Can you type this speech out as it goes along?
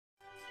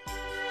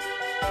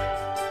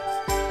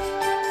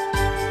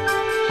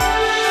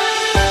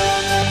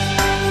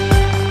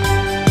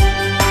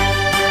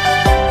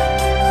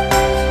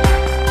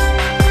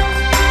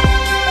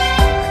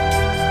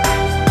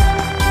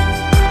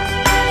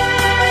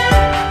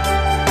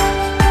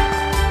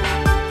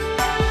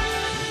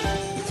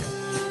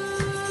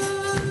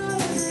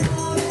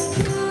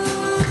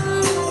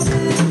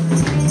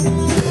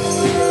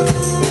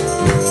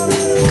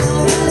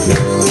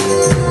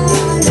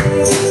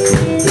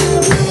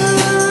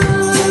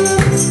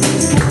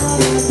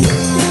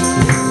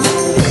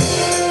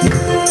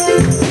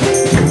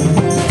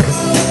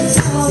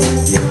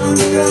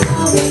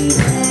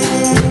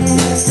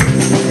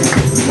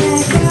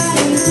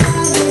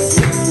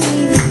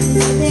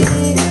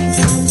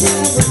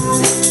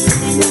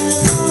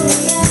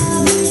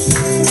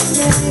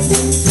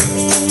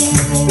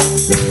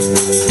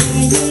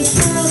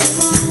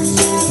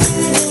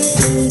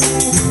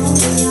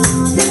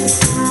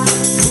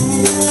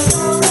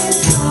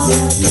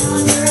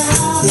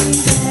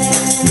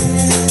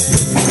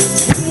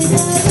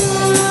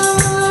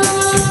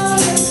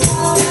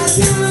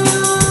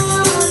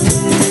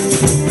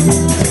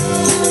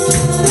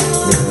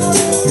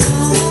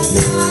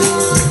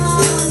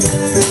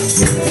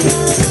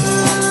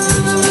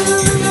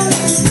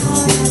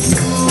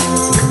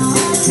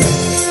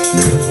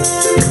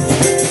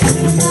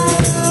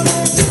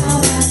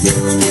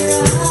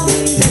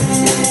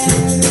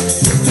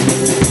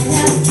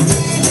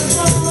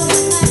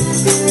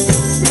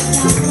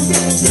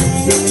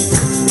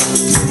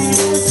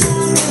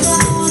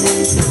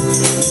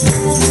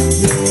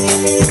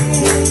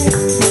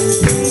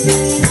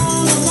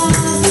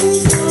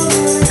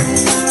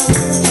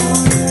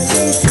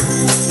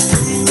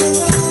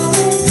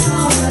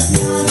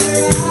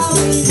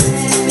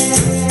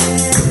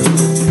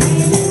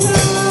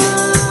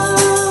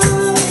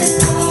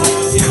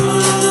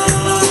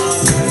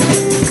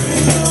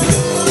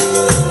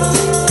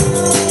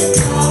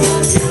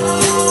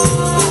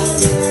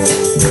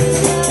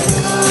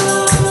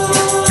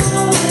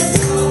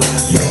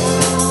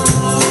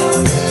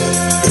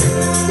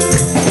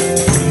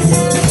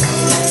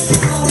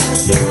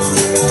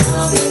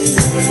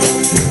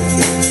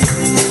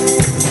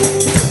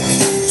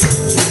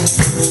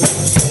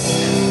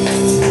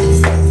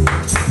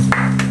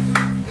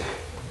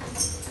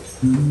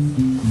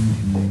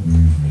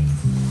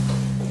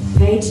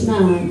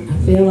mind, I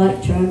feel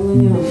like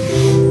traveling on.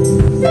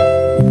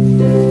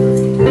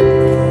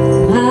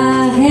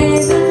 I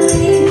haven't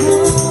been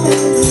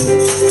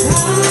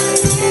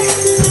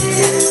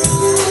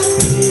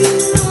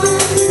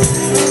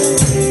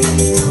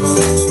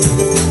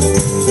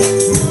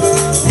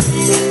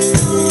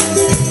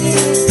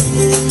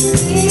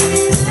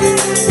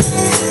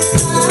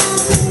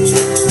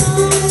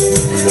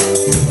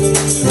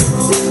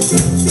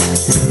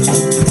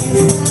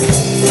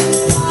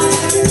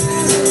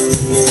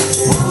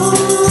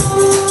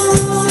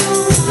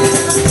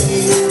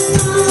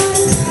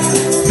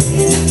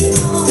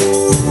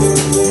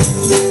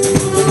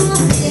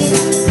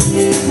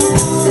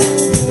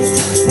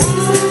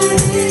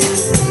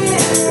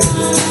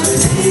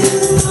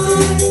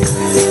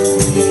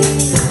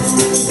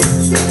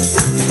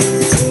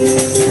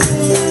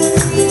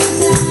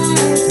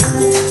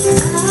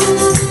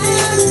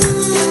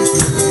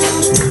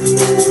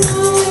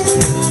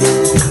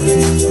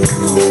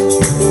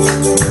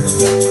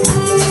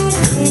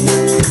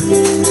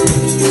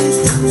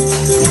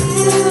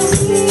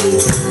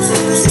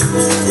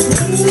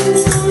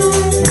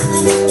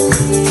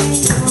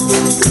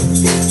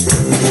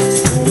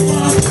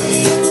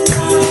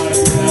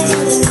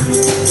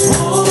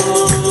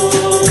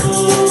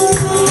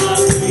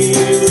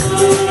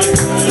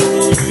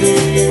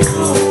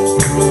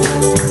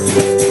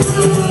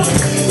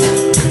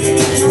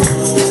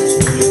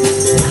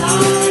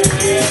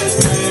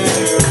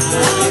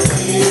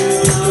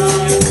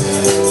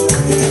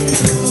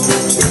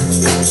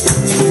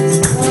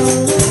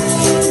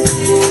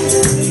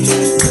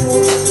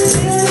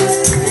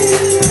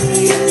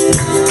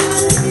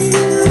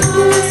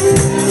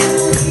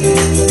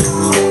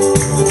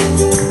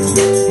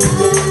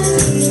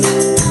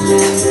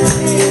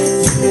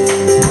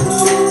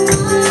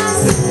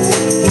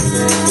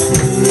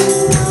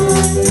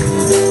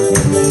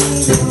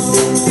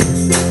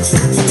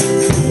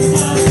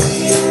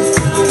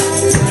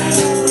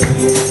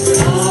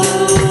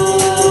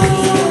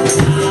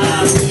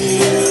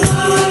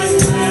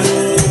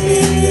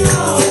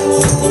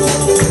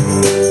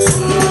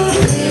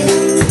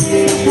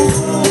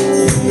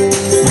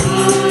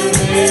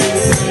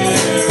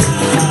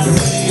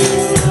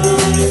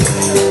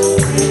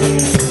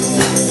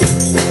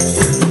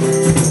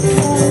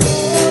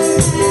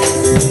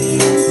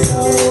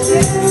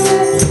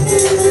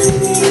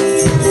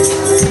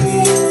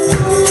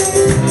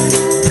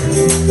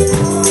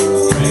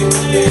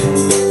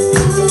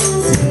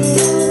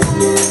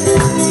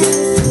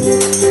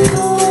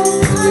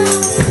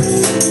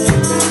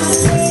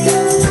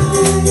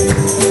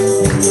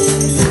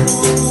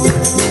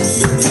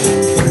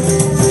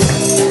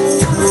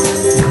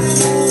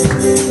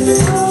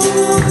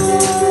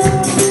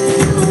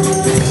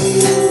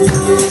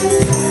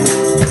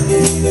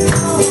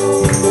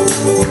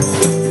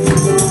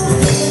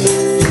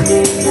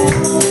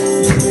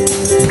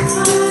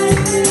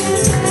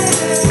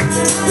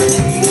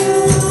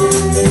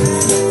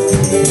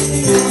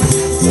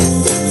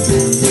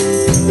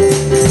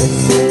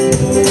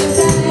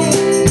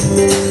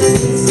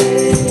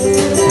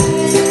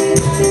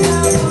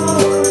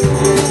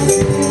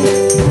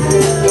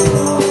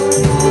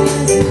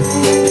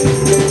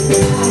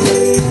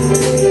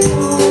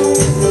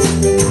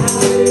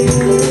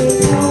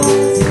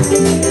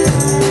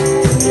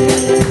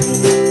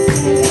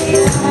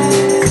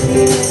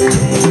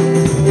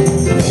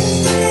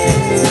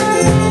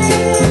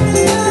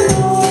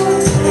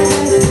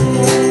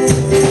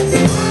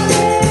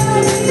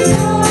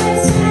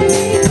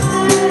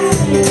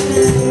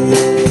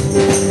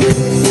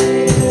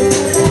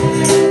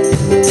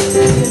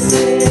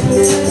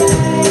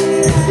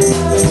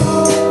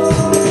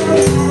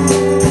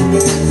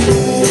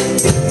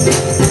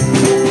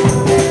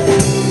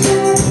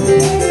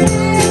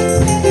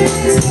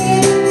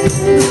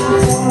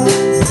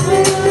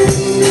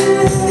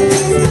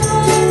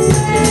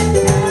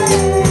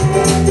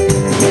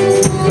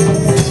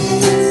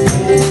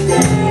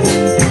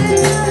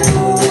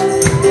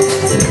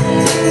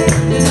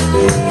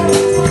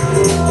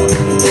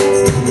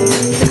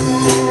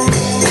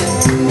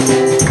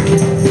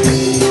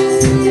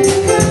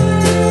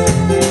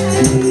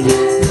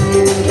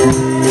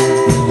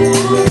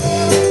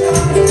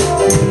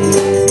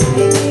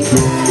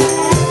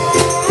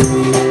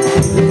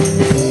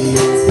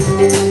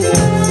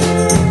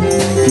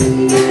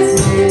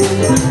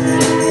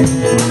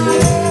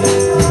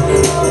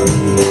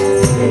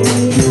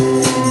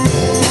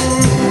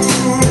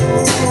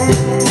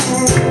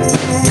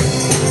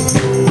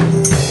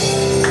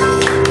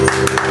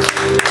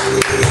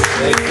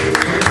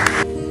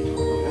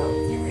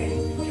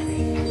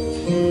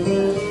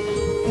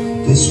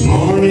This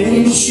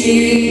morning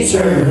she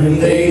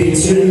turned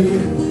 82,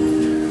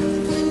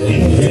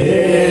 and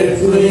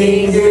death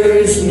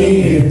lingers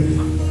near.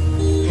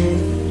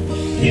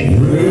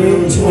 In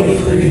room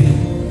 23,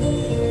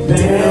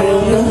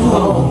 down the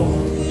hall,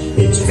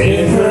 it's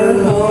been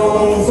her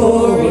home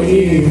for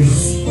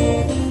years.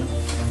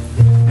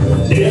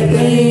 Death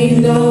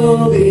ain't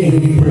no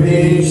big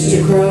bridge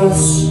to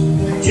cross,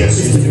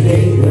 just a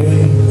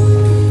gateway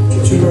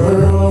to to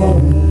her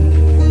home.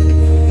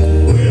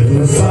 With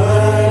her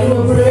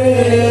final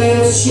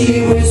breath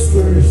she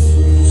whispers,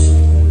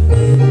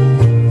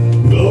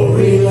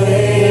 glory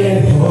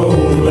land,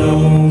 hold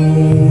on.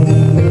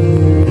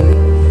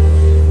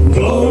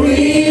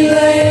 Glory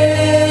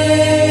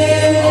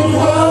land,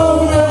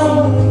 hold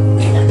on.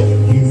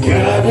 You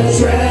got a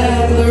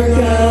traveler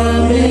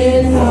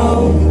coming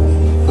home.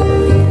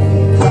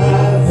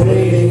 I've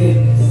waited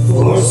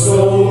for so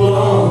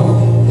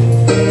long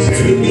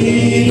to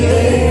be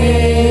there.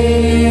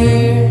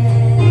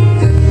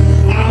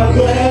 I'll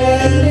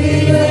gladly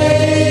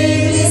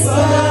lay this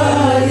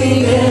body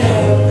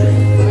down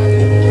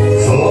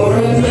for a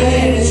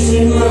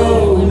mansion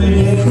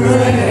rolling a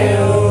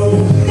crown.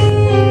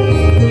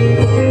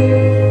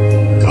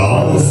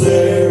 'Cause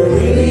there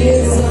really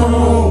is a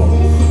home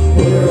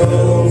where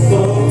old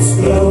folks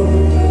go.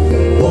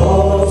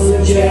 Walls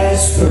of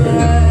jasper,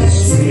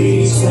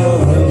 streets of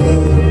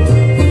gold.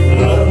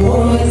 Not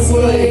one's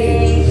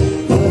way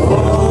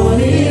upon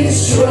its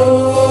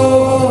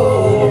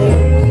shore.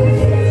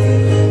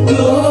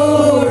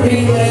 Glory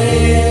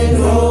land,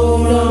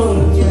 hold on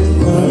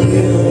a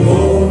little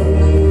more.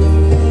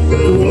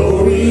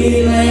 Glory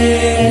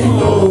land,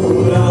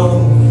 hold on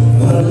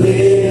a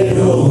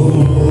little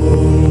more.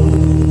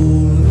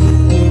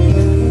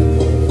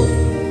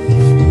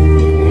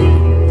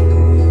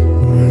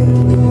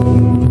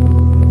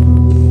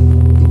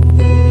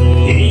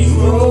 He's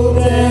rolled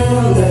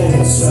down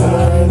that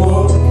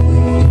sidewalk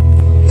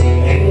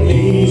at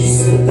least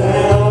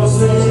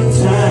 1,000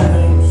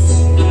 times.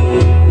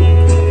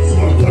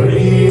 For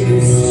 30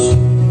 years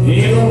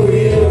in a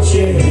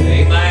wheelchair.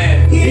 Amen.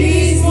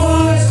 He's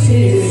watched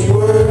his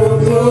world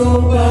go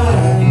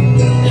by,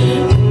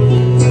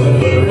 but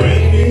a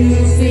brand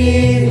new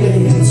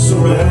feeling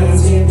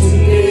surrounds him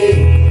today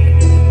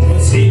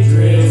as he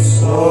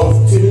drifts off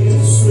to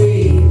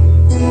sleep.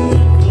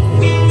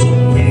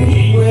 When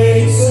he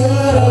wakes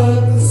up,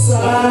 the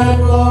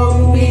sidewalk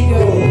will be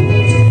gold.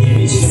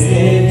 He's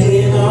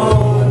standing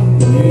on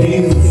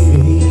new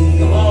feet.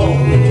 Come on.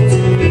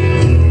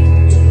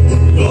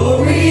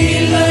 Glory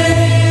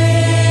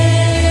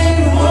land,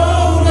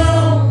 hold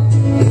on.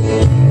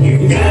 You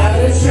got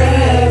a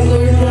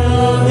traveler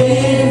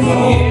coming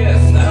home.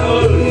 Yes,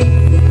 hallelujah.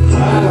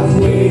 I've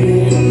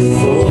waited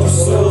for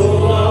so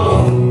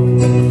long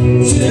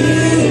to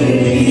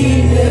be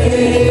there.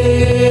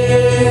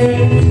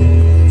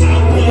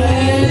 I'll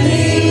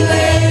gladly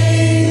lay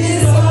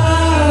this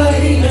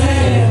body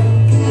down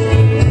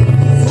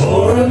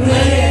for a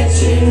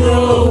mansion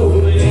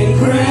rolling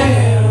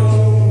crown.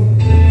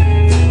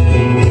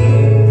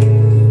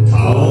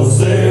 'Cause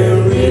there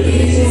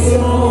really is a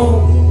home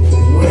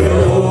where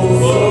old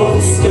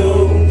folks go.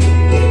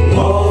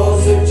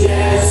 Walls are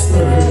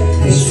jasper,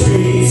 the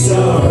streets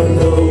are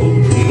gold.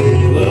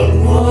 Loved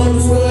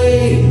ones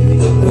wait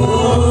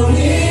upon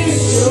his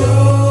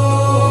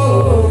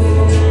shore.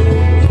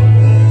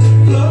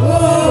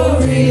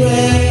 Glory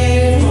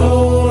land,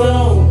 hold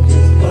on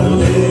a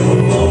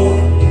little more.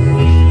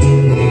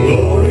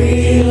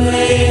 Glory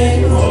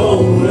land,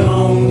 hold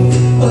on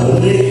a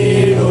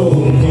little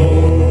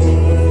more.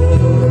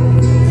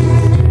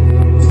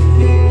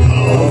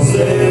 'Cause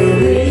there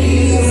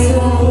really is a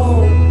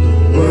home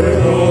where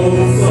old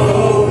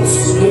folks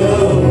go.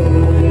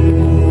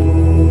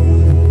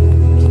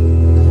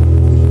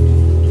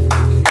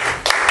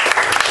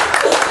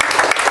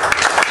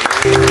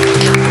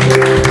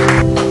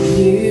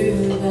 You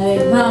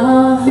make my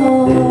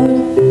heart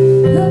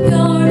a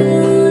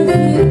garden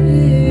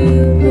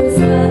filled with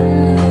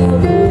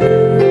flowers,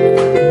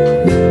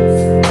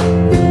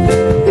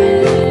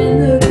 and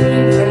the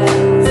green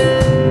grass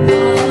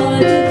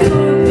on the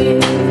carpet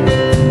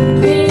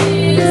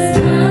is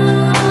my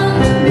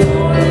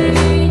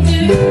morning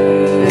dew.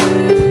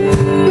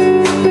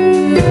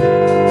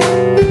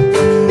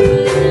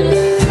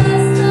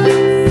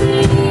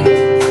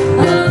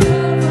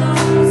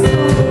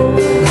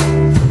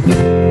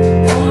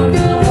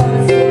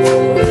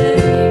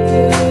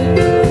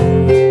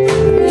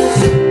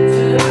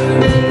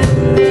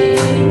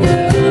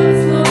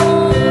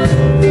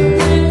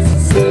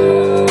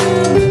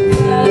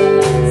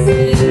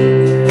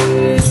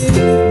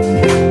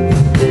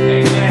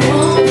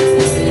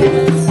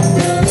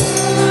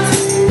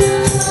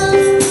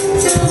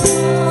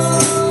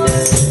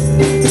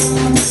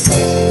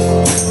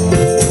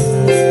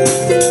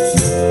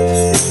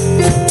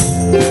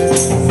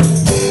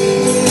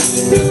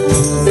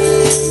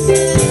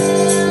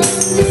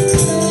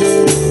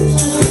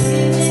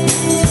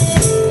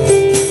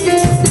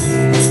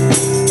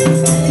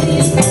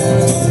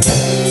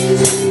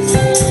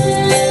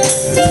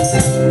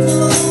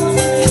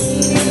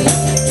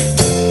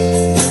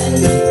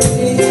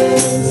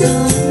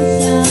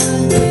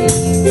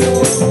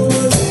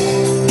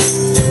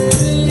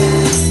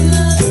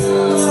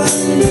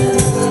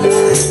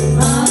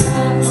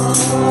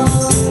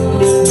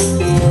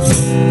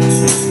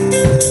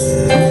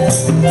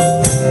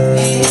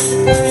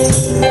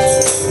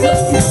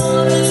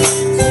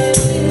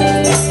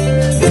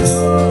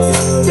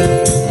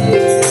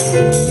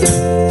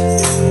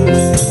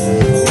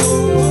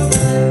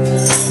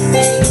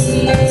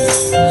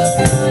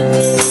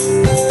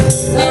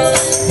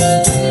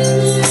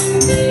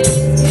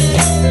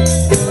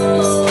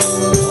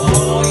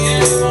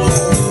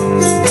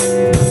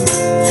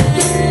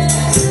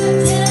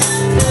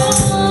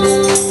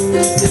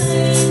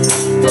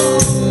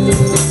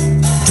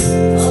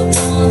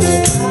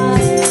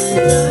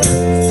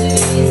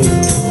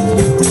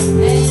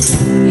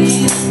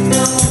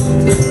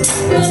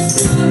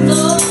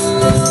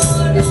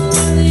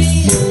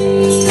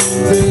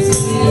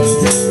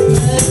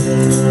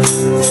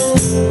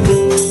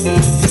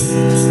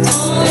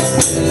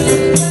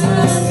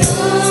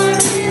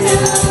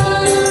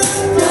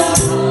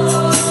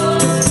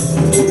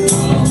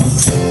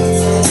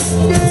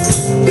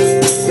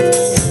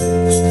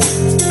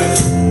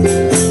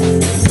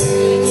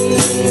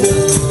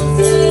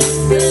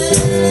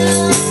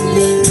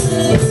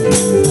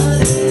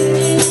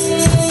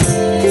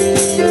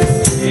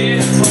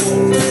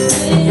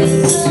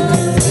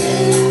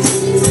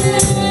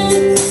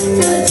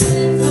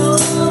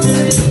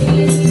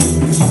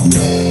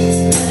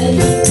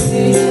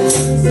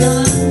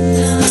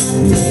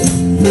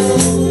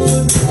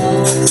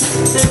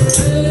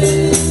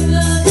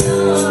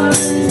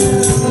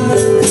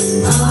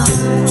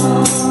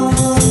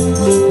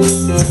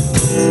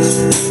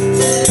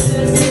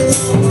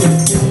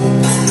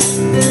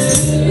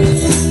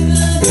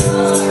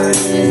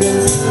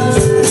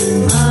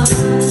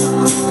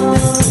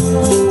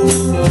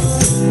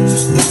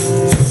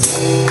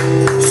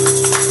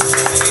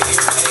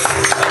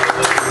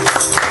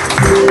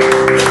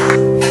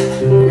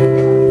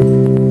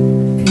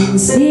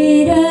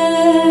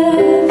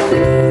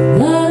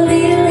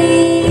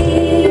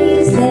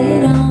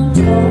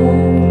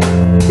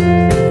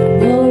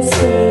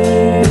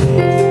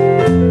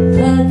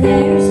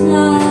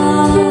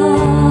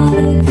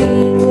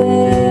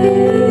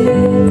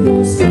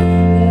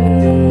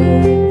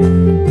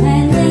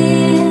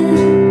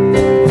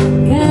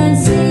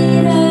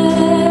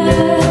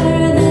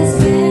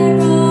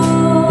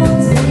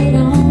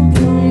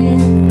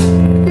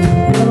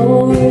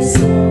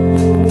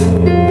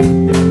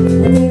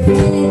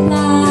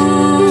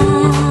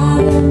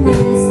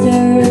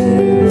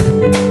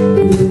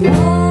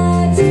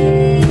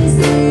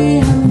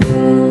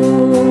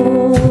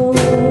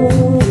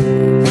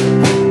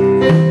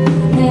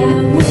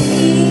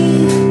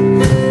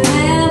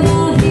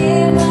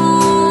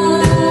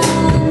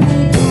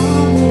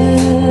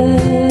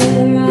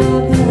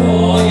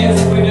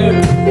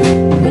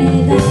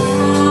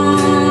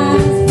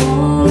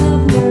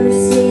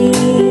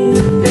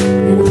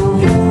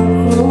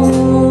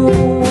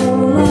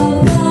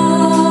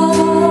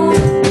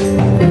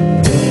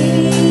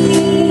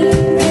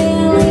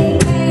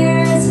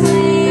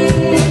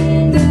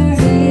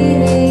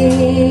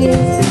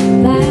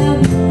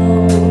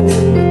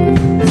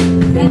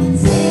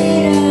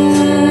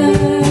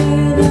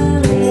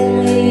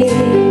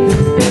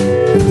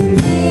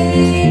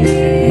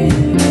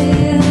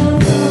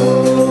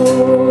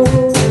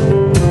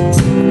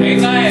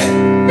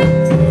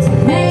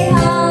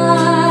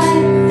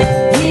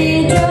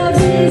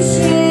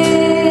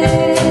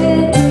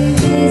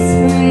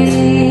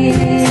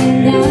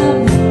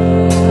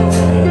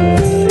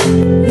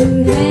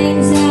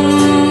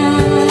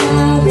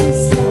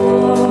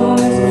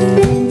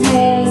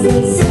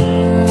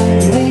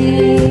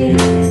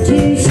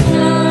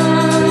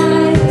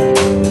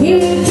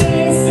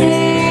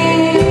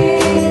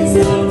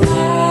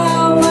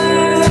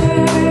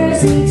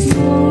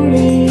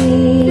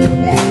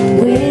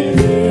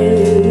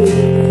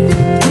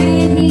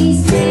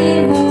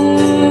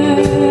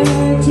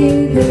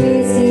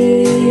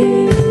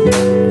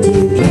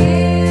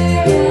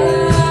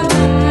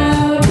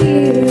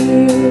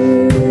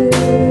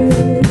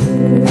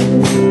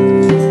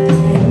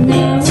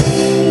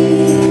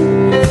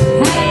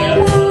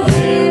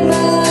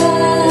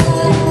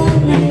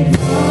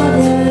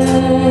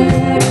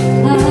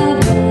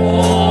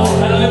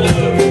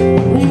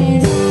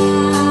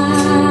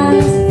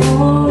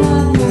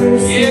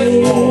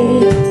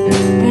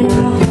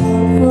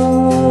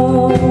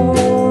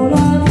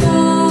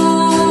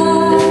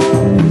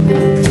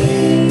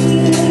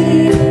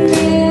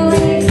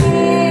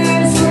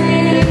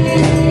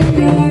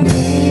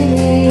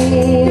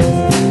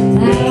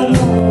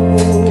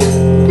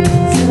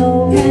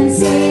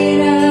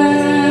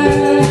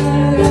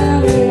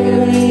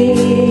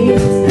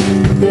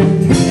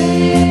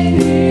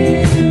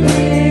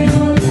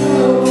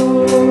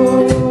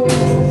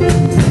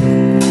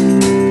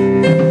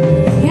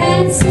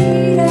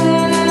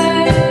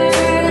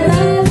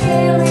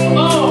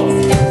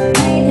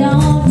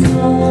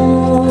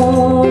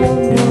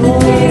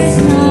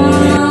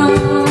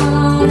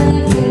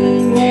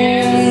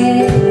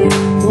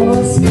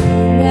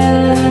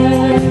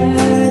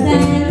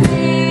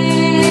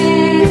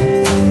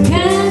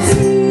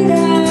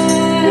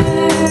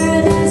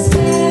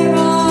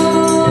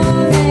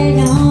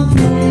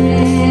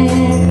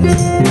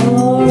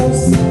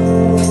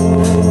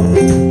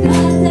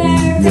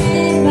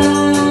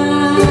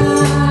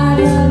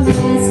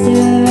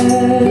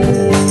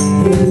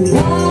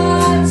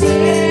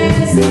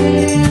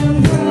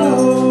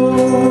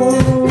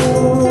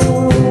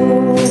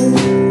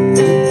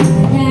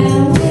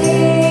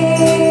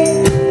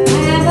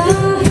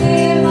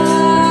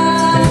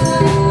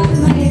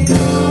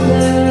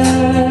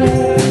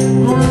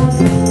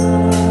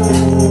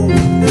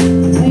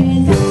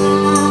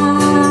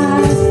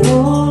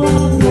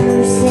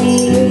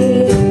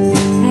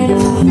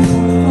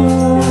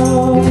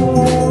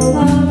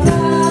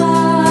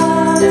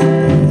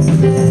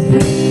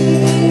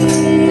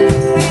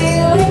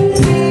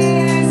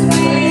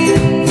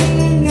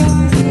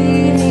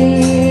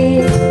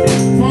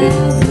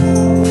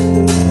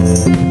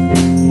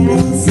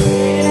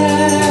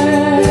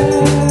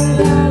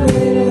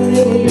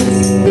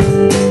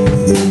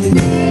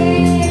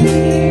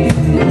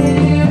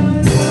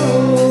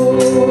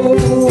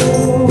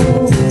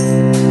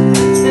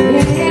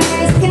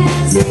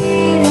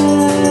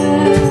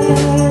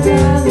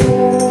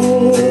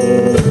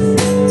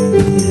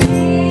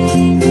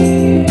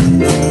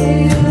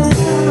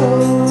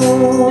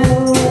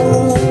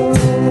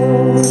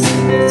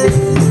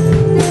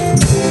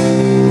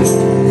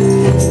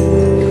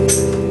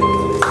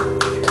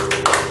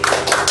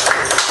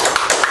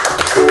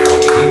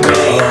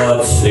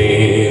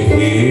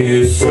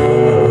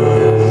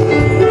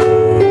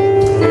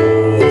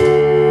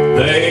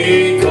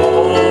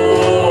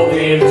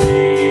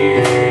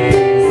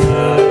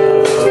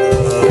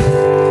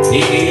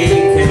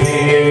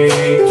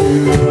 Is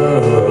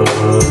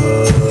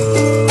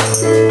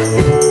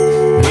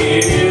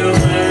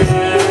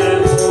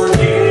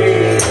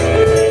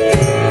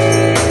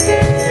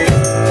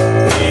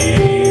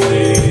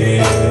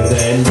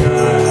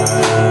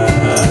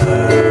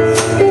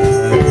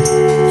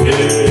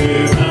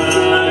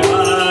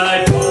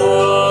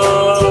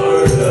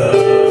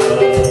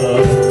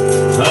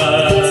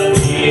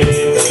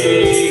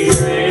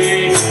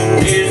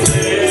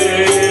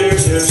there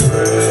to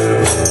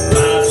prove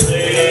my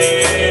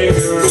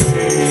Savior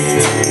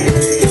lives?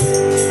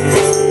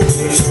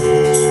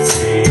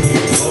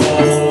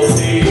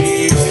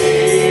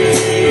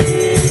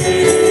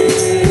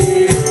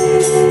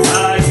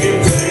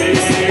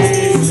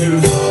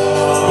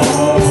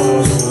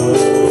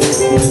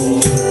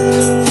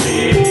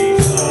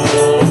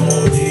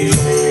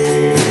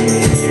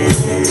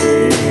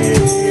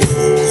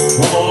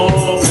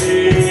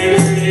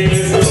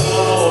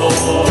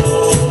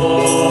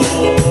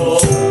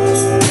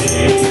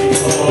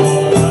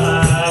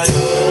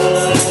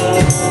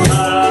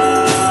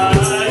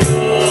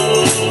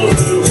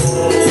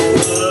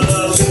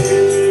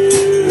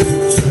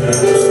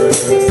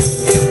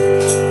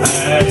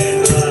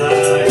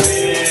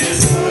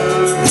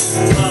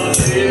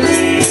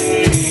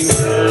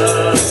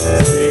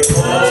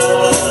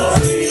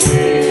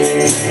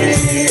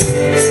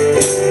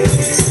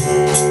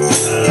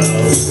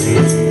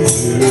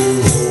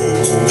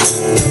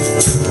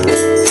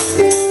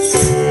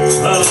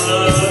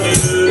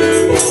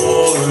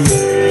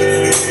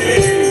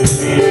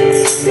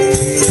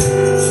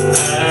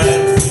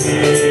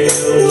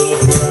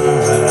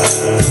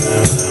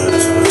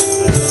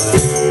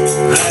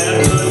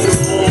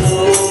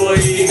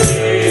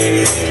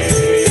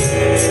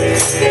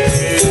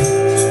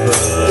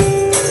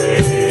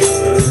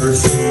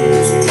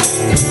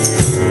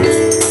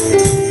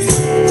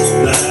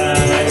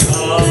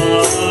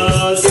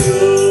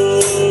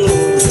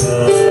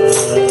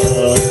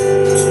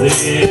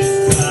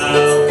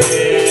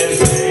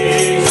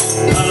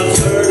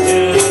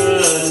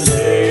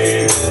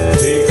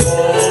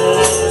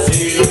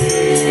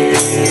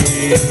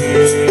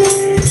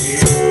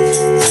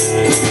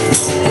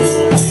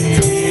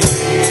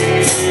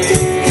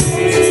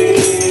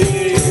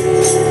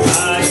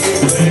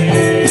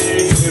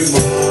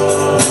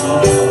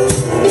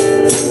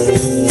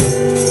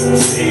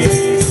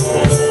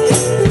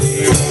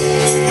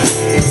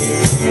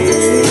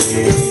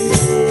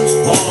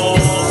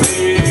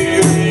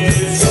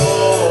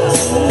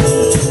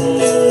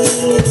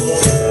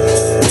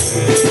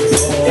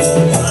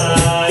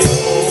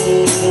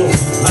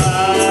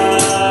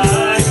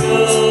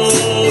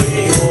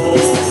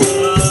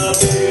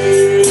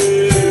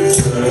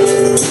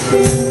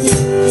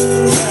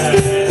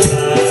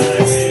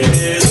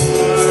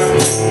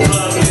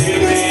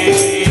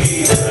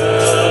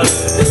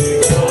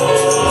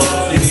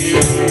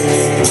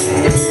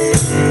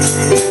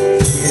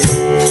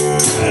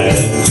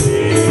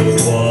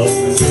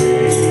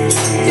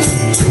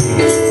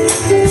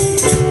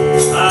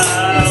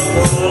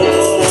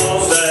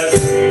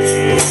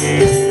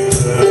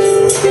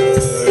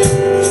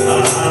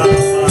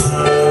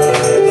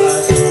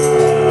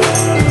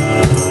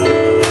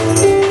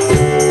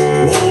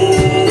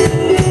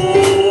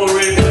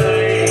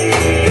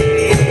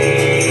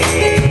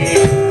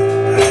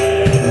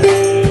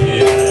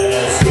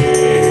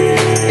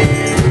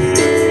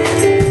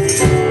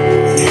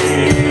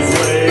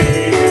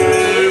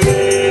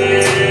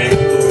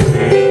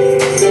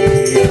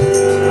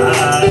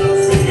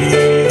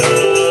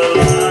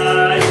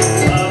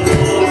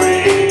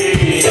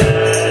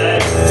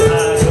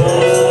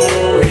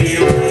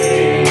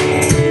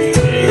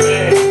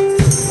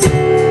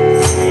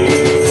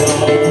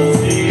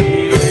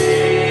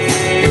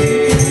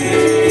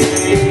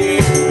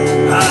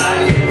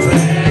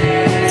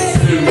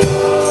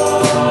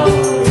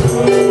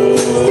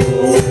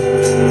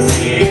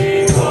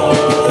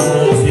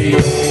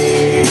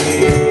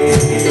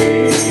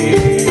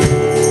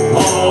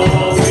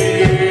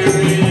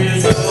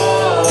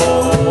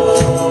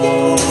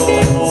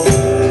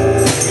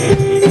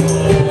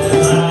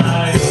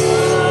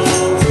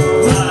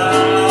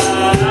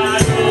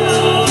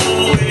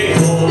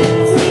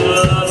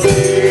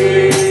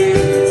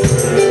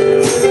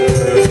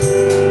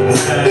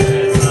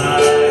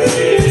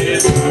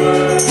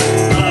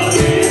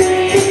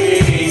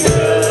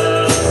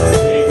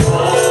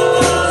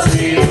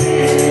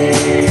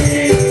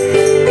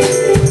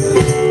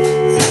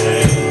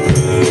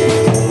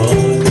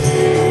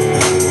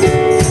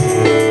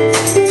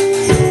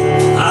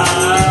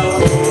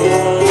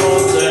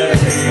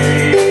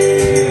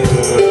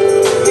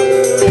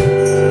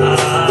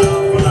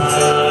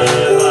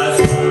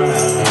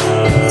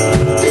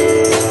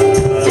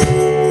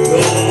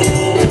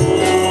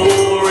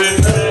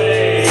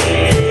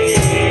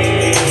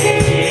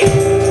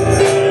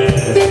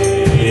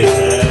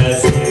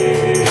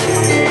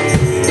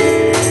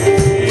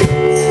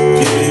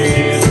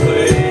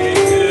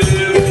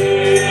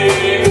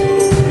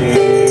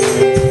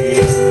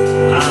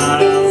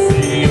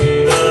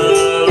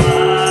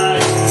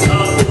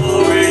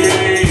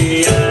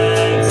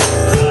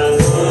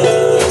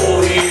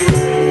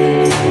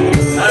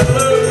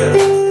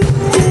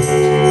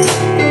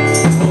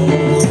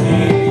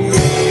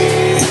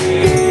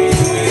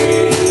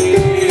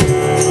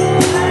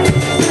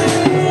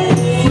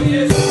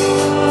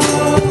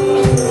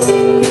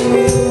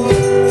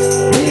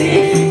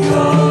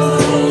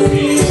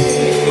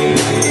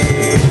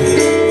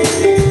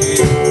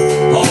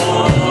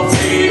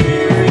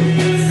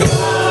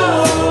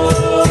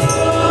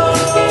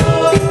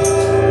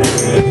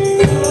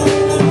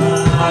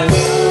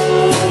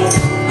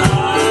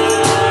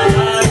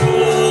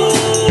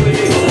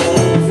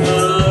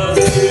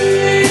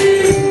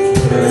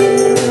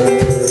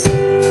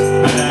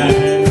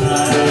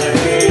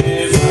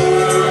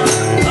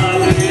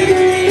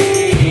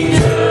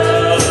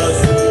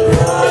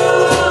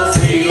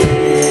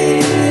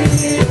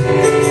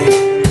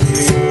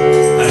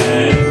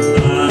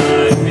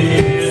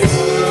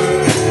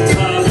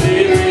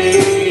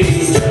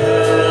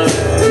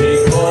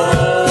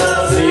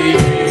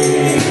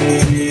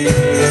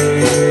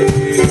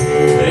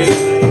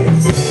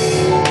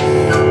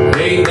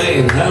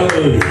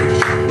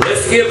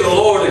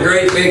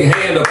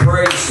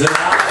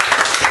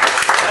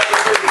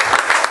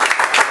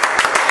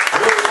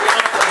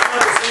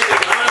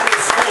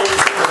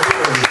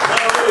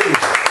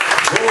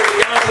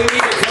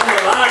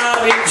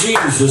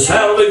 Jesus.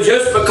 Hallelujah.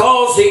 Just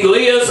because He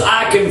lives,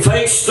 I can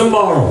face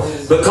tomorrow.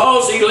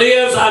 Because He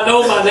lives, I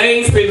know my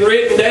name's been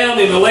written down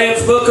in the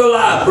Lamb's Book of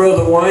Life,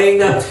 Brother Wayne.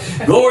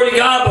 Glory to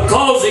God.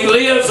 Because He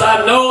lives,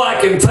 I know I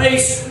can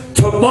face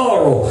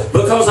tomorrow.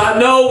 Because I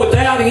know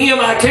without Him,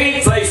 I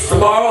can't face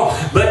tomorrow.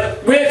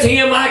 But with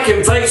Him, I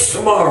can face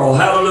tomorrow.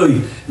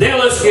 Hallelujah. Now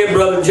let's give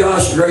Brother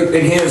Josh a great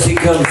big hand as he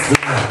comes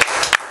tonight.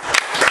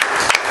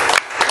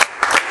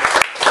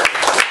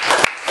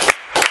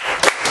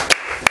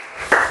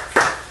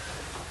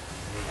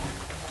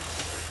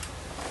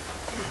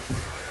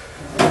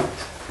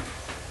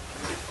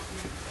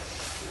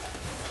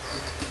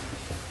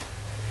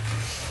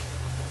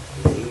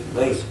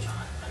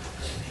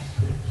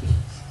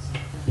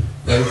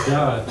 Praise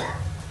God.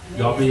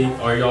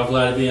 Are y'all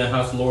glad to be in the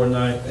house of the Lord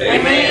tonight?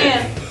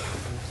 Amen.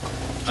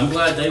 I'm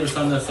glad David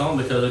sung that song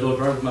because it goes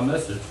right with my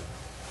message.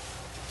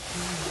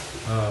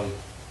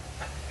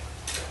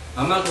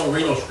 I'm not going to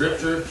read no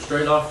scripture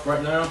straight off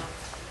right now.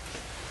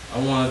 I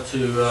want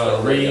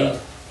to read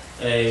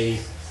a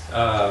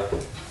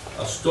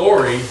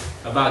story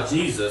about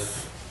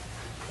Jesus.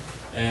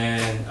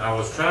 And I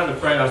was trying to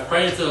pray. I was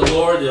praying to the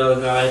Lord the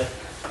other night,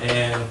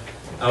 and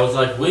I was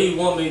like, "What do you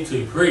want me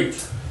to preach?"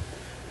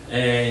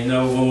 And you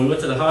know, when we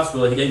went to the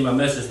hospital, he gave me my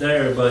message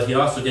there, but he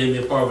also gave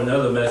me a part of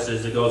another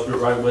message that goes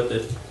right with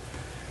it.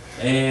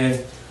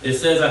 And it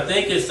says, "I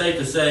think it's safe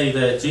to say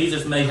that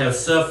Jesus may have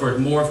suffered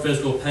more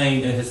physical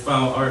pain in his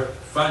final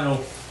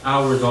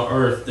hours on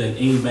earth than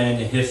any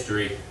man in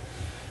history.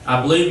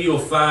 I believe you will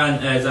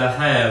find, as I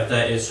have,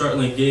 that it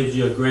certainly gives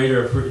you a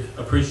greater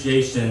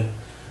appreciation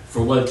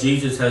for what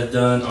Jesus has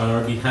done on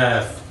our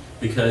behalf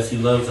because He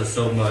loves us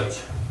so much.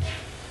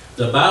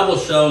 The Bible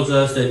shows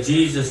us that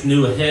Jesus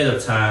knew ahead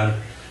of time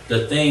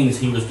the things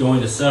He was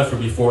going to suffer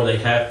before they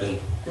happened.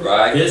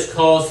 Right. This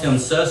caused Him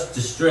such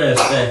distress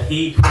that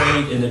He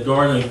prayed in the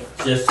Garden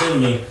of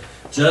Gethsemane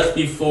just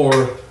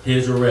before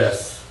His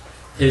arrest.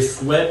 His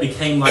sweat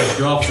became like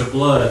drops of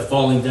blood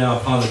falling down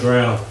upon the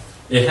ground.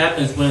 It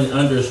happens when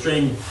under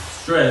extreme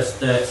stress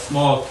that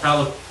small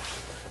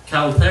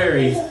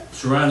capillaries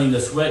surrounding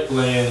the sweat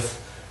glands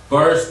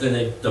burst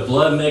and the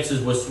blood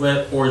mixes with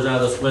sweat, pours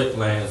out of the sweat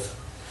glands.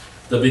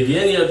 The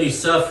beginning of these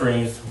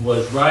sufferings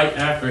was right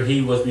after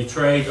He was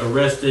betrayed,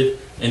 arrested,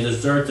 and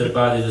deserted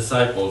by the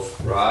disciples.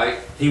 Right.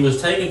 He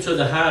was taken to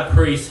the high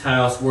priest's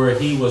house where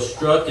he was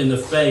struck in the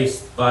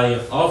face by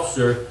an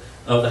officer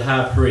of the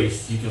high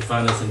priest. You can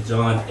find this in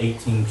John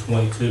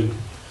 18:22.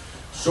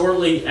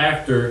 Shortly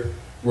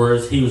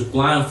afterwards, he was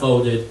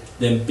blindfolded,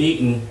 then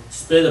beaten,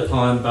 spit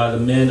upon by the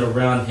men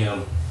around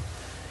him,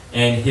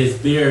 and his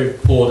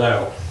beard pulled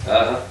out.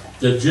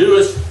 The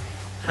Jewish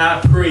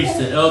high priest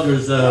and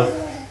elders of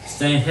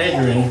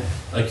Sanhedrin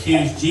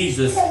accused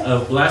Jesus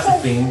of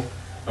blasphemy,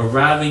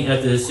 arriving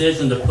at the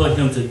decision to put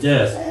Him to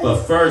death.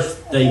 But first,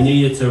 they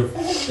needed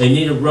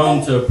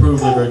Rome to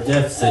approve of their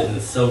death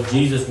sentence. So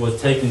Jesus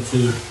was taken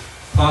to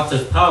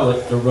Pontius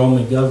Pilate, the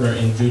Roman governor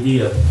in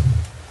Judea.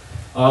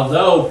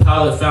 Although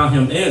Pilate found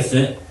Him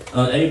innocent,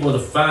 unable to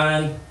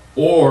find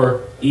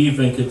or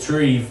even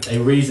contrive a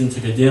reason to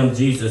condemn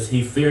Jesus,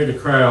 he feared the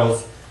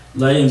crowds,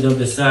 letting them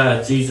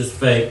decide Jesus'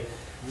 fate.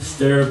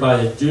 Stirred by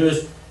the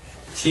Jewish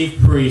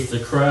chief priests, the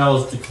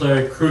crowds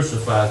declared,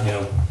 "Crucify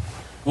Him."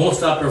 I want to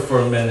stop here for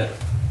a minute.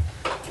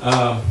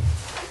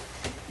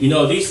 You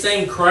know, these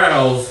same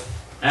crowds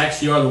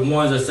actually are the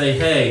ones that say,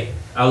 "Hey,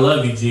 I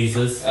love you,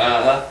 Jesus.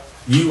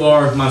 You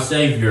are my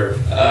Savior."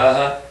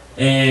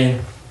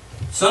 And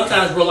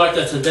sometimes we're like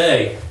that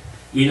today.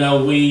 You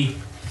know, we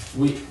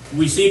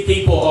see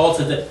people all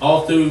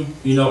through,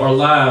 you know, our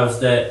lives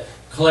that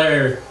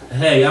declare,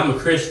 "Hey, I'm a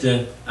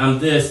Christian. I'm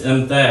this,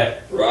 I'm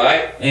that."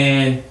 Right.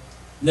 And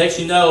next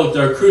you know,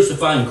 they're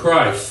crucifying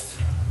Christ.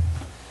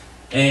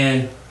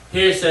 And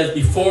here it says,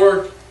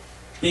 before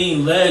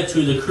being led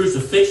to the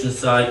crucifixion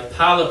site,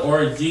 Pilate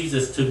ordered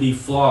Jesus to be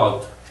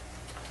flogged.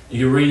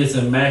 You can read this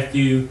in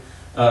Matthew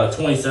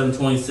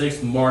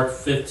 27:26, Mark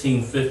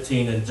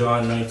 15:15, and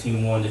John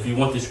 19:1. If you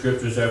want these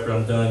scriptures after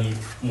I'm done, you're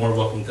more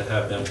welcome to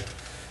have them.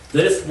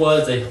 This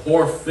was a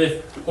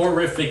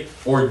horrific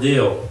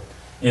ordeal.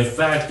 In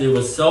fact, it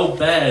was so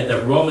bad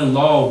that Roman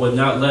law would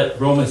not let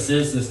Roman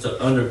citizens to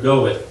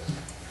undergo it.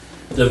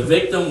 The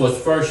victim was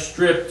first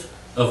stripped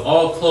of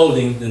all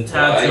clothing, then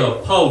tied to a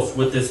post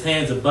with his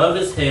hands above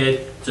his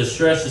head to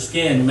stretch the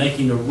skin,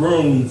 making the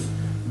wounds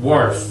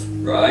worse.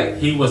 Right.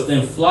 He was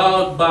then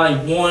flogged by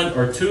one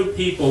or two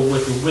people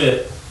with a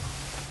whip.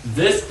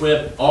 This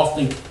whip,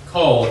 often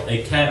called a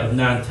cat of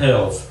nine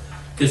tails,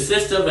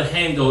 consists of a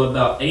handle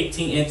about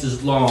 18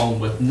 inches long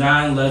with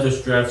 9 leather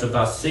straps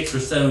about 6 or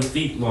 7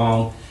 feet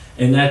long,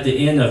 and at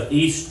the end of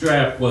each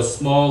strap was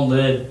small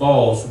lead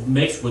balls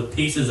mixed with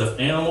pieces of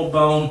animal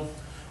bone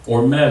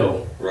or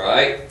metal.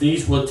 Right.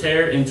 These will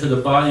tear into the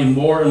body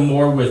more and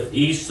more with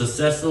each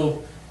successive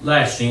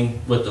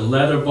lashing, with the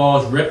leather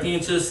balls ripping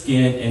into the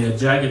skin and the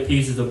jagged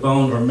pieces of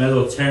bone or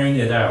metal tearing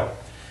it out.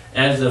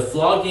 As the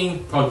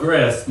flogging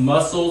progressed,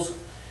 muscles,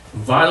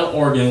 vital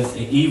organs,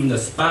 and even the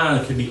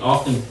spine could be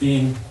often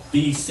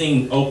be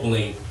seen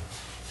openly.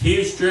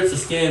 Huge strips of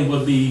skin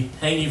would be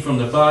hanging from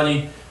the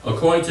body.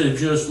 According to the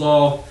Jewish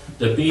law,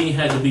 the beating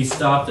had to be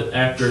stopped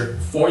after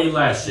 40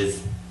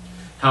 lashes.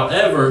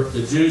 However,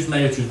 the Jews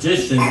made a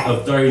tradition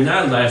of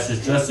 39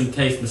 lashes just in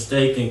case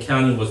mistake in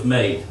counting was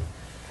made.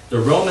 The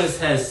Romans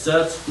had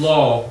such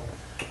law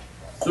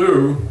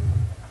though,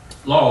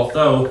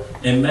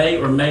 and may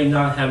or may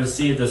not have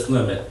exceeded this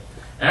limit.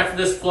 After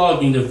this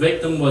flogging, the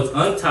victim was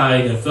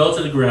untied and fell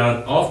to the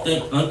ground,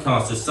 often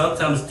unconscious,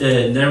 sometimes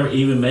dead, never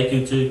even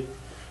making to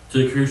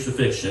the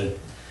crucifixion.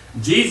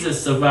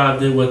 Jesus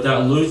survived it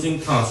without losing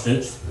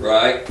conscience.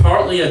 Right.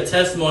 Partly a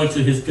testimony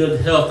to his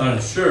good health,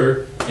 I'm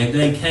sure, and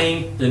then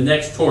came the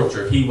next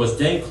torture. He was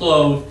then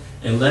clothed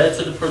and led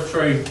to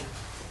the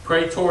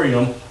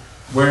praetorium,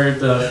 where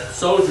the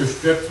soldiers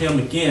stripped him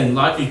again,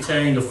 likely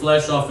tearing the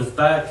flesh off his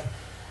back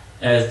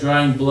as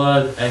drying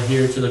blood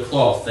adhered to the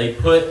cloth. They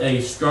put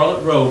a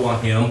scarlet robe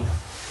on him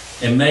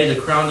and made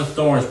a crown of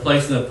thorns,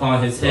 placing it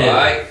upon his head.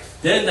 Right.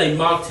 Then they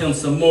mocked him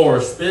some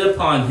more, spit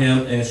upon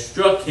him, and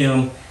struck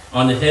him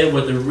on the head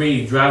with a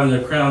reed, driving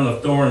the crown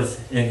of thorns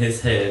in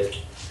his head.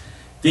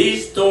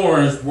 These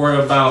thorns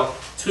were about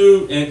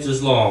 2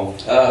 inches long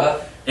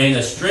and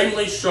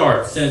extremely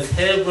sharp. Since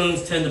head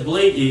wounds tend to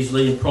bleed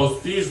easily and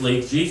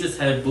profusely, Jesus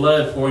had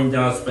blood pouring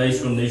down his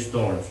face from these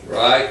thorns.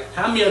 Right.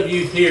 How many of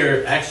you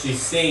here actually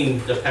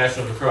seen the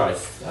Passion of the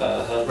Christ?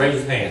 Raise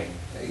your hand.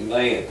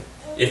 Amen.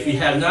 If you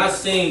have not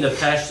seen the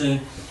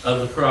Passion of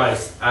the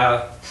Christ,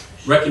 I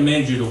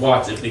recommend you to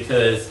watch it,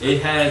 because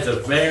it has a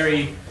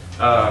very,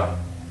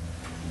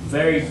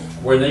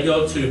 where they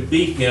go to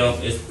beat him,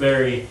 it's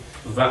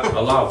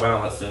a lot of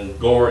violence and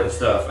gore and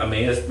stuff. I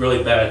mean, it's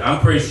really bad.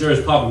 I'm pretty sure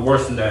it's probably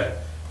worse than that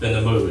than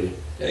the movie.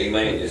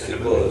 Amen. Yes, it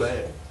was.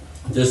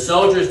 The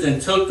soldiers then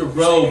took the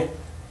robe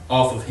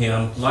off of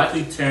him,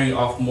 likely tearing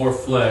off more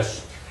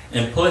flesh,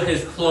 and put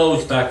his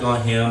clothes back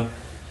on him.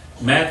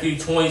 Matthew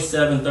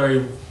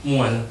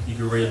 27:31, you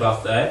can read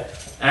about that.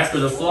 After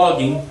the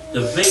flogging,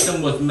 the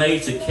victim was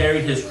made to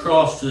carry his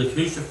cross to the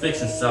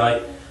crucifixion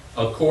site.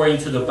 According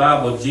to the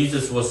Bible,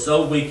 Jesus was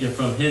so weakened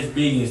from his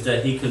beatings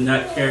that he could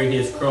not carry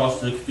his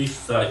cross to the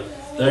crucifixion site.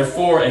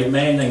 Therefore, a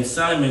man named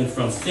Simon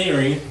from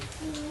Cyrene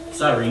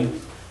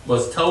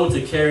was told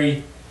to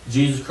carry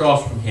Jesus'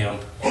 cross from him.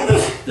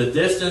 The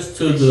distance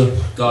to the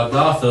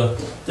Golgotha,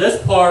 this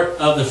part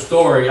of the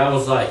story, I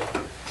was like,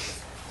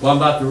 well, I'm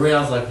about to read,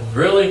 I was like,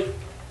 really?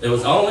 It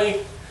was only,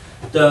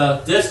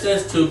 the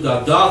distance to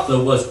Golgotha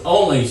was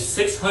only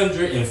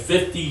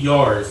 650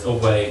 yards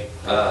away.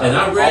 And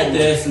I read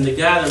this, and the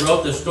guy that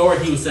wrote the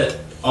story, he said,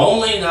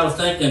 only? And I was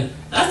thinking,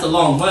 that's a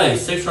long way,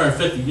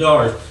 650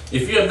 yards.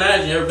 If you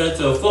imagine, you ever been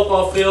to a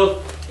football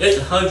field, it's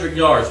 100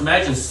 yards.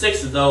 Imagine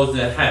 6 of those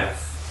in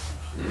half.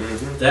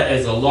 That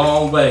is a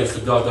long way to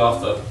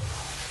Golgotha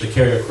to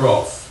carry a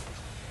cross.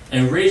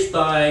 And reached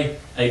by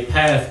a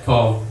path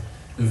called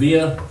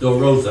Via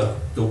Dolorosa,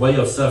 the way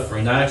of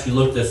suffering. I actually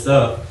looked this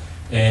up,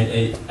 and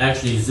it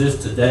actually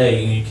exists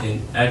today, and you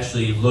can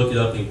actually look it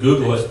up and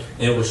Google it,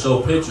 and it will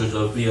show pictures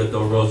of Via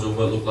Dolorosa,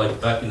 what it looked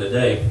like back in the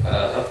day.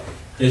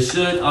 It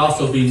should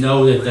also be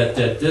noted that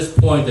at this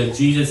point that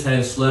Jesus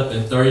hadn't slept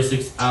in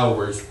 36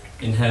 hours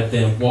and had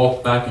been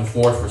walked back and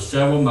forth for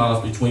several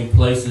miles between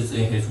places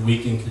in his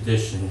weakened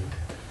condition.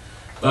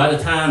 By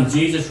the time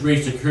Jesus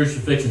reached the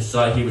crucifixion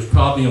site, he was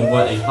probably in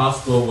what a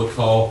hospital would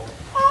call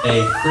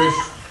a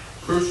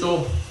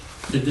critical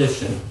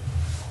condition.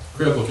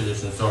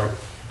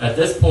 At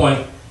this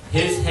point,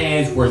 his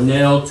hands were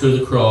nailed to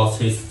the cross.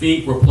 His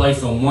feet were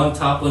placed on one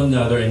top of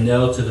another and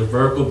nailed to the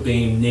vertical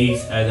beam,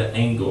 knees at an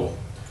angle.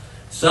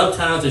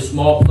 Sometimes a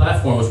small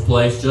platform was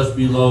placed just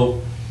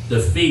below the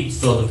feet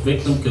so the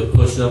victim could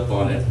push up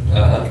on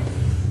it.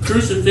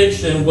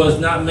 Crucifixion was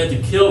not meant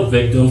to kill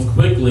victims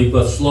quickly,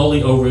 but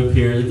slowly over a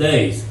period of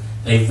days.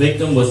 A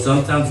victim would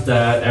sometimes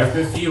die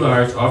after a few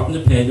hours, often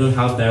depending on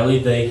how badly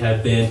they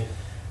had been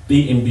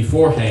beaten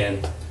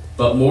beforehand.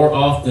 But more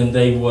often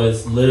they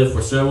would live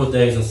for several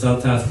days, and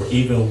sometimes for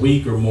even a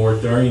week or more.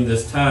 During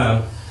this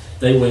time,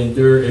 they would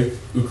endure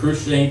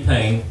excruciating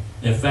pain.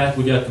 In fact,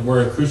 we got the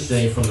word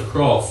excruciating from the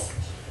cross,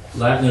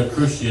 Latin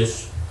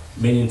crucius,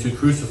 meaning to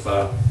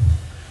crucify.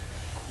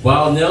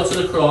 While nailed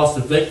to the cross,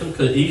 the victim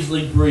could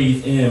easily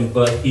breathe in,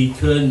 but he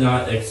could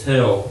not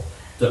exhale.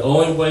 The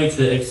only way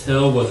to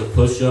exhale was to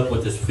push up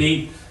with his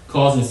feet,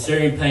 causing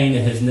searing pain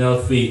in his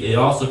nailed feet. It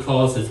also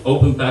caused his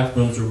open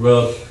backbone to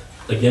rub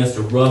against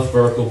a rough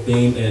vertical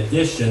beam. In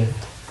addition,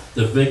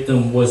 the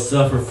victim would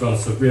suffer from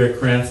severe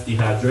cramps,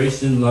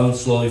 dehydration, lungs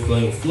slowly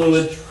filling with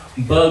fluid,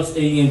 bugs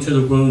eating into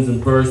the wounds,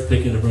 and birds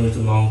picking the wounds,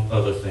 among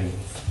other things.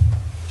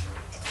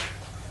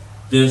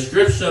 The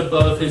inscription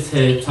above his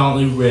head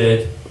tauntingly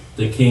read,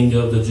 "The King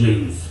of the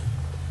Jews."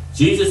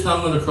 Jesus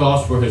hung on the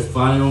cross for his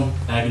final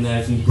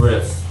agonizing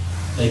breaths,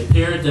 a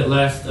period that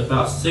lasted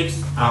about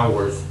 6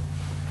 hours.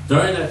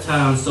 During that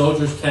time,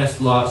 soldiers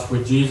cast lots for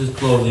Jesus'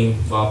 clothing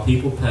while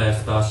people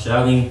passed by,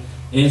 shouting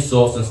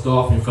insults and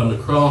scoffing. From the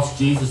cross,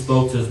 Jesus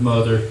spoke to his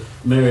mother,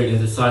 Mary, and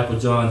disciple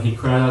John. He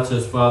cried out to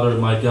his Father,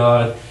 my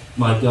God,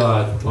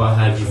 why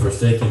have you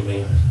forsaken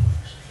me?"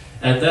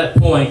 At that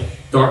point,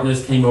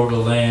 darkness came over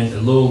the land. A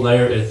little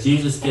later, as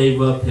Jesus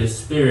gave up his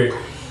spirit,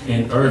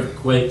 an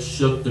earthquake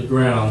shook the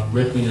ground,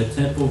 ripping the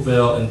temple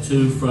veil in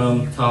two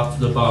from top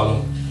to the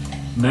bottom.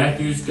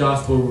 Matthew's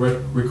gospel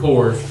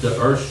records the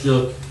earth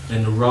shook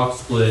and the rock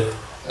split.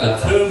 The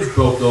tombs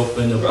broke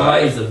open. The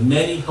bodies of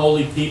many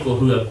holy people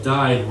who have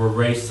died were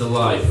raised to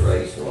life.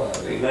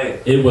 Amen.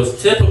 It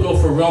was typical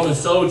for Roman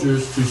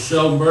soldiers to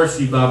show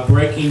mercy by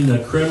breaking the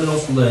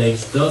criminal's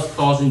legs, thus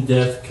causing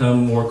death to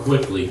come more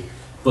quickly.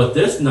 But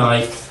this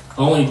night,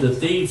 only the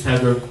thieves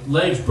had their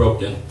legs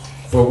broken.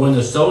 For when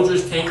the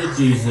soldiers came to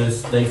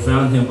Jesus, they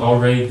found him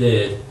already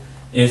dead.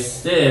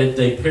 Instead,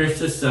 they pierced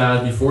his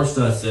side before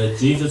sunset.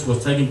 Jesus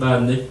was taken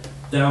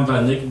down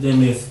by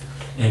Nicodemus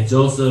and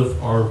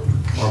Joseph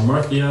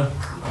Arimathea,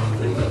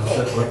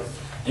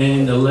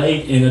 and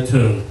laid in a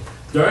tomb.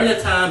 During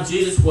the time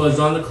Jesus was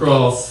on the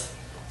cross,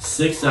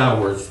 6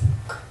 hours,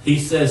 he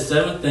said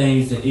 7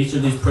 things, and each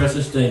of these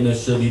precious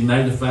statements should be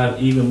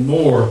magnified even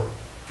more,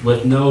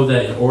 but know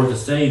that in order to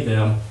save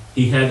them,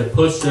 he had to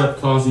push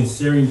up, causing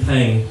searing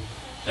pain.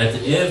 At the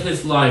end of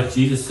his life,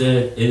 Jesus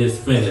said, "It is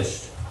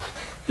finished."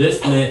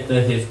 This meant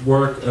that his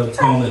work of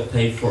atonement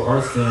paid for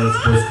our sins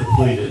was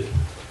completed.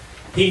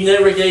 He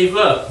never gave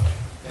up.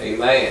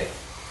 Amen.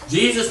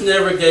 Jesus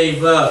never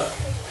gave up.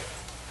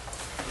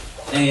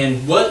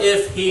 And what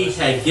if he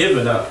had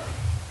given up?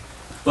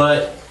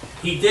 But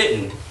he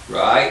didn't.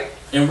 Right.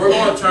 And we're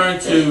going to turn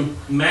to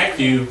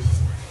Matthew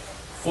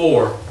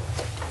 4.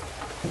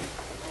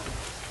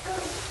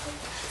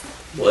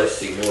 Bless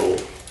thee,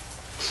 Lord.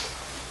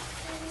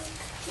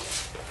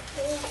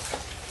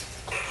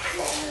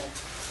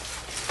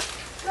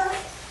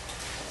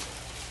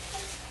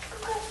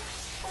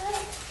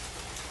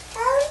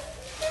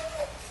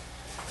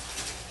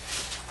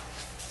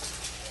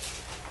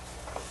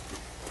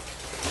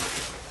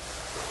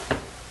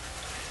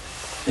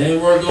 And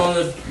we're going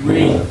to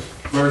read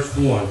verse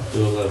 1 to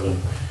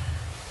 11.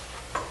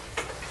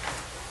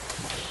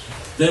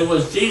 Then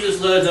was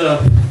Jesus led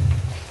up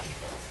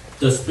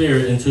the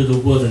Spirit into the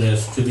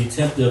wilderness to be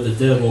tempted of the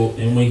devil,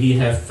 and when he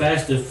had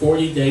fasted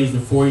 40 days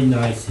and 40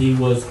 nights, he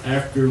was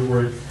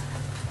afterward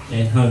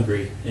and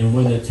hungry. And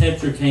when the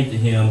tempter came to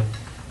him,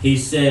 he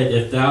said,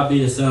 "If thou be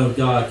the Son of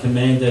God,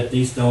 command that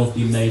these stones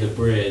be made of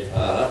bread."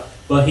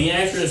 But he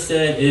answered and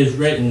said, "It is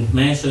written,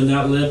 man shall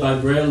not live by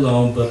bread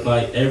alone, but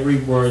by every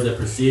word that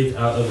proceedeth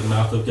out of the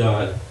mouth of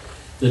God."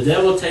 The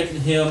devil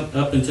taking him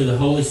up into the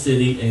holy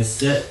city and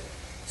setteth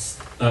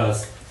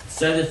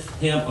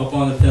him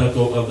upon the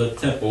pinnacle of the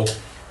temple,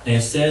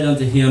 and said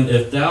unto him,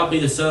 "If thou be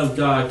the Son of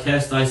God,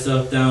 cast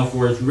thyself down,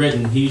 for it is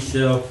written, he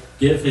shall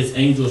give his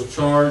angels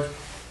charge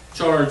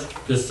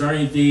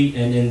concerning thee,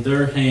 and in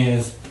their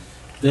hands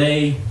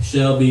they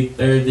shall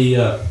bear thee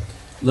up.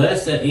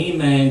 Lest at any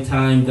man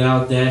time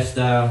thou dash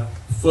thy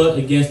foot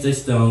against a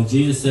stone."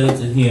 Jesus said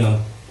to him,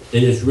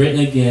 "It is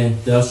written again,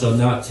 thou shalt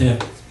not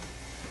tempt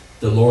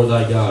the Lord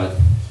thy God."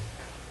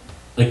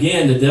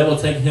 Again, the devil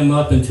taking him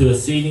up into a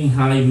exceeding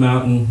high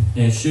mountain,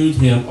 and shewed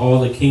him all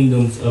the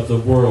kingdoms of the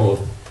world,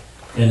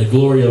 and the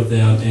glory of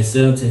them, and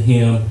said unto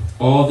him,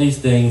 "All these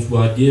things will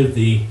I give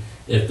thee,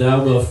 if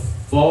thou wilt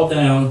fall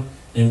down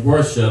and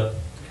worship."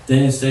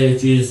 Then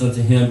saith Jesus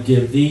unto him,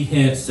 "Give thee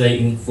hence,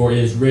 Satan, for it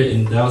is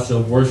written, thou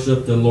shalt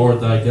worship the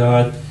Lord thy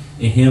God,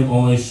 and him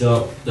only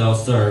shalt thou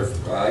serve."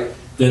 Right.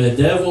 Then the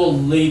devil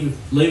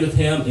leaveth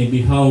him, and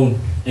behold,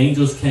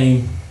 angels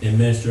came and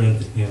ministered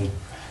unto him.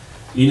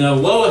 You know,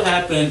 what would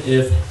happen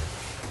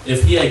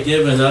if he had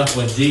given up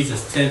when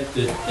Jesus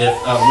tempted,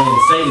 when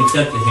Satan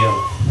tempted him?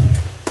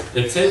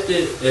 If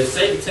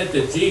Satan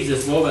tempted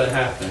Jesus, what would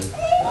have happened?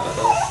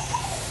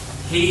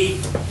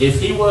 If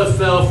he would have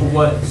fell for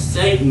what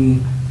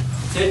Satan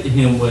tempted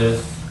him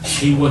with,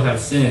 he would have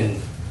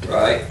sinned.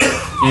 Right.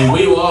 And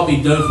we will all be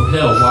doomed for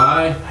hell.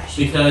 Why?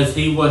 Because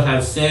he would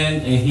have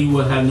sinned, and he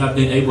would have not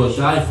been able to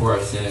die for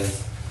our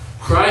sins.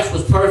 Christ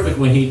was perfect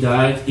when he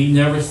died. He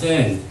never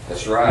sinned.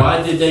 That's right.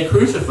 Why did they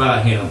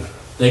crucify him?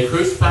 They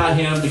crucified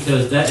him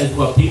because that is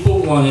what people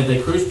wanted. They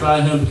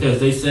crucified him because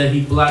they said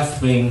he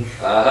blasphemed.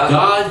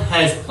 God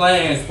has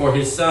plans for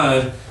his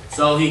son,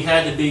 so he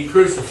had to be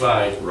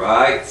crucified.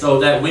 Right. So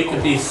that we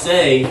could be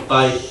saved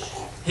by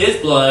his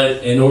blood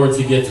in order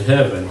to get to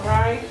heaven.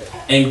 Right.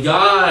 And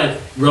God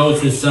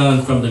rose his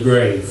son from the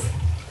grave.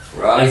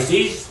 Right.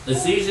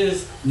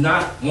 Ephesians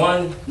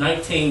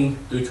 1:19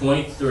 through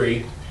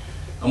 23.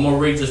 I'm going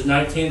to read just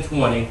 19 and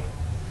 20.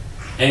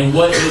 "And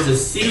what is the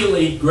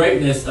exceedingly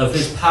greatness of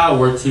his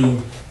power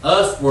to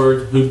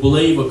usward who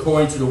believe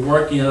according to the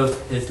working of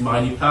his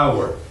mighty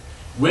power,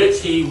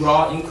 which he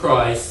wrought in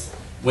Christ,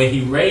 when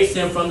he raised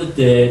him from the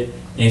dead,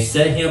 and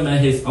set him at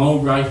his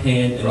own right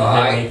hand in the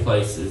heavenly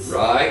places."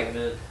 Right.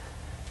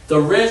 The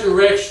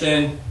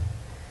resurrection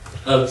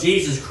of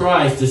Jesus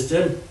Christ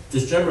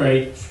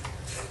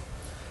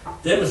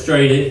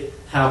demonstrated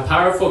how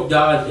powerful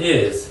God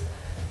is.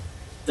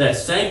 That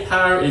same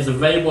power is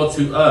available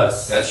to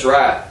us. That's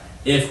right.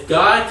 If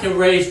God can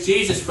raise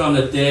Jesus from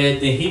the dead,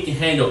 then he can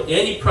handle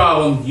any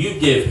problem you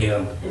give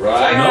him.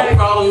 Right. No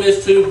problem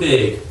is too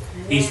big.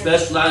 He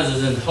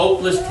specializes in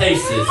hopeless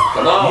cases.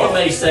 Come on. You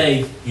may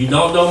say, you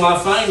don't know my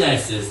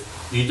finances,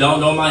 you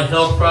don't know my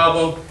health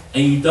problem,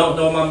 and you don't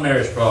know my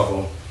marriage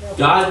problem.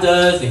 God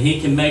does, and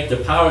He can make the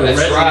power of That's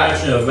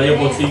resurrection right.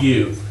 available to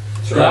you.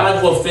 That's God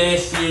right. will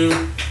finish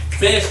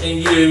in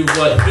you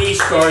what He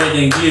started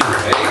in you.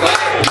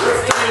 Amen.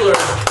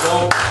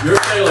 Your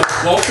failure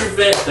won't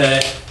prevent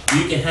that.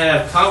 You can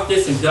have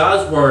confidence in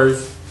God's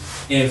words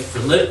in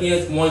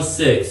Philippians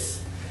 1:6.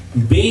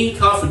 Being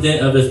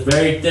confident of this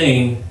very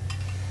thing,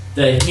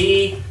 that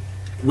He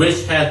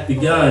which hath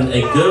begun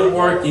a good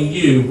work in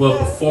you will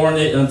perform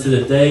it unto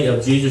the day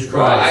of Jesus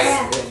Christ.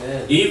 Right.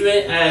 Amen.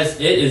 Even as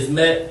it is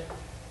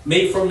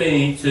meet for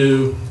me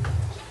to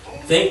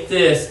think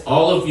this,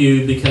 all of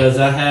you, because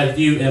I have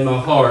you in my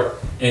heart,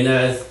 and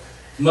as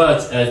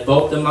much as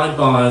both of my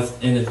bonds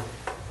in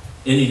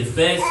the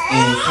defense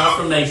and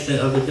confirmation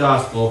of the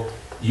gospel,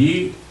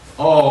 you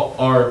all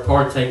are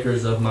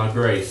partakers of my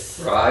grace.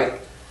 Right.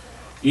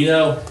 You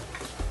know,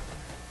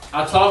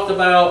 I talked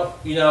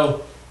about,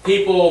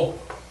 people,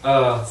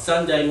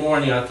 Sunday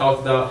morning I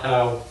talked about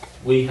how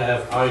we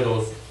have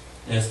idols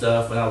and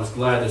stuff, and I was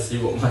glad to see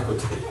what Michael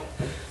did.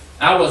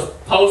 I was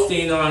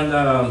posting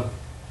on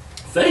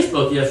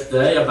Facebook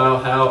yesterday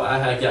about how I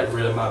had got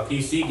rid of my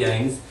PC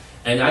games,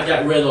 and I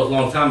got rid of those a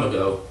long time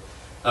ago.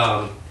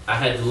 I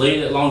had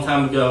deleted it a long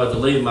time ago. I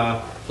deleted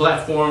my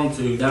platform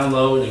to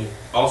download, and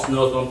also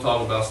knows what I'm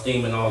talking about,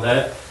 Steam and all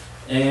that.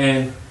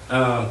 And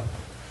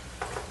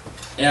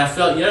I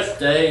felt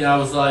yesterday, and I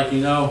was like,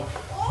 and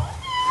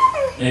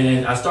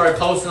I started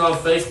posting on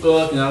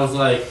Facebook, and I was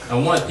like, I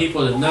want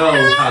people to know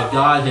how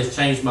God has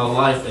changed my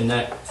life in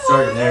that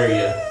certain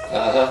area.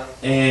 Uh-huh.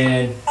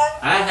 And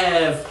I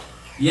have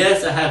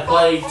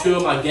played 2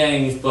 of my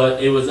games,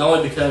 but it was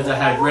only because I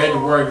had read the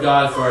Word of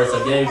God first.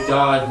 I gave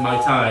God my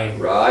time.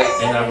 Right.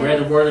 And I read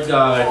the Word of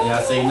God, and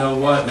I say, you know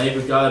what,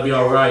 maybe God would be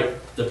alright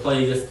to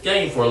play this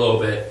game for a little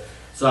bit.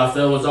 So I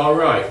felt it was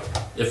alright.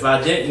 If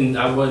I didn't,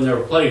 I would have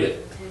never played it.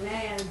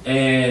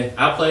 And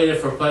I played it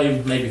for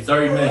maybe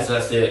 30 minutes,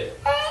 that's it.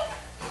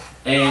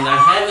 And I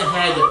haven't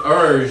had the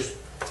urge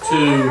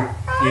to,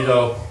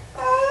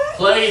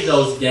 play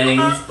those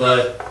games,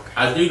 but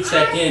I do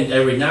check in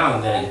every now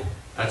and then.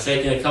 I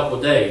check in a couple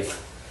of days.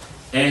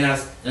 And I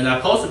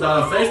posted about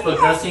it on Facebook,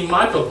 and I seen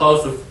Michael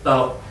post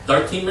about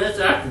 13 minutes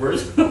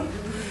afterwards.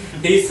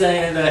 He's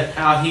saying that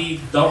how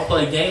he don't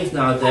play games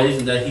nowadays,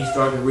 and that he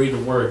started to read the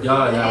Word of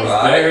God, and I was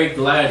very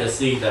glad to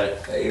see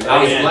that. Amen.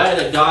 I was glad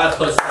that God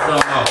put something on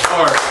my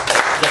heart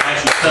to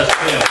actually touch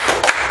him.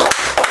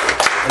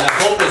 And I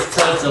hope it's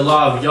touched a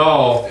lot of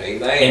y'all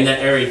Amen. in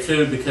that area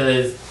too,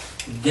 because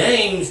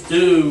games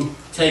do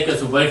take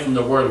us away from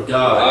the Word of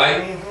God.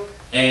 Right.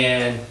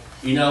 And,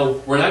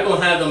 we're not going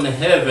to have them in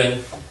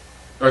heaven.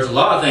 There's a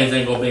lot of things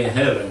ain't going to be in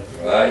heaven.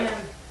 Right.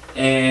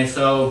 And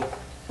so,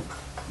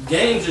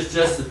 games is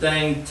just a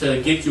thing to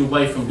get you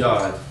away from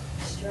God.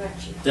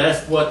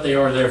 That's what they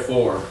are there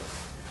for.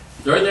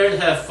 They're there to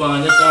have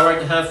fun. It's alright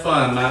to have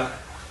fun. I'm not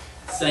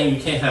saying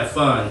you can't have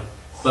fun.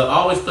 But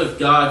always put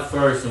God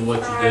first in what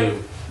you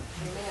do.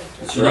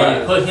 That's You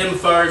right. put Him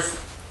first,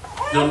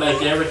 He'll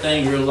make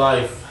everything in your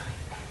life,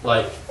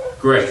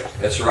 great.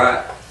 That's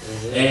right.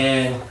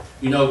 And,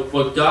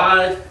 what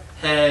God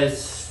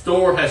has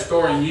stored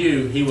in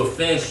you, He will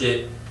finish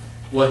it,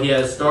 what He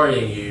has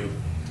started in you.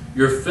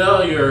 Your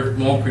failure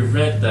won't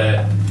prevent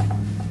that.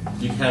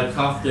 You can have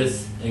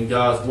confidence in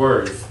God's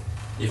words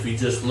if you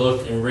just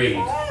look and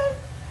read.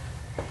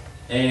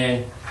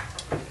 And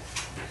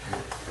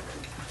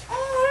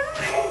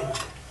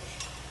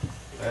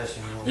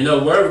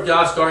wherever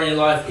God started in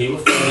your life, He will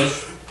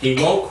finish. He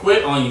won't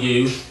quit on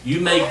you. You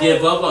may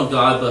give up on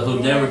God, but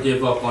He'll never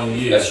give up on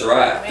you. That's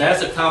right.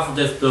 That's a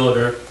confidence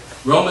builder.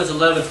 Romans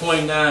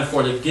 11:29,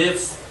 for the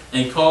gifts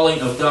and calling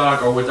of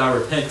God are without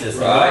repentance.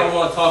 And what I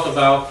want to talk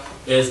about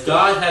is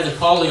God has a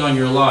calling on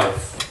your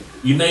life.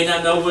 You may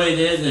not know what it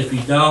is, and if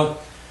you don't,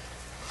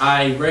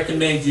 I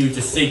recommend you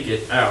to seek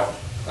it out.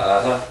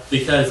 Uh-huh.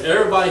 Because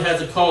everybody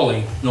has a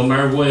calling, no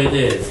matter what it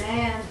is.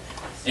 Amen.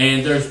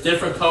 And there's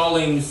different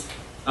callings,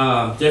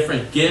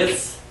 different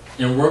gifts,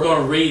 and we're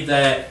going to read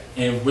that,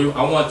 and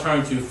I want to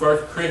turn to 1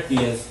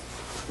 Corinthians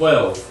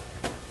 12.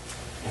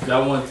 If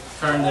y'all want to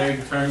turn there, you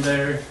can turn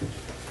there.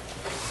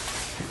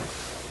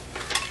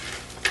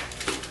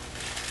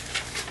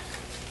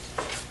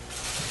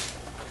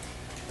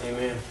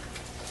 Amen.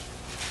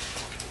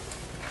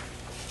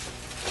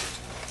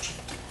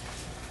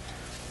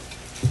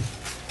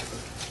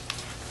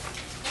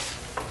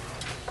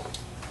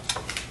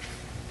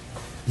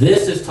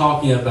 This is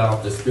talking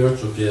about the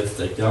spiritual gifts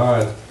that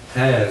God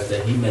has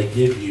that He may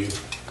give you.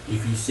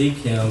 If you seek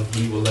Him,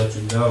 He will let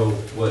you know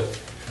what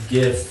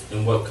gifts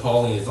and what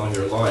calling is on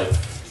your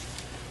life.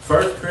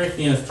 1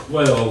 Corinthians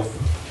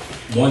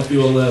 12, 1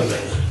 through 11.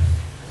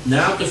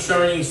 Now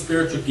concerning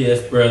spiritual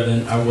gifts,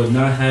 brethren, I would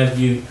not have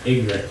you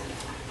ignorant.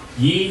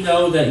 Ye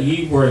know that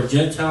ye were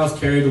Gentiles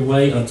carried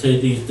away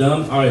unto these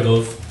dumb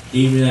idols,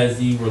 even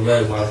as ye were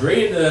led. When I was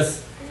reading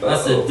this,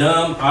 I said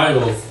dumb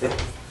idols.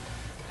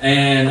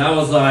 And I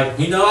was like,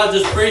 I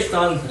just preached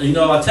on,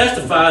 I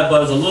testified, but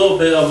it was a little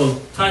bit of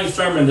a tiny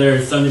sermon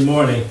there Sunday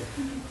morning.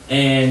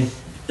 And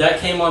that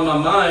came on my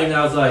mind, and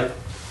I was like,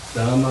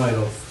 dumb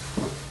idols.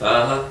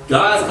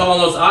 God's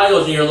calling those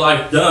idols in your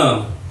life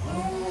dumb.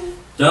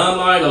 Dumb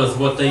idols is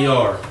what they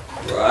are.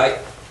 Right.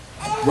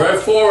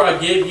 Wherefore I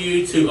give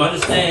you to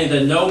understand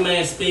that no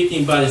man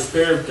speaking by the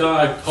Spirit of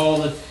God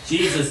calleth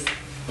Jesus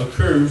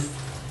accursed,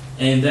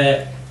 and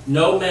that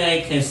no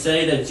man can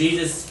say that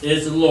Jesus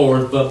is the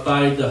Lord but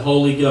by the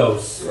Holy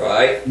Ghost.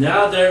 Right.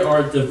 Now there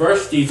are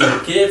diversities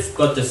of gifts,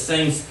 but the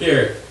same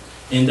Spirit.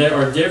 And there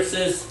are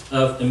differences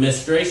of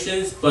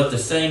administrations, but the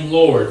same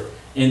Lord.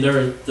 And there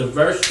are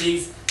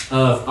diversities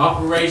of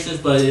operations,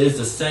 but it is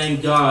the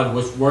same God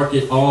which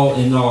worketh all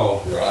in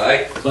all.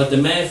 Right. But the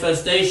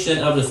manifestation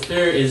of the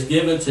Spirit is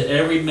given to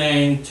every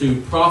man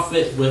to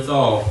profit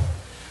withal.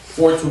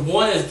 For to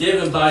one is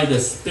given by the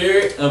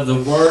Spirit of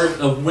the word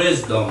of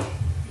wisdom,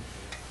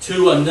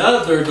 to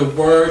another the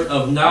word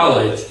of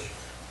knowledge,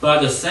 by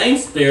the same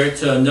Spirit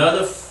to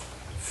another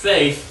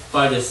faith,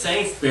 by the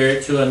same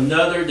Spirit to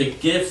another the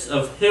gifts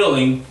of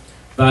healing,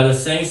 by the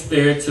same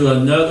Spirit to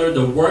another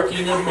the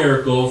working of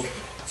miracles,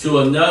 to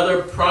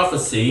another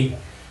prophecy,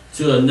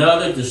 to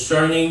another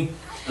discerning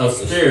of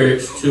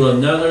spirits, to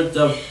another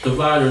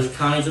dividers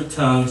kinds of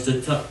tongues,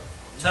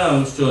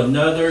 to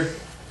another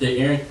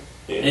the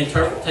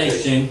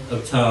interpretation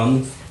of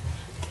tongues.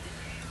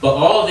 But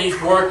all these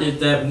worketh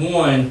that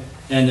one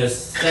and the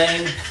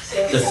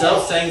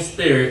self same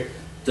Spirit,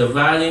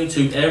 dividing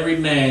to every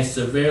man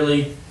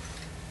severally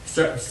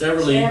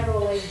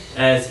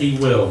as he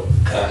will.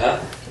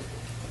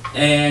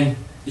 And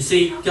you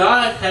see,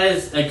 God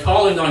has a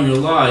calling on your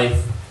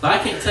life, but I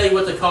can't tell you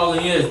what the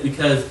calling is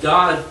because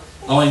God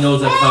only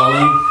knows that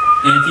calling.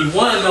 And if you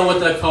want to know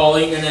what that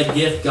calling and that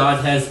gift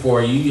God has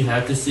for you, you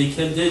have to seek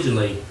Him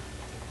diligently.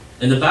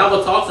 And the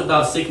Bible talks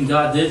about seeking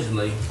God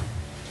diligently.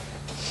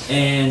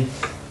 And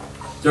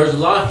there's a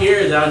lot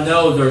here that I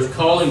know there's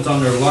callings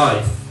on their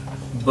life,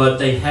 but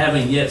they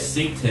haven't yet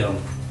sought Him.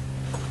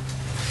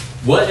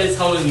 What is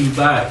holding you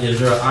back? Is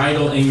there an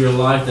idol in your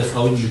life that's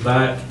holding you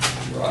back?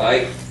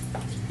 Right.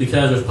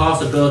 Because there's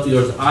possibility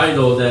there's an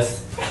idol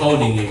that's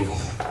holding you.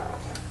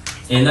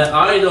 And that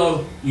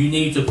idol you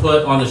need to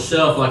put on the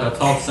shelf, like I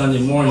talked Sunday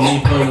morning, you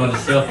need to put it on the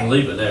shelf and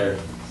leave it there.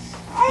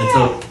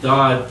 Until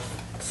God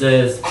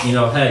says,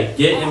 hey,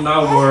 get in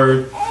my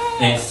word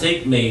and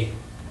seek me.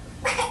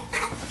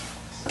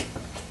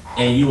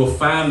 And you will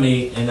find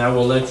me and I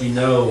will let you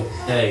know,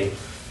 hey,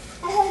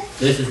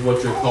 this is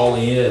what your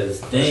calling is.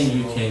 Then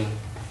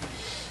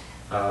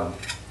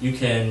you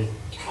can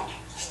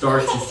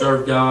start to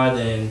serve God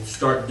and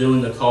start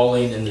doing the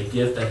calling and the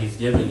gift that He's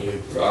given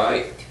you.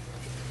 Right.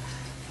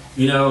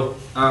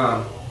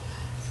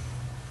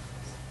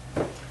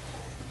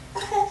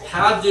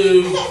 How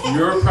do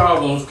your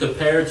problems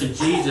compare to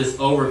Jesus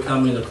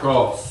overcoming the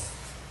cross?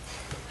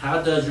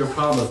 How does your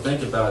problems,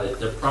 think about it,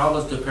 the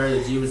problems compare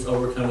to Jesus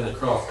overcoming the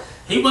cross?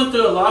 He went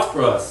through a lot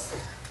for us.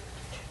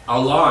 A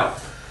lot.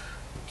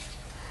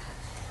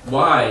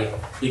 Why?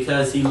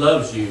 Because He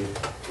loves you.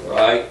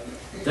 Right.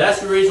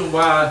 That's the reason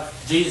why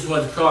Jesus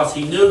went to the cross.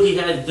 He knew He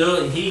had to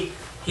do it. He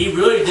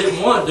really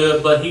didn't want to do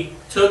it, but He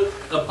took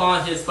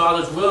upon His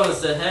Father's will and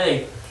said,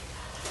 hey,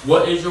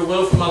 what is your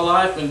will for my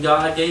life? And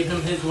God gave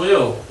Him His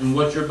will and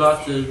what you're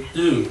about to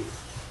do.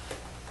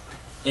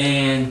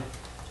 And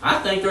I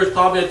think there's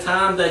probably a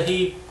time that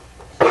He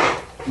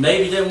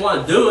maybe didn't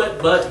want to do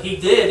it, but He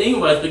did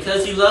anyways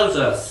because He loves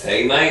us.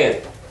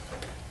 Amen.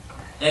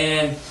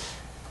 And,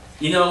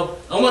 I'm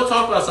going to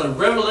talk about something.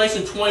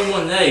 Revelation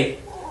 21:8.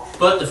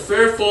 But the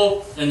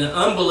fearful and the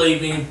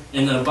unbelieving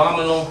and the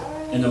abominable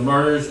and the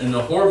murderers and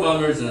the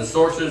whoremongers and the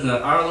sorcerers and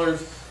the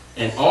idlers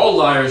and all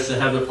liars shall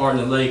have their part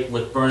in the lake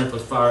with burning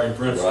with fire and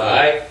brimstone.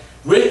 Right.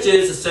 Which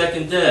is the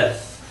second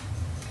death.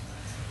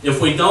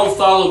 If we don't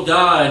follow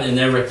God and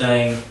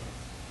everything,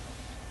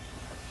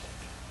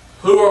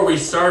 who are we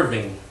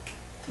serving?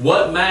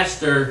 What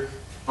master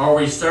are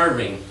we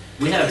serving?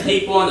 We have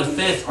people on the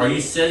fence. Are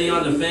you sitting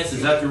on the fence?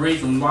 Is that the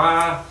reason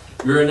why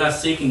you're not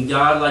seeking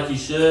God like you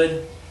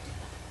should?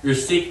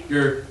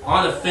 You're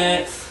on the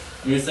fence.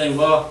 You're saying,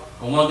 well,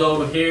 I want to go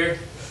over here.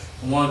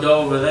 I want to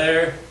go over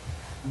there.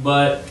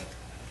 But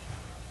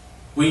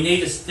we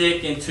need to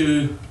stick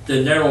into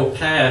the narrow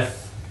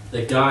path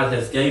that God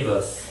has gave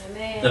us.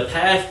 Amen. The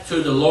path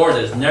to the Lord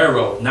is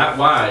narrow, not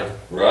wide.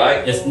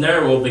 Right. It's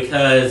narrow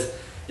because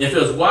if it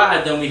was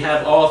wide, then we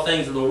have all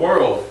things of the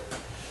world.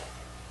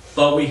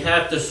 But we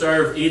have to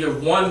serve either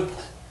one.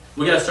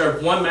 We got to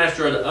serve one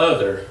master or the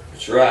other.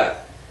 That's right.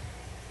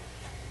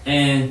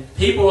 And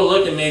people will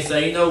look at me and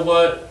say, you know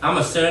what? I'm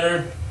a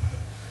sinner,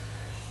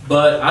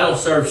 but I don't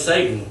serve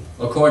Satan.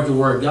 According to the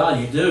Word of God,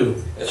 you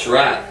do. That's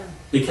right.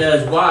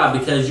 Because why?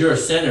 Because you're a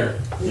sinner.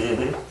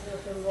 Mm-hmm.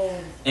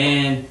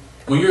 And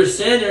when you're a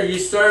sinner, you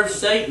serve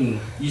Satan.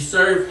 You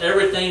serve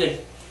everything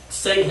that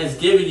Satan has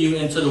given you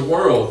into the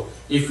world.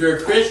 If you're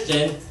a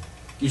Christian,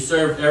 you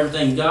serve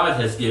everything God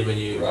has given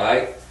you.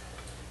 Right.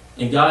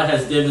 And God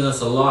has given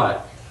us a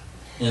lot.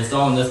 And it's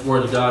all in this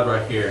Word of God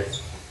right here.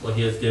 what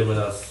He has given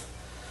us.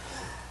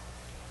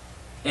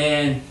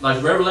 And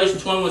like Revelation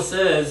 21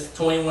 says,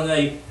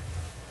 21:8,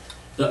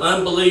 the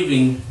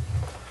unbelieving,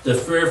 the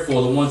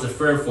fearful, the ones that are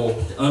fearful,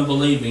 the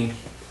unbelieving,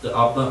 the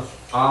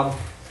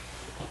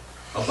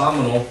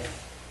abominable,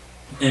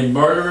 and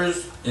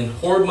murderers, and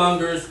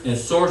whoremongers, and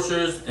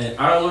sorcerers, and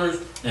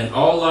idlers, and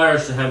all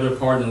liars shall have their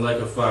part in the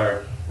lake of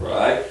fire.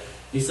 Right.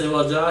 You say,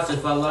 well, Josh,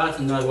 if I lie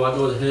tonight, will I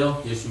go to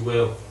hell? Yes, you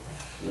will.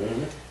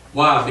 Mm-hmm.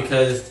 Why?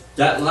 Because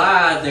that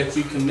lie that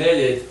you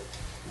committed,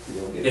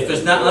 if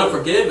it's not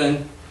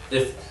unforgiven,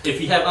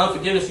 if you have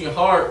unforgiveness in your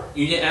heart,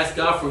 you didn't ask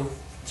God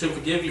to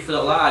forgive you for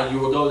that lie, you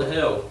will go to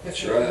hell.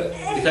 That's right.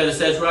 Because it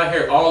says right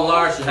here, all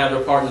liars should have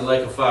their part in the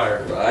lake of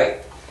fire.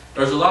 Right.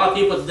 There's a lot of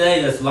people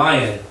today that's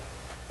lying,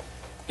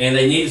 and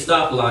they need to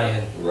stop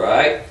lying.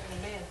 Right.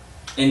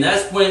 And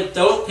that's when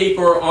those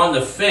people are on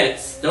the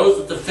fence. Those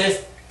are the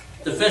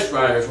fence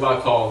riders, what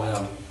I call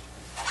them.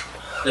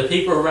 The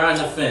people around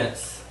the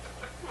fence.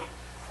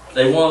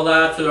 They want to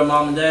lie to their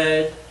mom and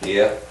dad.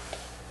 Yeah.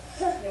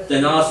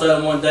 Then all of a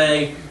sudden one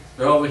day,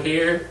 they're over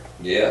here.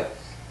 Yeah.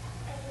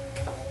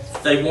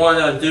 They want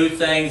to do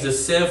things that's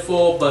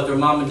sinful, but their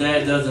mom and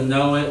dad doesn't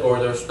know it, or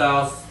their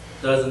spouse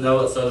doesn't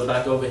know it, so they're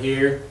back over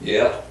here.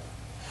 Yeah.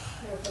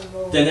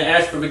 Then they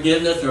ask for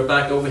forgiveness, they're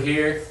back over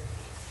here.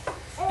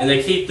 And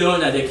they keep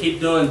doing that. They keep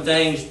doing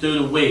things through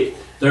the week.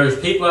 There's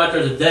people out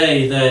there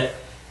today that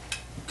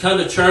come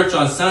to church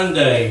on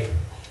Sunday,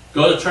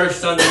 go to church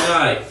Sunday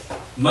night,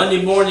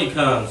 Monday morning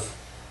comes,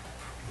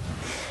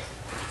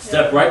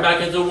 step right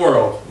back into the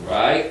world.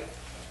 Right.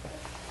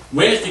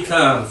 Wednesday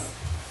comes,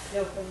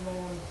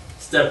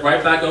 step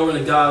right back over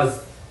to God's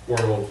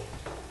world,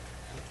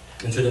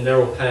 into the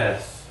narrow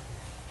path.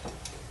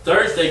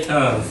 Thursday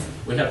comes,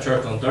 we have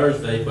church on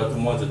Thursday, but the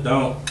ones that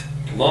don't,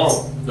 Come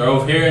on. they're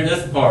over here in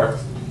this part.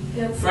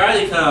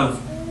 Friday comes,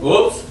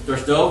 whoops, they're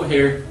still over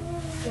here.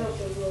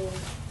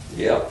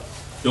 Yep.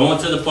 Going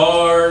to the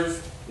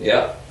bars,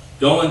 Yep.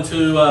 going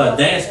to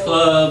dance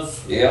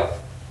clubs, Yep.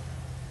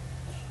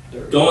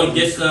 going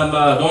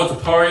to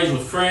parties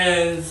with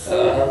friends,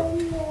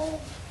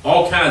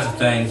 all kinds of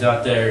things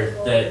out there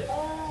that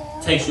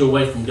takes you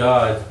away from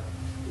God.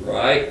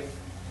 Right.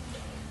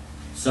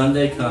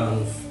 Sunday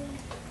comes.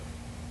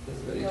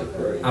 Ready to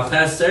pray. I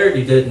passed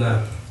Saturday, didn't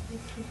I?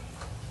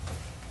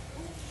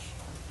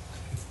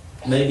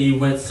 Maybe you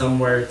went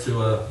somewhere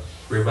to a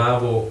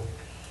revival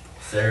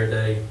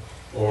Saturday,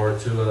 or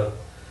to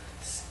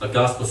a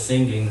gospel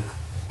singing,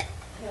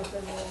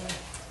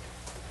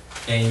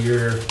 and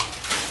you're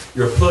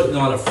putting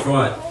on a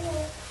front.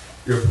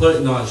 You're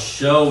putting on a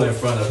show in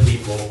front of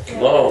people.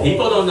 Come on.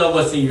 People don't know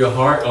what's in your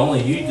heart.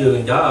 Only you do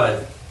in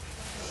God.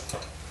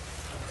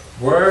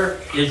 Where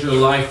is your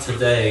life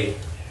today?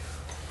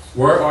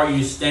 Where are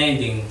you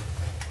standing?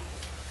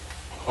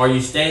 Are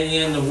you standing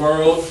in the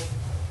world?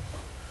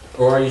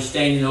 Or are you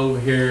standing over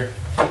here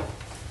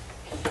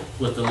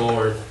with the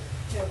Lord?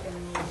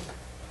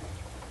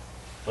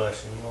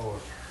 Bless you, Lord.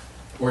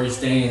 Or are you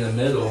standing in the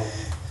middle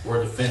where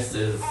the fence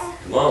is?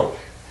 Come on.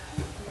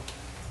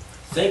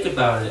 Think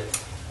about it.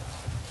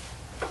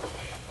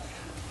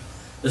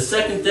 The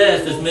second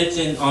death is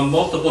mentioned on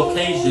multiple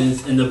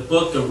occasions in the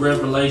book of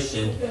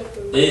Revelation.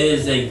 It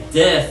is a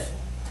death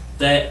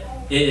that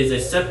it is a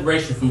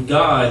separation from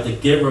God, the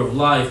giver of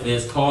life. It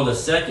is called the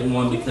second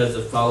one because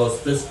it follows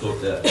physical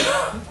death.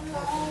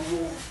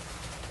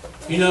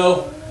 You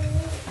know,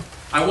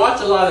 I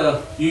watch a lot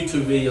of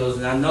YouTube videos,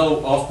 and I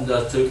know Austin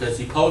does too, because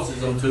he posts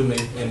them to me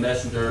in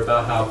Messenger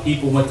about how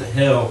people went to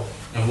hell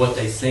and what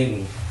they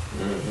seen.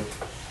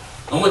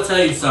 I'm going to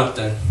tell you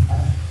something.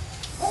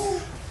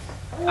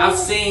 I've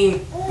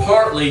seen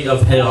partly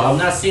of hell. I've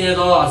not seen it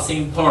all, I've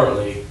seen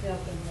partly.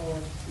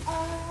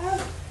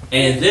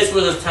 And this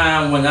was a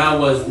time when I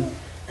was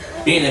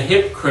being a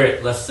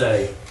hypocrite, let's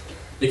say.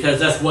 Because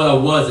that's what I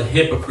was, a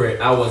hypocrite.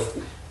 I was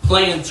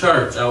playing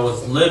church. I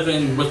was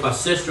living with my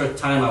sister at the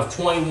time. I was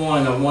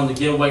 21. I wanted to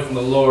get away from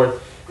the Lord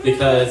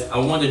because I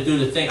wanted to do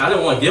the thing. I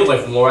didn't want to get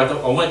away from the Lord.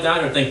 I went down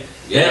there and think,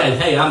 Dad,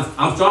 hey,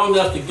 I'm strong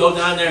enough to go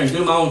down there and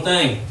do my own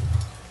thing.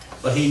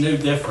 But he knew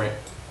different.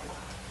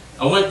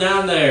 I went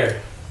down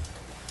there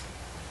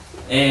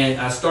and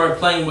I started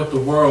playing with the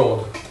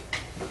world.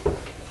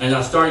 And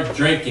I started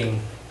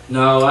drinking.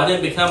 No, I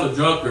didn't become a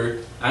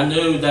drunkard. I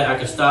knew that I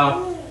could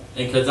stop,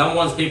 and because I'm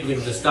one of those people that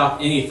can just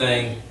stop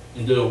anything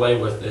and do away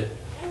with it.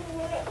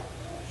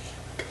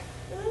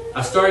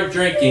 I started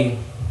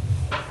drinking,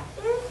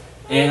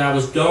 and I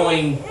was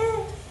going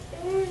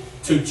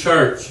to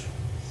church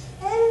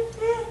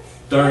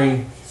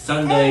during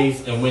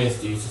Sundays and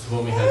Wednesdays. This is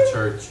when we had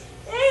church.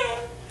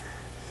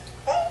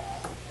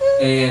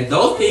 And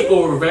those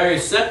people were very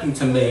accepting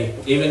to me,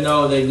 even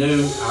though they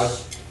knew I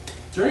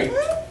drink.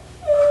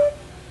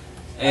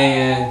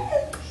 And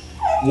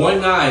one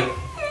night,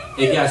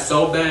 it got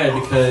so bad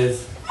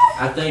because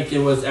I think it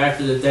was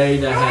after the day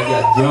that I had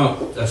got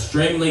drunk,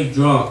 extremely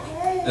drunk.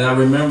 And I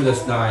remember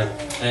this night,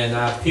 and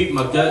I puked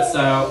my guts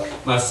out.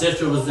 My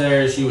sister was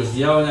there. She was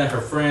yelling at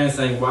her friend,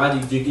 saying, "Why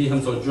did you get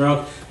him so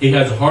drunk? He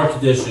has a heart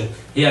condition.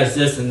 He has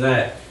this and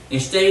that."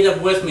 and stayed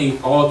up with me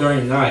all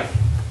during the night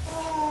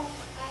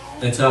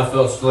until I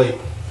fell asleep.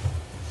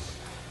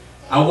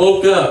 I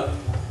woke up,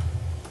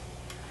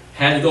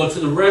 had to go to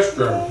the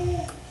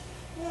restroom.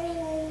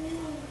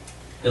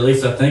 At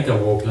least I think I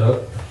woke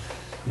up,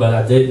 but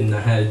I didn't.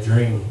 I had a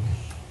dream.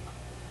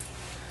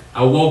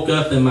 I woke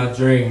up in my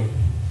dream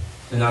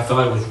and I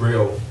thought it was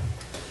real.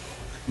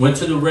 Went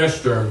to the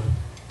restroom.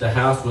 The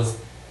house was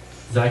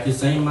exactly the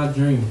same in my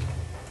dream.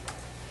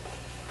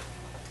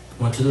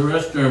 Went to the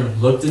restroom,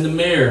 looked in the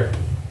mirror.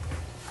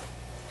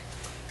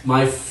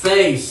 My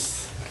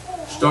face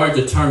started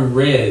to turn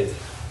red,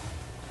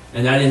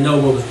 and I didn't know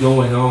what was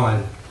going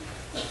on.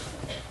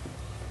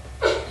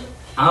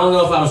 I don't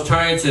know if I was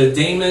turning to a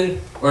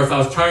demon or if I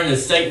was turning to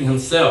Satan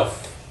himself.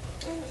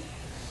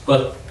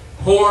 But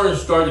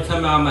horns started to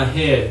come out of my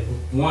head.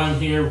 One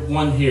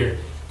here,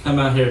 come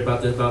out here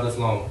about this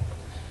long.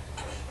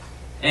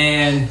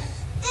 And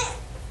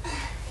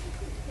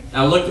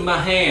I looked at my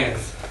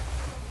hands.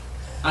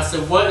 I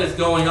said, what is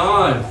going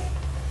on?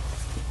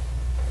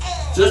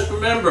 Just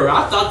remember,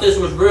 I thought this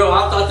was real.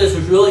 I thought this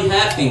was really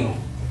happening.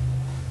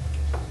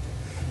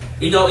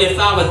 You know, if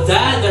I would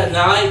died that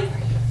night,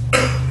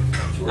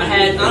 I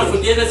had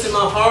unforgiveness in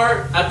my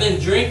heart, I've been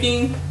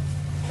drinking,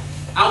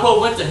 I would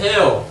have went to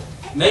hell.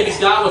 Maybe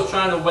God was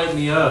trying to wake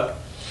me up.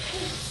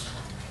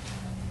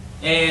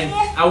 And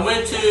I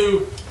went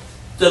to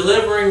the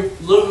living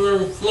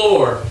room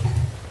floor.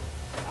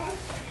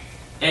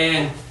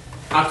 And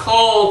I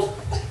called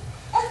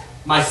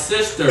my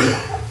sister,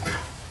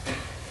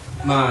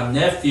 my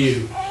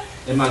nephew,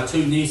 and my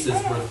two nieces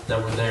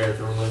that were there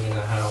that were living in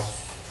the house.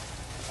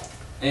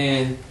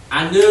 And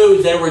I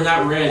knew they were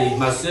not ready.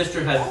 My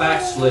sister had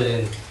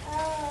backslidden.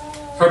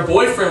 Her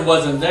boyfriend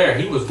wasn't there.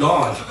 He was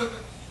gone.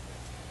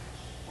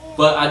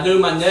 But I knew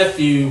my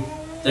nephew,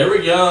 they were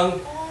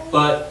young,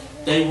 but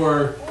they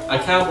were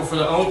accountable for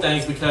their own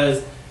things,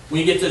 because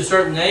when you get to a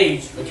certain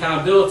age,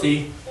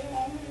 accountability,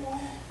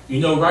 you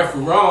know right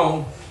from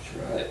wrong.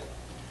 That's right.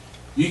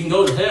 You can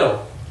go to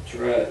hell. That's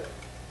right.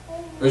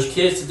 There's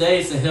kids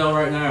today that's in hell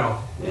right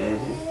now.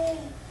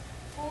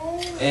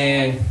 Mm-hmm.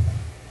 And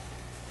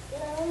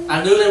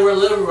I knew they were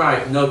living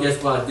right. No,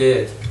 guess what I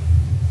did?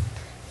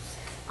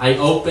 I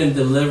opened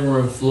the living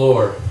room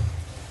floor,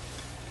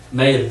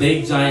 made a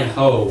big giant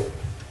hole,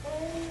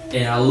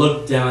 and I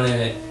looked down in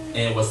it, and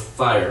it was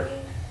fire.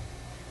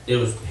 It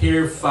was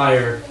pure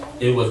fire.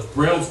 It was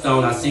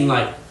brimstone.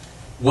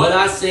 What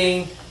I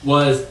seen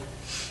was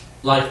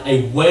like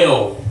a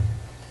well.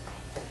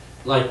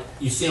 Like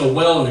you see a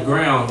well in the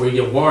ground where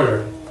you get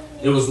water.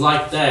 It was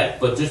like that,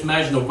 but just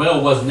imagine the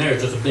well wasn't there,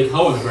 just a big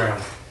hole in the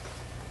ground.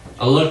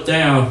 I looked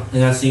down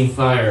and I seen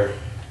fire.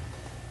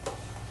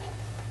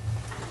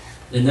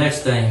 The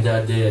next thing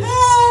that I did,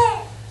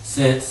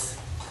 since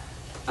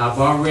I've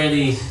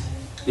already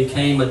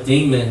became a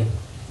demon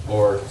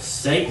or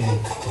Satan,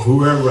 or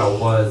whoever I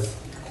was,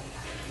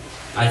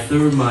 I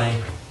threw my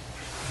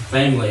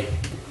family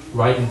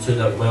right into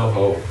that well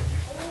hole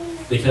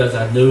because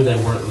I knew they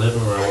weren't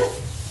living right.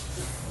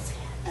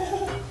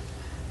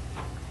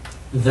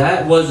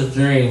 That was a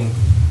dream.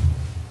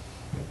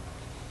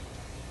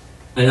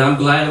 And I'm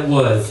glad it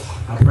was.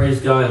 I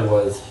praise God it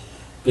was.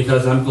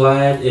 Because I'm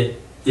glad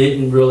it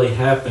didn't really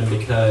happen,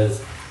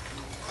 because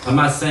I'm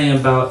not saying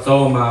about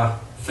throwing my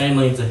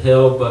family into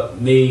hell,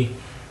 but me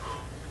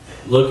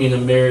looking in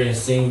the mirror and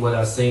seeing what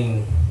I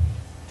seen.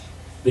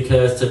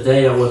 Because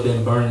today I would have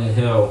been burning in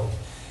hell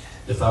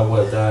if I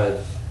would have died.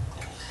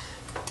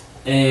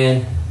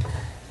 And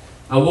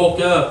I woke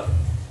up.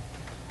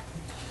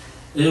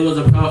 It was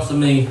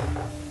approximately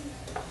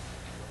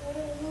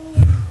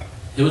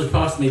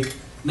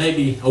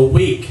maybe a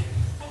week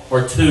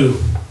or two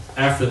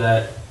after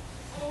that,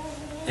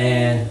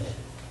 and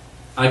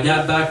I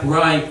got back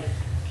right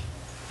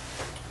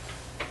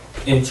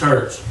in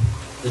church,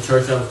 the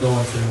church I was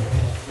going to.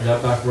 I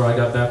got back right, I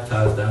got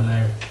baptized down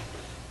there,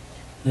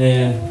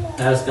 and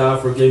asked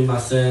God for forgiving my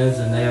sins,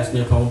 and they asked me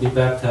if I want to be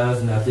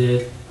baptized, and I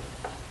did.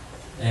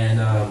 And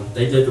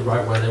they did the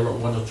right way. They weren't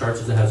one of those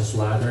churches that has a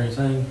slide or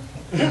anything,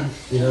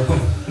 you know.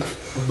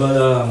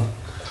 But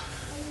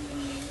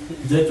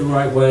did the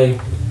right way.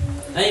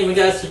 I even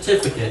got a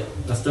certificate.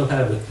 I still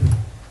have it.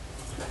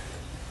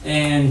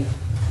 And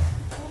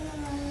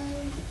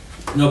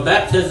you know,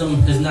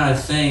 baptism is not a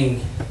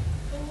thing.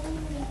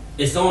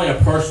 It's only a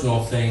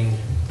personal thing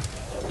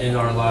in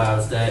our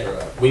lives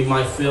that we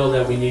might feel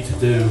that we need to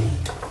do.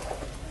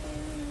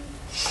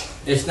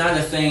 It's not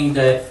a thing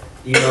that,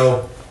 you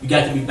know, you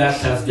got to be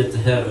baptized to get to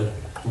heaven.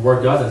 The Word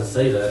of God doesn't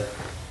say that.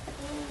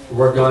 The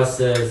Word of God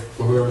says,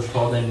 for whoever is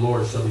called named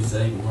Lord shall be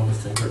saved, in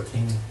Romans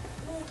 10:13.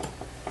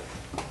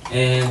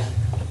 And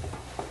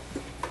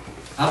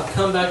I've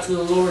come back to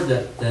the Lord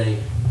that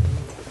day.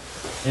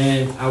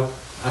 And I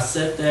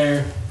sat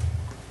there.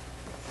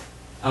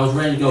 I was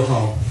ready to go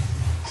home.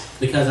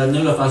 Because I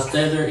knew if I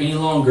stayed there any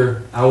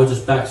longer, I would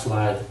just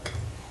backslide.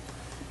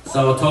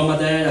 So I told my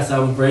dad, I said,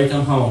 I'm ready to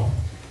come home.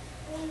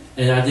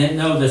 And I didn't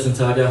know this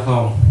until I got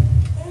home.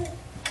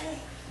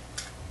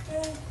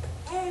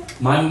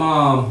 My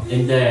mom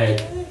and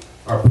dad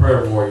are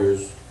prayer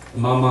warriors.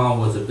 My mom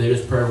was the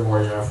biggest prayer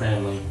warrior in our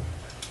family.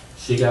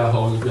 She got a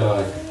hold of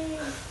God.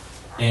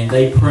 And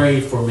they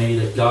prayed for me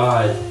that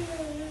God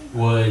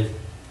would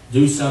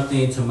do something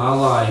into my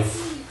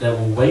life that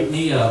will wake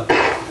me up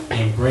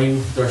and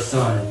bring their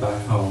son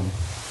back home.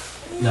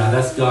 Now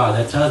that's God.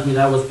 That tells me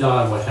that was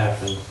God what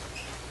happened.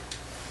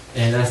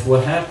 And that's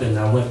what happened.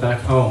 I went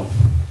back home.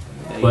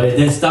 But it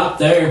didn't stop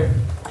there.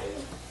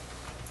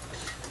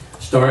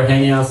 Started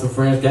hanging out with some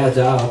friends, got a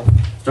job.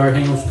 Started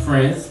hanging with some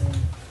friends.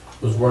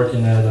 Was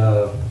working at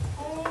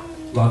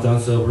Long John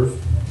Silver's.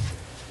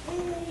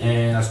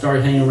 And I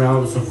started hanging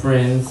around with some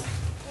friends.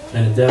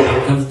 And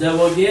here comes the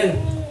devil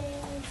again.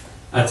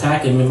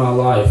 Attacking me in my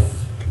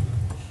life.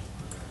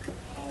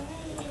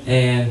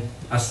 And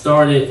I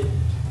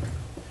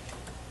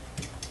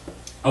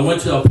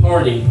went to a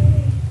party.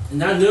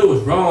 And I knew it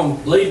was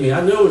wrong. Believe me,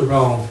 I knew it was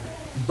wrong.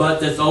 But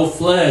this old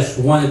flesh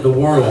wanted the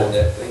world.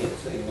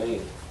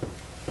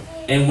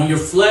 And when your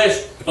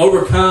flesh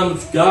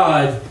overcomes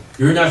God,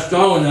 you're not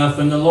strong enough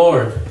in the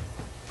Lord.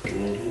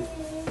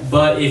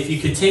 But if you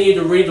continue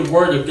to read the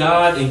Word of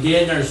God and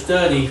get in there and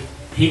study,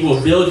 He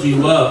will build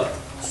you up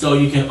so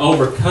you can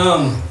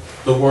overcome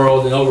the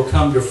world and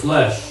overcome your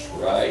flesh.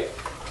 Right.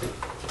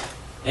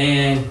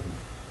 And,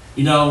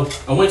 you know,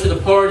 I went to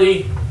the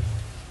party.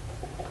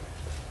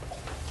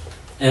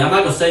 And I'm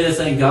not going to say this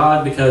ain't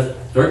God, because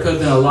there could have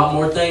been a lot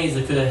more things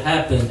that could have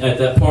happened at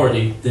that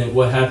party than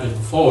what happened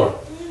before.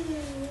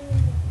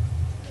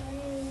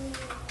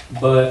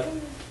 But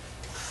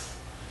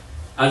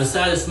I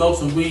decided to smoke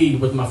some weed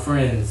with my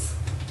friends.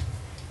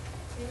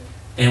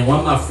 And one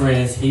of my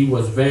friends, he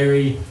was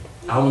I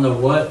don't know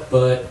what,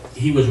 but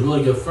he was a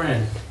really good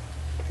friend.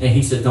 And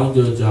he said, "Don't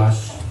do it,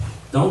 Josh.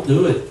 Don't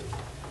do it."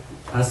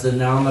 I said,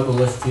 "No, I'm not going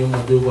to listen to you. I'm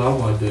going to do what I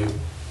want to do."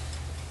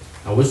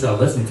 I wish I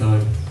listened to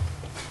him.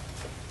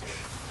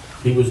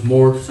 He was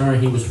more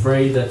concerned. He was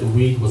afraid that the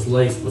weed was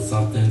laced with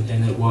something,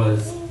 and it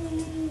was.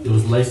 It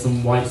was laced with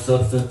some white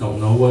substance. Don't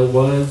know what it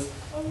was,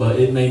 but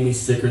it made me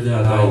sicker than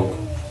a dog.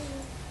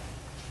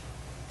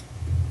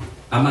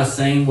 I'm not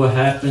saying what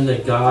happened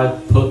that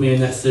God put me in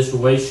that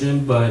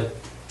situation, but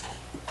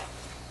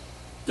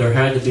there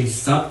had to be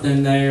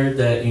something there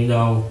that, you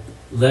know,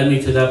 led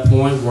me to that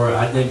point where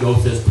I didn't go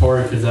to this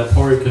party, because that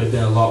party could have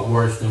been a lot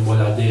worse than what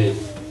I did.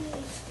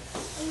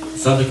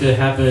 Something could have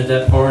happened at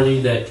that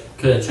party that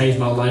could have changed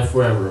my life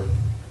forever.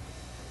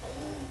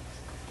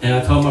 And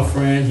I told my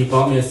friend, he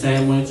bought me a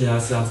sandwich, and I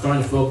said, "I'm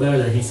starting to feel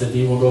better." He said, "Do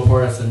you want to go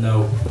party?" I said,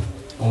 "No,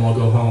 I want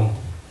to go home."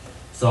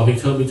 So he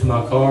took me to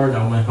my car, and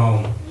I went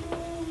home.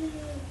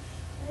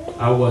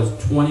 I was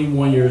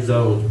 21 years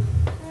old.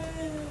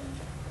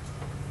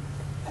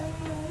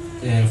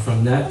 And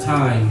from that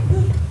time,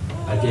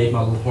 I gave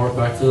my heart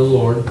back to the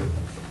Lord.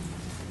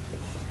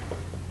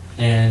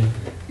 And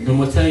I'm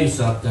going to tell you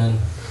something.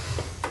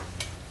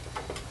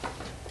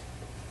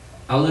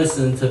 I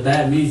listened to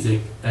bad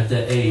music at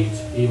that age,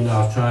 even though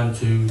I was trying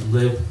to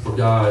live for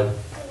God.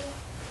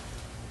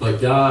 But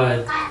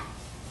God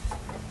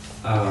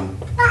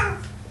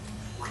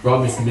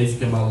brought me some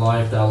music in my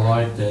life that I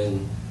liked,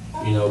 and,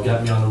 you know,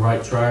 got me on the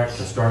right track.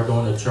 I started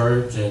going to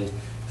church and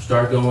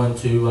started going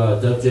to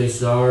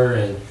WJSR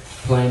and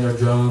playing their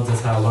drums.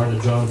 That's how I learned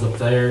the drums up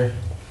there.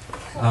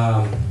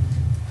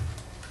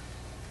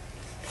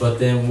 But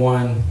then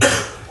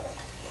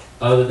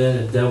other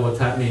than the devil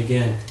attacked me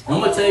again. And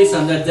I'm going to tell you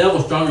something, that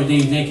devil's stronger than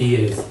you think he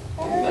is.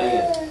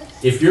 Amen.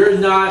 If you're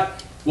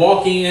not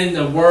walking in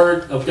the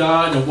Word of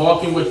God and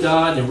walking with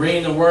God and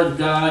reading the Word of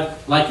God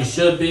like you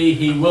should be,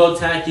 he will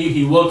attack you,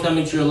 he will come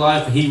into your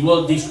life, and he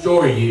will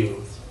destroy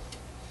you.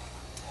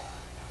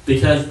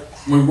 Because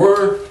when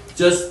we're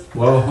just,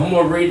 well, I'm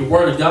going to read the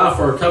Word of God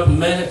for a couple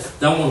minutes,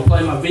 then I'm going to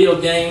play my video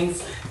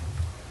games,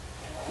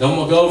 then I'm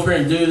going to go over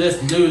here and do this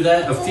and do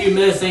that, a few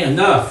minutes ain't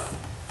enough.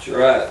 That's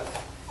right.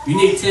 You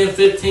need 10,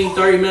 15,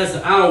 30 minutes,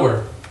 an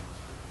hour.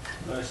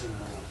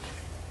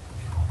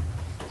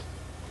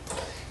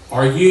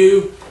 Are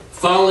you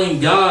following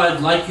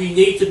God like you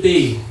need to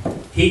be?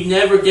 He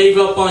never gave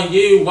up on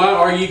you. Why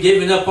are you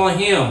giving up on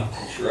Him?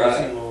 That's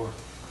right.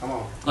 Come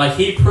on. Like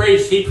He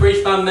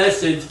preached my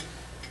message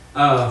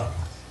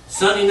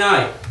Sunday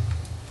night.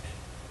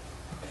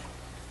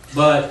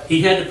 But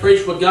He had to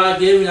preach what God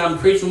gave me, and I'm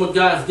preaching what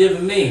God's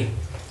given me.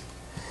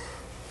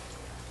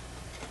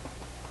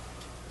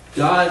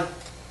 God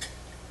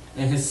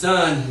and His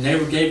Son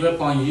never gave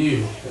up on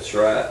you. That's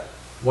right.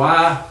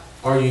 Why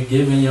are you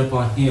giving up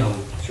on Him?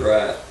 That's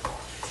right.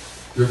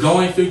 You're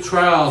going through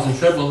trials and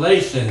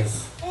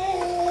tribulations,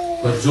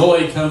 but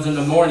joy comes in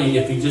the morning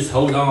if you just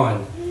hold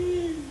on.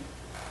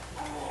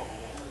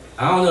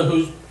 I don't know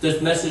who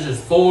this message is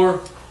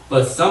for,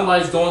 but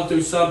somebody's going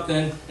through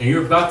something and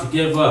you're about to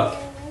give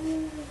up.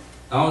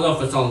 I don't know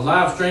if it's on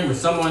live stream or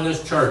someone in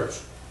this church,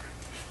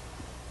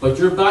 but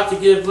you're about to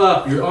give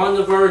up. You're on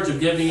the verge of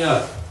giving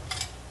up.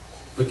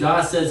 But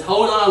God says,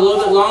 hold on a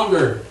little bit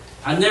longer.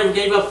 I never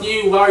gave up on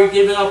you. Why are you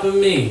giving up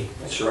on me?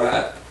 That's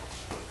right.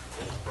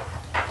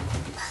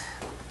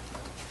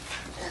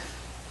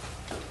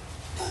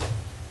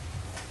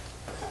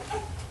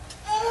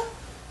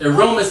 In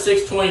Romans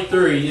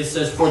 6:23, it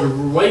says, "For the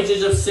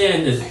wages of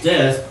sin is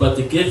death, but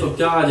the gift of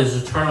God is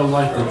eternal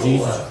life through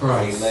Jesus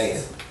Christ."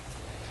 Amen.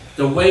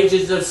 The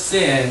wages of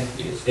sin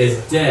is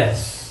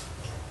death,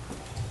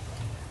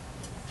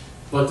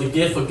 but the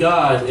gift of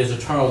God is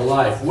eternal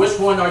life. Which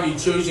one are you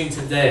choosing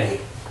today?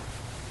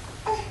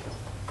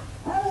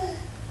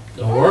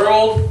 The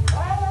world?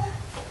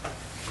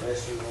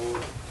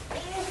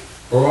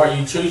 Or are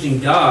you choosing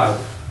God?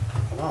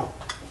 Come on.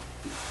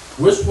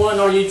 Which one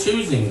are you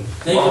choosing?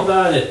 Think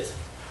about it.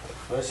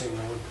 Bless you,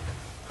 Lord.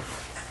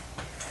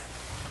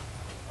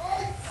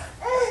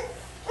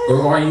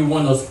 Or are you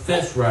one of those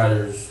fence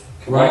riders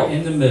right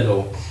in the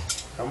middle?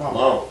 Come on. Come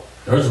on.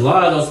 There's a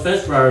lot of those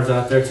fence riders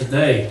out there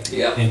today.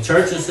 Yep. In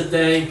churches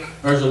today,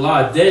 there's a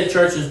lot of dead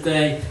churches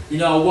today. You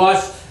know, I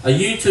watched a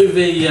YouTube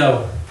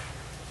video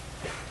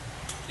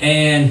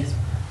and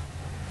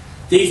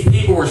these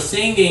people were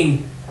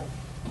singing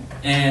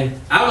and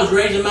I was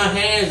raising my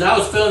hands. I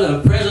was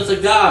feeling the presence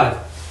of God.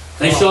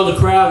 They showed the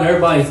crowd and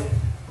everybody's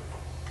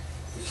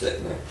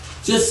Sitting there.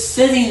 just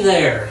sitting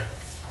there,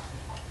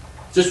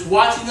 just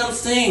watching them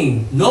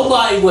sing.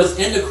 Nobody was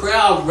in the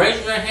crowd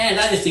raising their hand.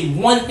 I didn't see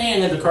one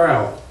hand in the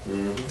crowd.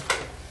 Mm-hmm.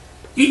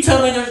 You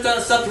tell me there's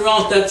done something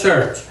wrong with that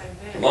church.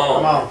 Come on.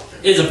 Come on.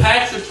 Is a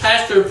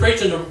pastor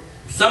preaching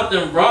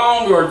something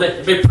wrong, or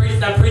they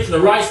not preaching the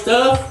right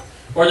stuff,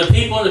 or the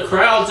people in the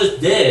crowd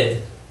just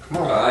dead? Come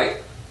All on. right.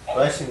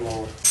 Bless you,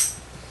 Lord.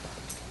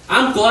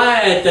 I'm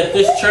glad that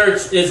this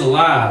church is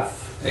alive,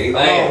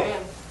 Amen.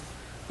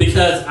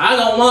 because I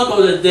don't want to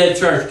go to the dead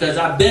church, because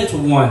I've been to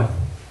one,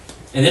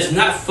 and it's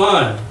not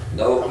fun.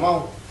 No. Come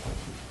on.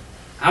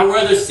 I'd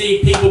rather see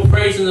people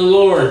praising the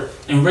Lord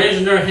and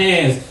raising their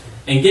hands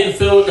and getting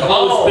filled with the Come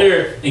Holy on.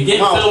 Spirit and getting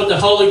Come on. filled with the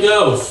Holy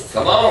Ghost.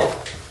 Come on.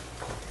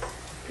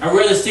 I'd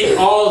rather see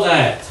all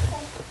that.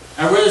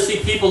 I'd rather see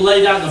people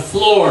laid out on the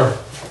floor.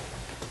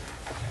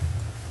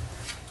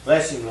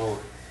 Bless you, Lord.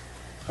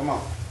 Come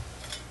on.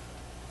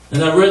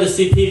 And I'd rather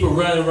see people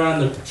running around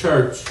the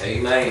church,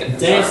 Amen.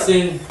 That's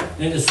dancing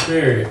in the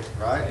Spirit.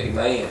 right. Right?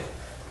 Amen.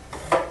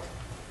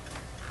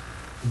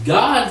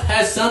 God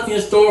has something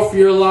in store for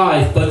your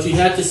life, but you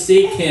have to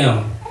seek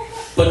Him.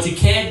 But you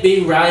can't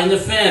be riding the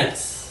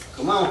fence.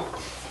 Come on.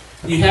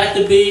 You have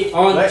to be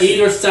on Bless you.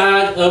 either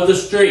side of the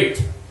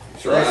street.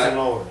 That's Bless right. you,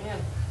 Lord.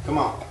 Come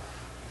on.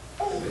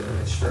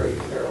 That's straight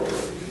and narrow.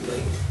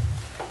 Amen.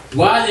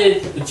 Why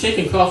did the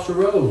chicken cross the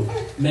road?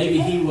 Maybe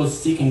he was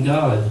seeking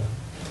God.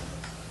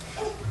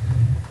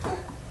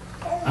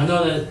 I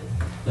know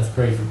that's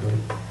crazy,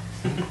 but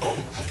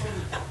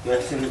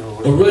Bless you,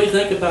 Lord. really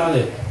think about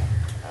it.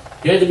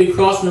 You had to be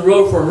crossing the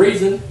road for a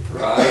reason,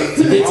 Right.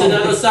 to get to the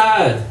other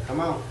side. Come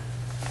on.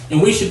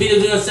 And we should be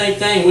doing the same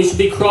thing. We should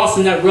be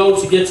crossing that road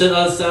to get to the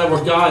other side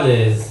where God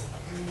is.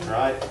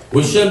 Right?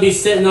 We shouldn't be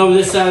sitting over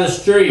this side of the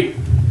street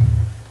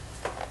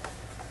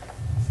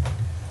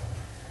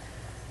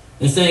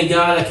and saying,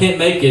 God, I can't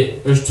make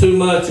it. There's too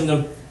much in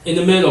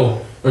the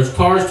middle. There's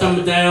cars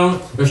coming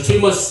down. There's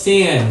too much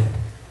sin.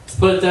 Let's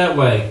put it that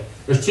way.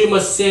 There's too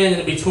much sin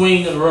in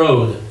between the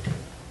road.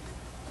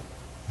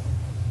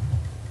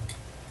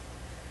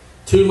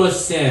 Too much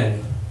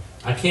sin.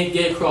 I can't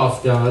get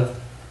across, God.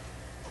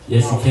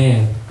 Yes, you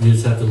can. You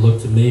just have to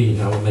look to me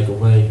and I will make a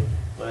way.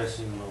 Bless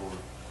you,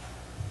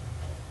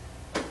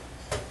 Lord.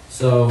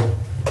 So,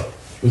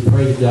 we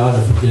pray to God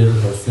to forgive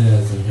us our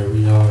sins, and here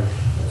we are.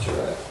 That's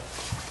right.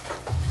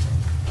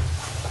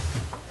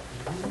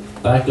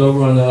 Back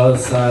over on the other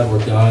side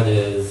where God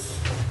is.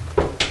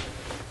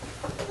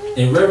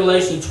 In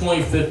Revelation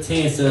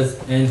 20:15 it says,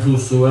 "And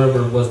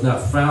whosoever was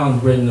not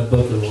found written in the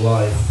book of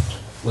life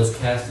was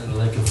cast in the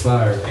lake of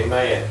fire."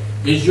 Amen.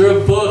 Is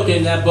your book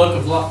in that book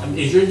of life?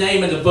 Is your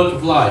name in the book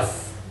of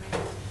life?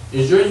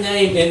 Is your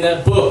name in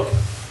that book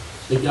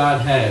that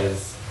God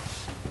has?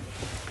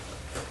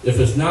 If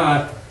it's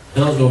not,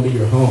 hell's going to be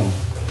your home.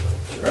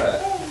 That's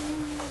right.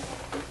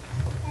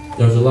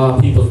 There's a lot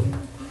of people's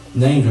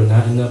names are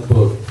not in that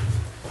book.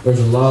 There's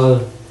a lot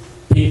of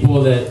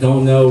people that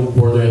don't know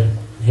where they're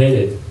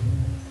headed.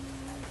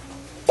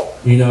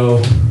 You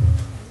know,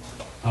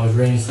 I was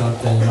reading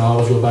something, and I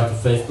always go back to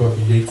Facebook or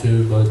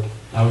YouTube, but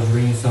I was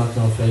reading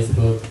something on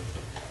Facebook,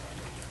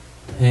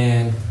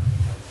 and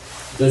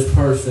this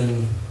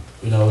person,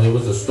 you know, it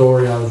was a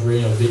story I was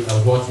reading. I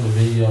was watching a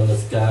video, and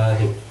this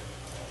guy,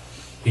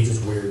 he's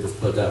just weird, just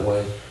put it that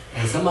way.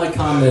 And somebody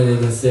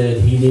commented and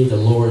said he needed the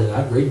Lord, and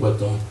I agreed with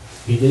them.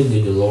 He did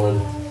need the Lord.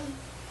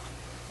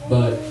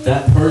 But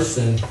that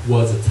person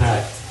was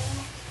attacked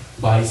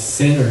by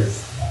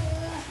sinners.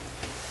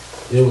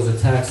 It was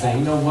attacked saying,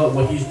 you know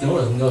what he's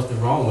doing is nothing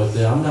wrong with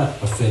it. I'm not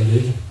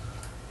offended.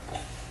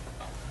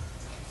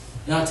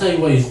 And I'll tell you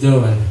what he's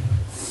doing.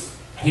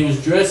 He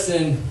was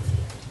dressing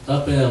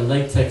up in a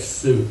latex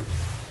suit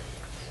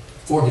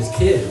for his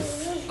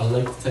kids. A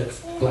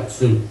latex black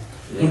suit.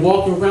 And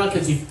walking around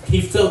because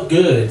he felt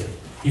good.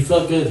 He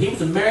felt good. He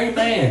was a married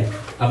man.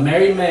 A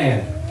married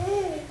man.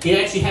 He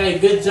actually had a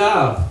good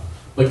job.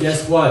 But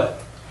guess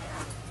what?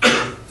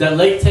 That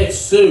latex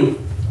suit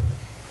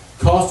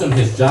cost him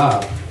his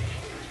job.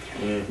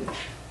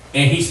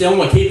 And he said, I'm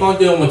going to keep on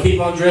doing, I'm going to keep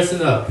on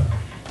dressing up.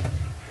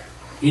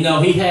 You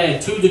know, he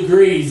had 2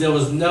 degrees that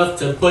was enough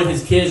to put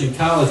his kids in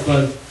college,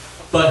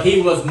 but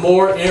he was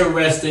more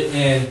interested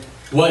in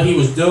what he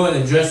was doing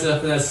and dressing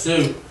up in that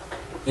suit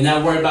and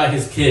not worried about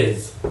his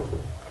kids.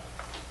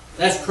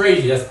 That's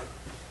crazy. That's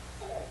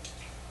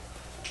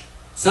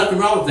something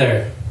wrong with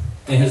there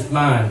in his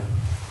mind.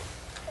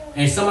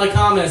 And somebody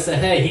commented and said,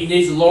 hey, he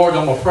needs the Lord,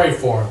 I'm going to pray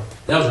for him.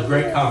 That was a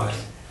great comment.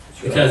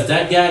 Because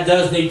that guy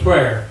does need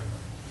prayer.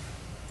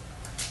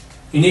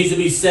 He needs to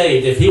be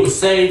saved. If he was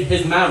saved,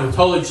 his mind would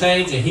totally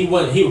change and he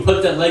would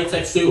put that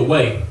latex suit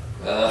away.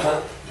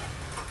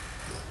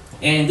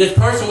 And this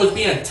person was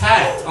being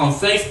attacked on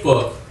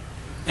Facebook.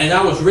 And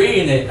I was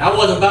reading it. I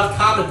wasn't about to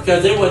comment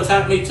because they would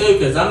attack me too,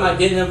 because I'm not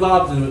getting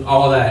involved in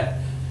all that.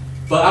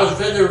 But I was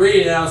ready to read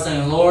it and I was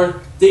saying, Lord,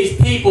 these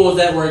people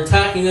that were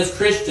attacking this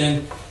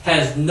Christian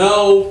has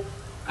no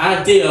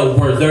idea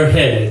where they're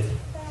headed.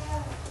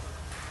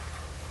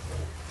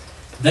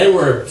 They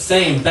were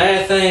saying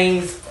bad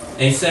things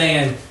and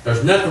saying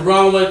there's nothing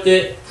wrong with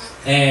it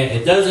and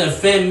it doesn't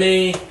offend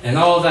me and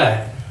all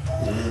that.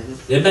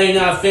 It may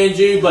not offend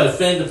you, but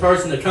offend the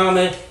person that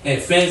comment, and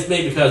it offends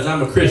me because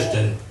I'm a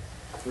Christian.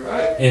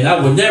 Right. And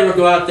I would never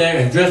go out there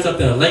and dress up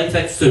in a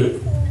latex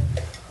suit.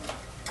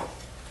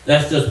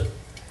 That's just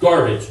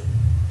garbage.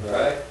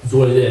 Right. That's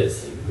what it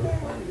is.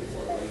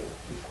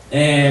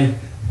 And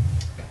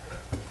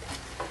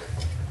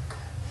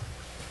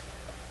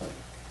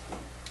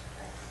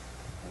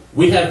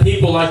we have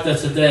people like that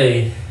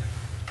today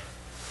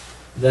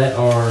that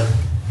are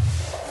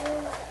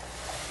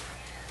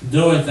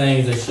doing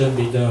things they shouldn't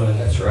be doing.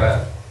 That's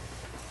right.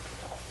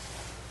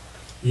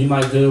 You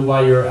might do it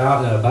while you're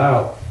out and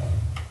about,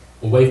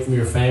 away from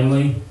your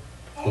family,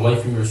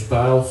 away from your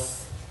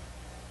spouse.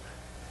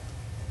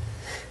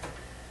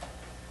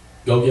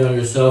 Go get on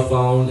your cell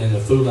phone in the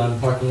Food Line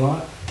parking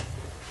lot.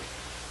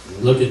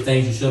 Look at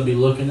things you shouldn't be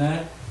looking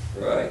at.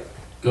 Right.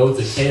 Go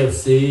to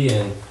KFC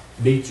and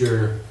meet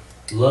your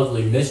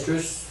lovely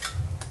mistress.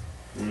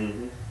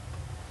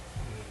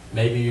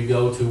 Maybe you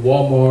go to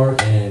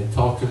Walmart and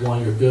talk to one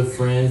of your good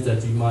friends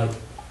that you might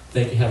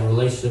think you have a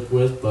relationship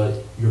with,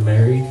 but you're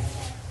married.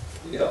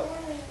 Yeah.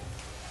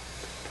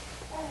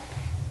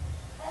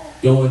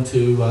 Going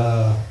to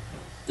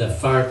that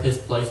Fire Pits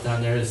place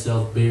down there that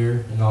sells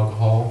beer and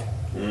alcohol.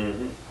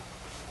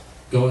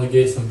 Going to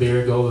get some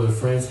beer, go to a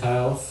friend's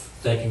house,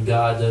 thinking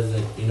God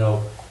doesn't,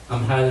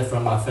 I'm hiding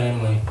from my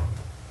family.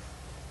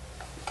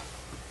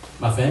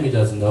 My family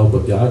doesn't know,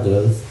 but God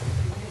does.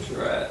 That's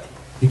right.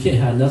 You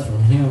can't hide nothing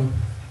from Him.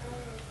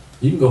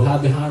 You can go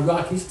hide behind a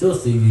rock, He still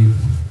see you.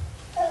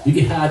 You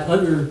can hide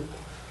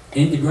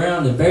in the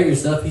ground and bury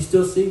yourself, He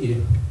still see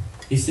you.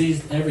 He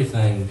sees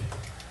everything.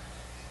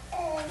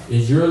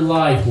 Is your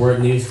life where it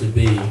needs to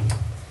be?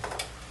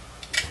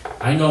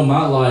 I know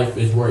my life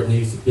is where it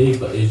needs to be,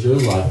 but is your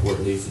life where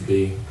it needs to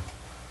be?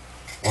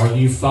 Are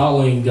you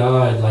following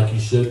God like you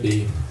should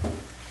be?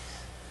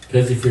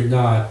 Because if you're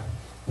not,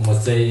 I'm going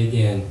to say it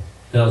again,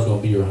 hell's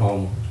going to be your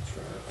home.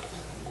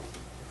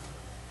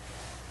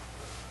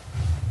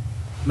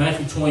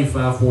 Matthew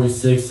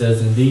 25:46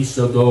 says, and these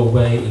shall go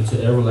away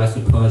into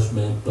everlasting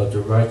punishment, but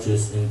the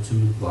righteous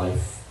into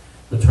life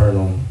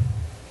eternal.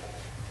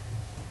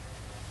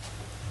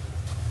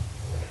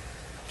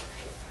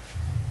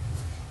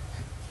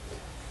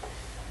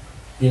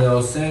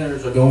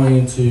 Sinners are going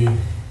into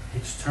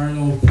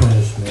eternal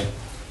punishment.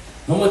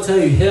 I'm going to tell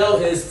you, hell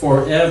is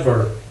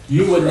forever.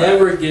 You would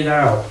never get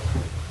out.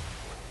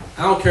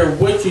 I don't care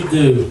what you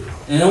do.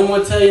 And I'm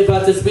going to tell you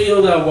about this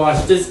video that I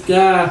watched. This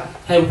guy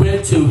had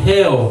went to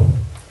hell.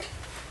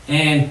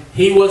 And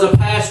he was a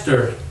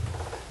pastor.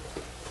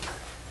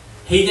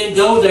 He didn't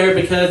go there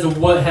because of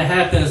what had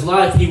happened in his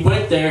life. He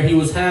went there. He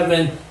was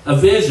having a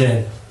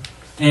vision.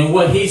 And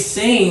what he's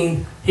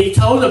seen, he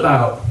told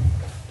about.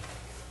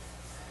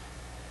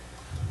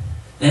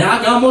 And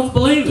I can almost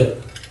believe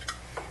it.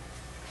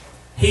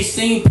 He's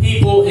seen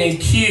people in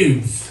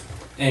cubes.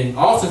 And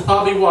Austin's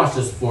probably watched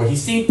this before.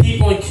 He's seen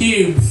people in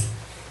cubes.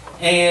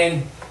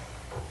 And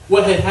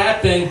what had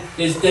happened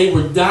is they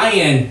were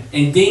dying.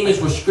 And demons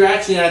were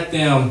scratching at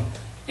them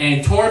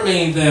and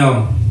tormenting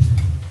them.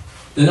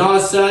 Then all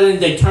of a sudden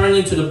they turned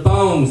into the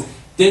bones.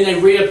 Then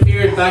they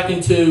reappeared back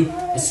into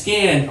the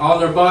skin on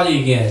their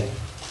body again.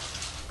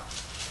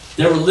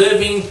 They were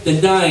living,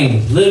 then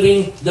dying,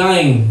 living,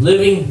 dying,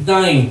 living,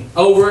 dying,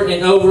 over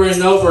and over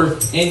and over,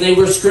 and they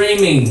were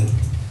screaming,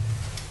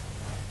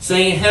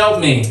 saying,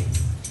 help me.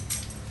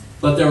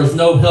 But there was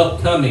no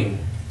help coming.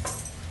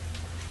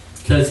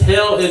 Because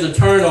hell is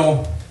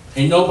eternal,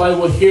 and nobody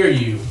will hear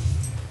you.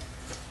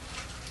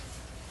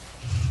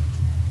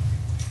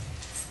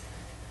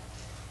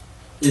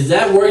 Is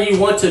that where you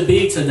want to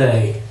be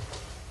today?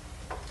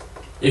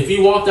 If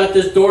you walked out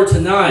this door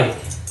tonight,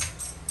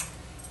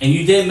 and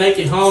you didn't make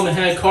it home and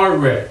had a car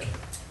wreck,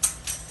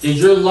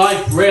 is your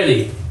life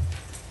ready?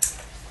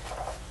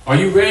 Are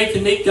you ready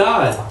to meet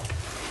God?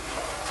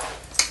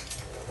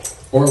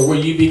 Or will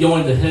you be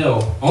going to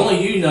hell?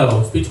 Only you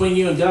know. It's between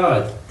you and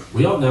God.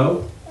 We don't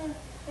know.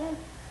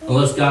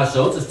 Unless God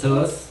shows us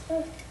to us.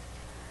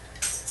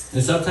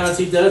 And sometimes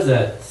he does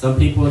that. Some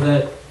people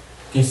that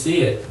can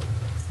see it.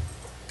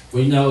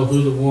 We know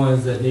who the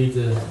ones that need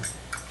to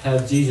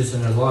have Jesus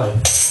in their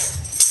life.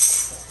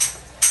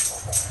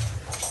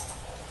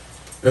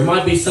 There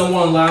might be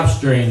someone live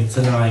stream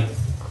tonight.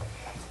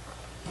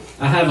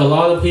 I have a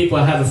lot of people,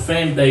 I have a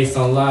fan base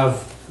on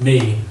Live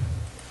Me.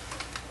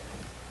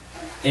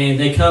 And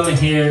they come in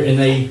here and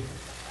they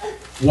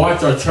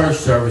watch our church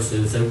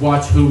services. They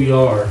watch who we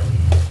are.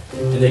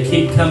 And they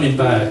keep coming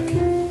back.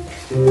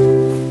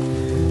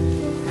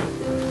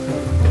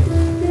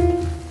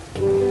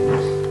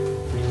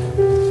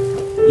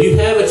 You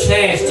have a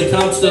chance to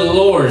come to the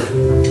Lord,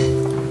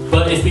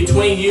 but it's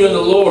between you and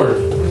the Lord.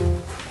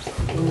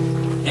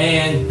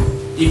 And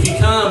if you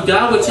come,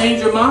 God will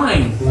change your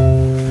mind.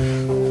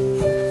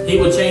 He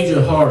will change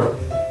your heart.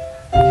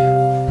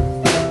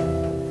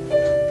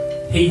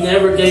 He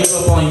never gave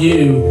up on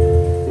you.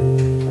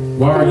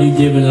 Why are you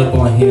giving up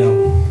on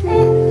Him?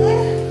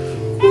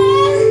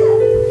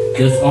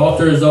 This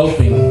altar is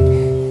open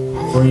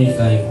for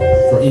anything,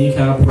 for any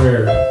kind of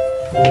prayer.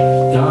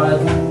 God,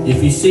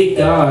 if you seek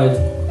God,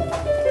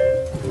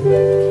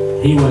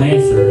 He will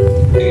answer.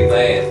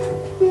 Amen.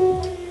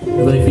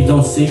 But if you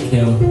don't seek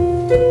Him,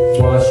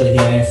 why should He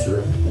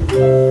answer?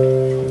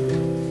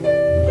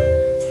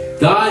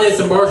 God is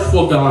a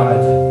merciful God.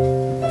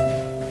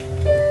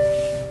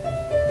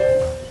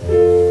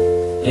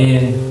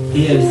 And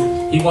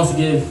He wants to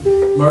give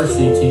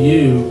mercy to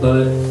you,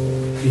 but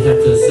you have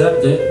to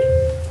accept it.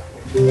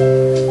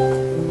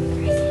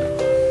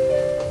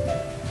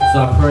 So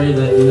I pray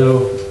that,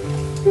 Amen.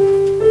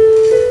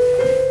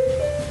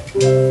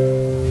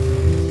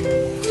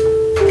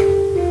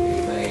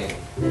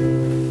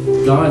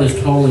 God is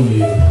calling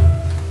you.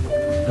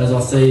 As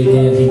I'll say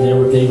again, He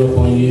never gave up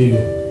on you.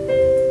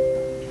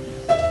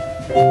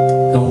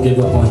 Don't give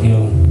up on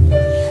Him.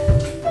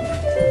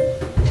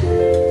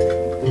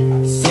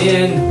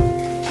 Sin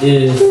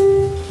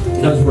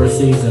comes for a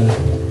season.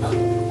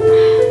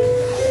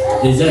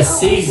 Is that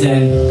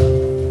season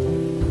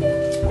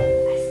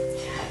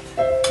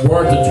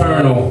worth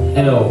eternal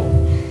hell?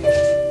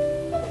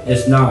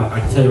 It's not. I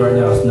can tell you right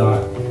now, it's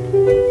not.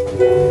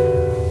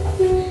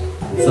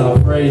 So I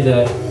pray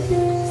that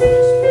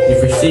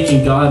if you're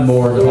seeking God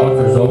more, the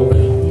altar is open.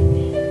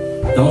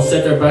 Don't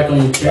sit there back on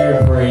your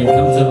chair praying.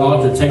 Come to the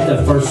altar. Take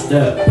that first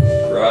step.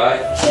 Right.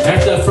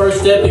 After that first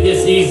step, it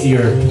gets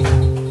easier.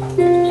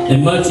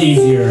 And much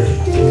easier.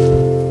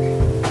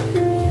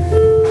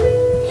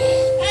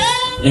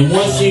 And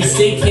once you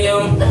seek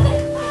Him,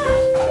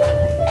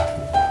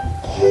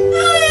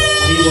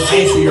 He will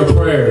answer your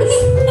prayers.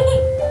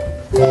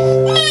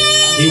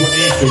 He will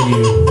answer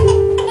you.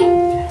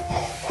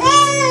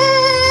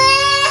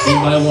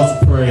 Anybody wants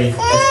to pray,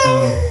 just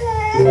come.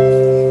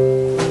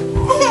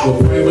 We'll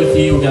pray with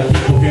you. We got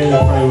people here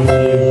that pray with you.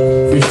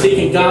 If you're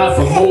seeking God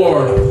for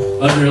more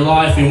of your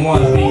life and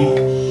want to be,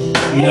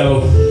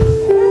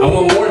 I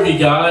want more of you,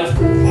 God.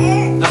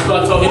 That's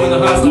what I told him in the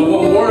hospital. I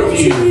want more of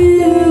you.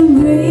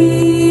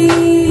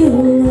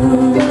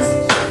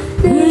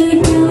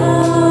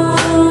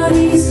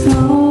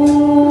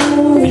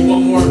 If you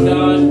want more of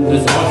God,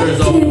 this altar is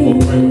open. We'll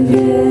pray with you.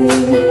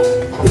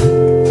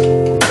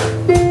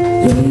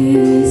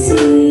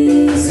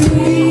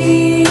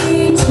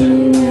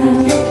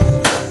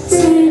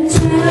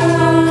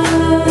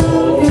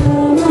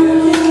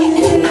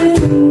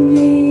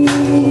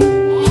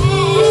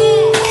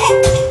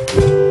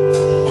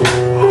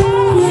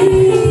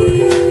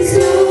 Please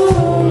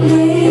don't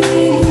wait.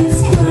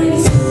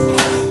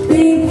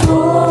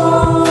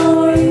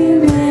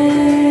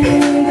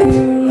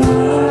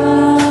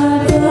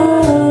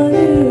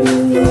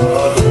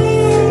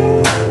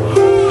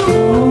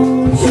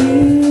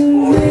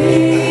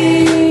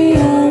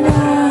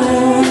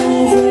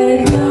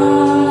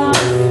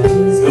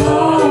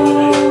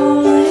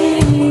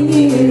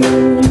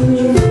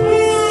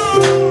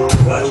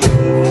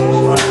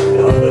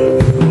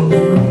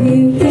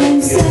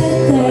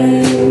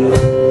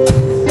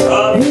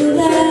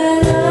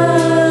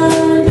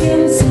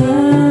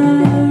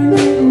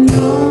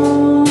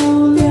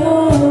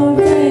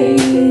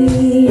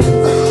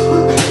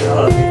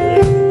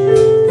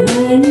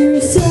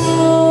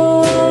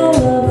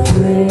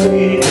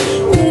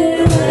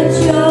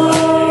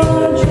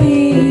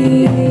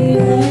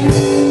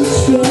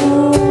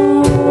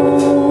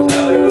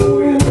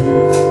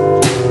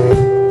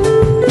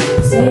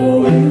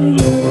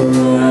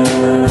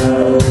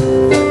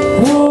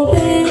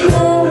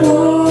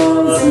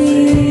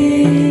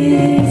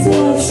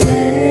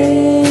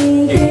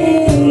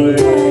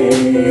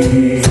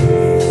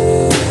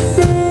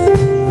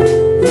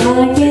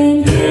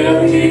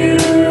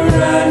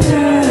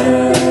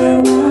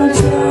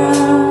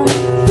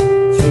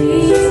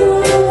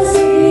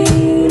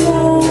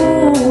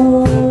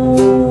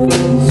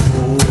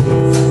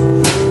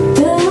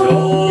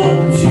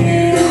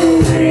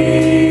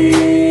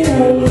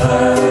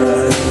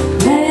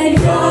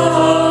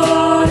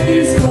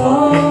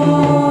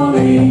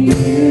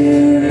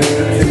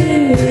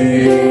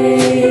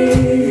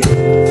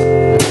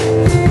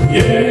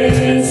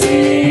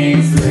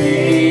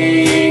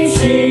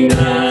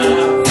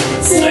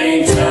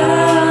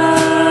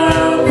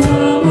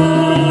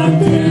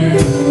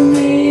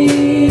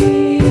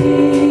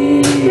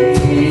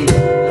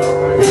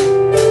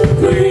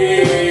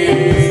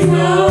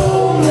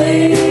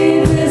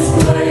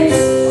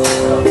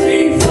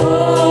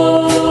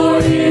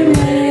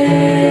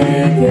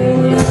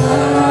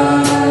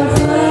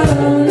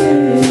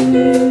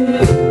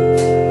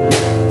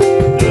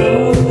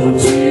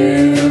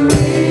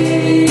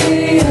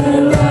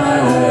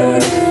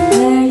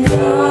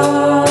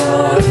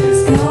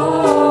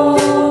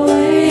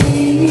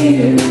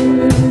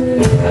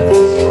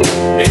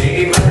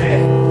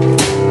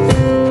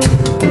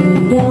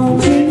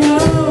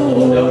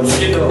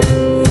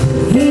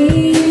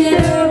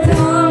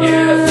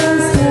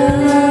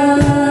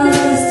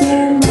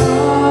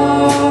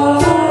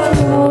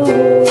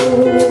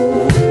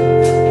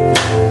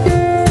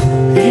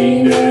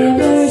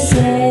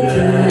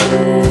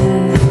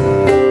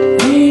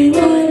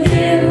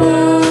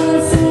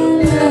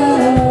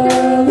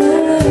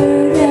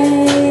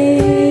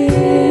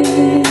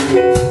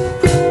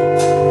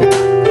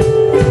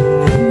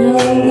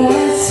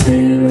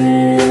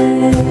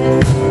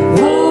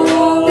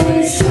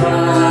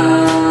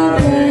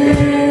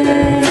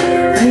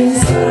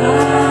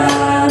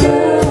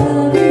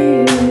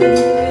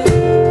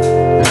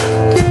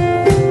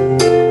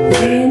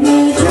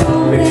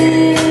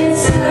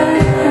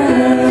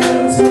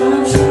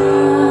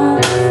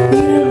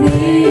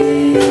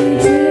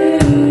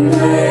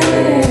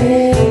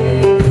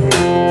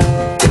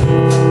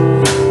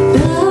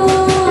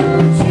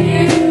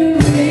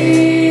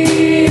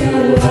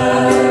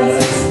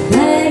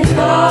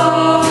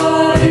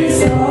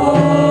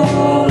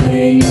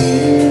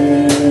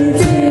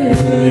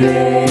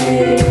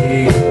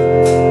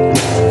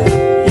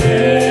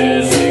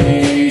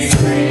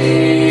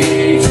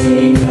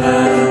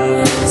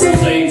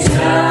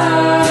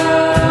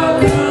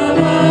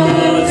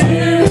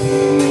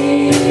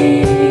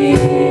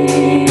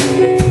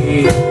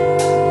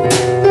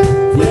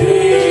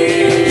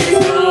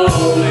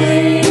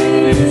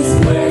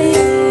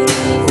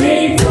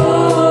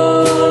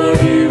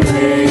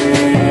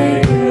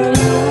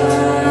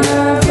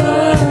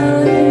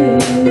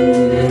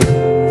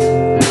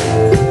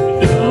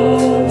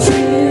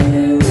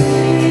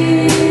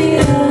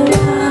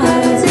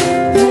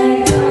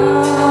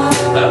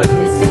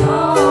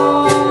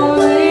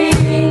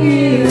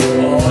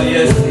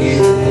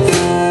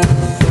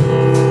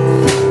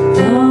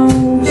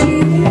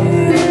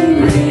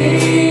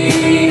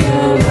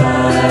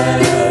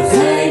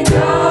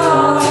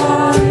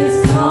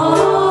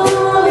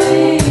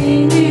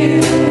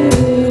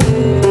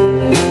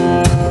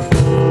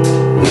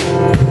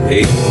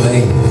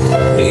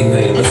 Amen.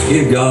 Amen. Let's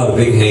give God a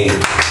big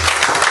hand.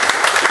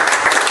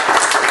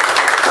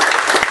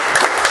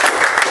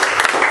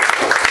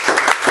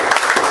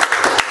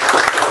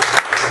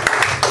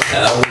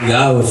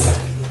 I was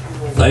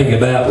thinking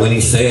about when he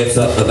said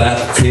something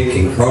about the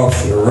chicken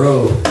crossing the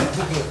road.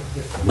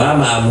 My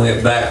mind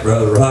went back,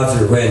 Brother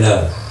Roger, when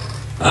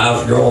I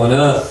was growing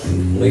up,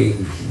 and we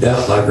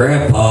down at my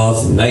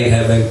grandpa's, and they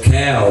have them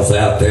cows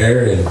out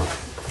there, and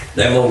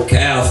them old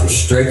cows would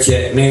stretch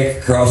that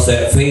neck across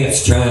that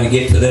fence trying to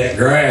get to that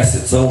grass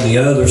that's on the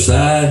other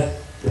side.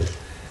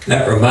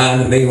 That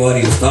reminded me what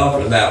he was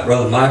talking about,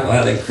 Brother Michael,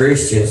 how the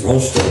Christians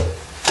wants to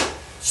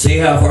see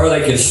how far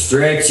they can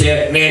stretch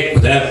that neck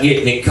without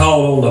getting it caught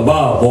on the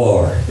barbed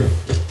wire.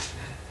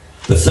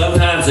 But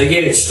sometimes they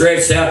get it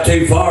stretched out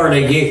too far and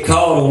they get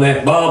caught on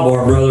that barbed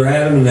wire, Brother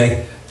Adam, and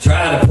they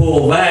try to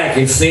pull back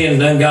and sin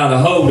done got a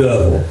hold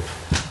of them.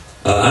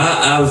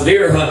 I was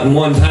deer hunting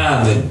one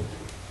time and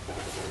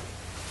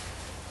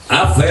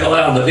I fell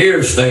out of the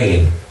deer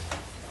stand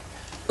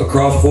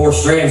across 4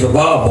 strands of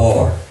barbed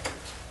wire.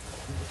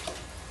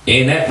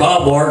 And that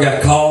barbed wire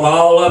got caught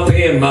all up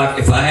in my,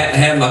 if I hadn't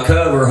had my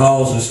cover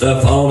hauls and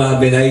stuff on,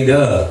 I'd been ate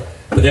up.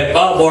 But that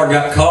barbed wire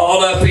got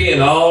caught up in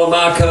all of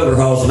my cover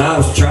hauls, and I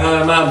was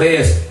trying my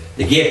best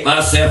to get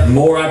myself, the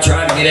more I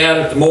tried to get out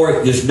of it, the more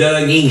it just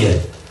dug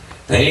in.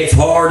 And it's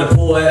hard to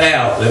pull that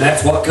out. And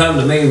that's what come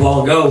to me a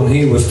while ago when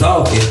he was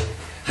talking.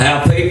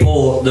 How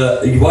people,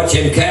 you watch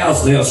them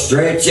cows, they'll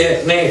stretch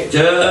that neck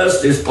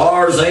just as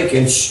far as they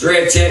can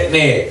stretch that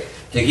neck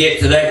to get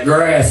to that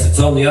grass that's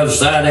on the other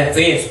side of that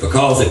fence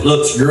because it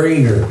looks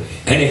greener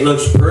and it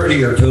looks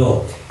prettier to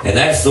them. And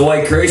that's the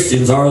way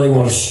Christians are. They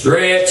want to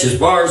stretch as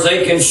far as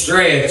they can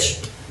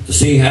stretch to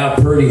see how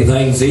pretty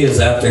things is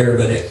out there,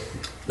 but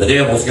the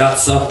devil's got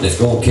something that's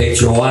going to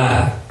catch your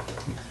eye.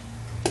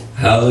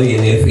 Hallelujah.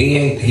 And if he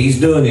ain't, he's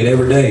doing it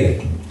every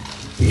day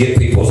to get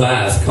people's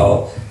eyes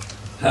caught.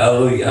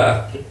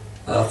 Hallelujah.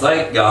 I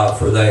thank God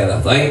for that.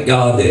 I thank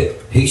God that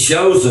he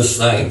shows us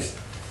things.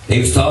 He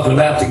was talking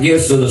about the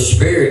gifts of the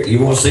Spirit. You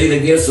want to see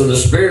the gifts of the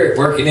Spirit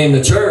working in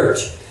the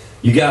church,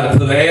 you got to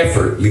put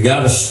effort. You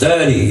got to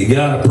study. You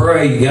got to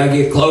pray. You got to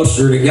get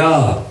closer to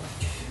God.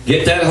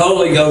 Get that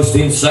Holy Ghost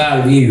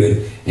inside of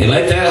you and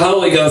let that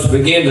Holy Ghost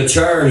begin to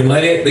churn and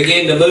let it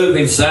begin to move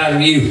inside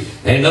of you.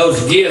 And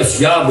those gifts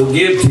God will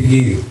give to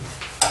you.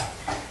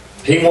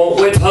 He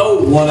won't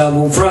withhold one of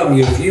them from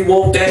you. If you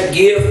want that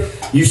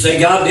gift, you say,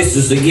 God, this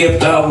is the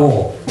gift I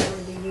want.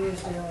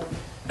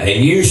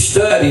 And you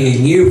study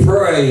and you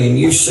pray and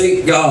you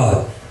seek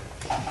God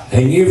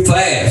and you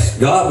fast.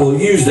 God will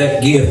use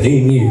that gift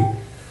in you.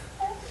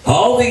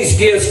 All these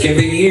gifts can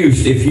be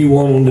used if you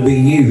want them to be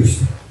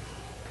used.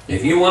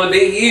 If you want to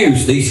be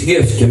used, these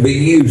gifts can be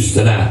used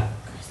tonight.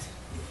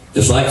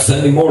 Just like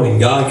Sunday morning,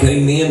 God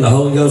came in, the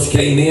Holy Ghost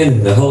came in,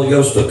 and the Holy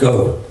Ghost took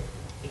over.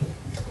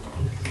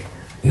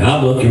 And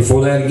I'm looking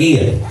for that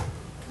again.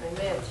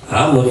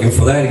 I'm looking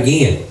for that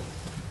again.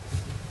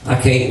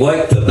 I can't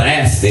wait to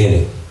bask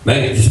in it.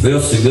 Man, it just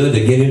feels so good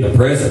to get in the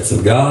presence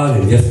of God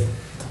and just,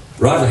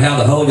 Roger, how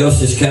the Holy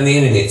Ghost just come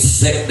in and it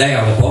set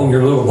down upon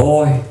your little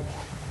boy.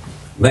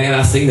 Man,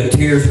 I seen the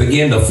tears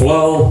begin to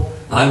flow.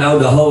 I know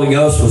the Holy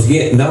Ghost was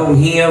getting on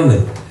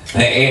him.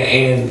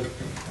 And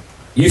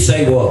you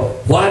say, well,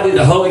 why did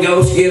the Holy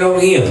Ghost get on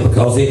him?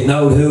 Because it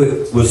knew who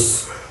it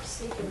was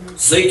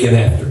seeking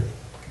after.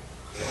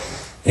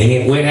 And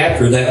it went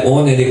after that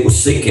one that it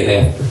was seeking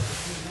after.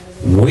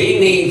 We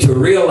need to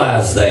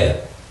realize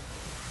that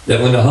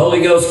when the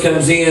Holy Ghost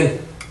comes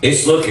in,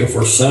 it's looking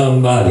for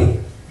somebody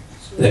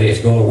that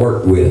it's going to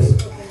work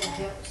with.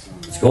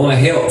 It's going to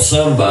help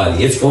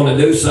somebody. It's going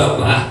to do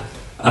something.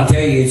 I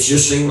tell you, it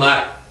just seemed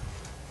like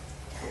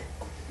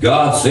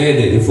God said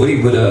that if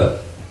we would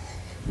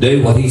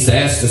do what he's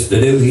asked us to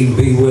do, he'd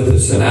be with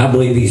us. And I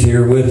believe he's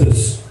here with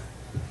us.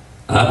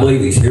 I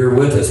believe he's here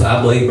with us.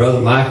 I believe,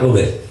 Brother Michael,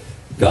 that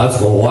God's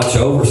going to watch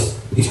over us.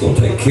 He's going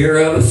to take care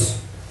of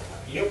us.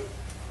 Yep.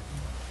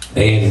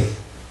 And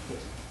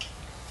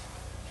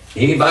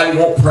anybody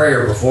want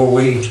prayer before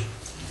we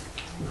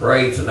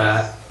pray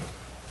tonight?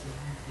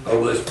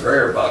 Over this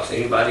prayer box.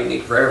 Anybody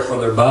need prayer for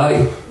their body?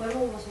 We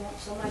always want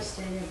somebody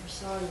standing for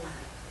Sawyer.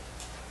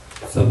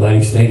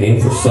 Somebody stand in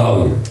for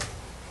Sawyer.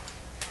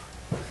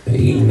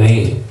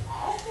 Amen.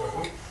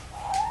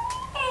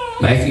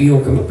 Matthew, you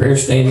want to come up here and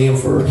stand in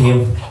for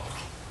him?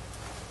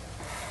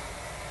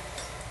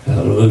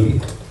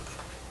 Hallelujah.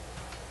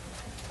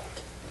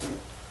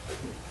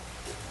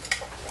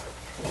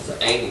 It's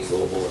Amy's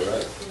little boy,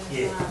 right?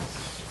 Yeah.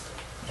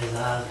 His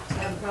eyes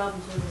Having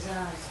problems with his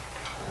eyes.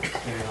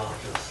 staring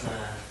off to the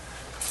side.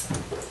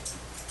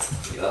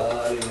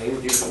 God, in the name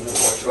of Jesus,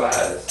 watch your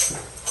eyes.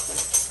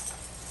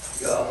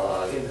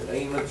 God, in the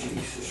name of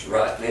Jesus,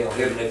 right now,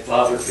 Heavenly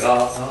Father,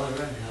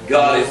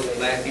 God, as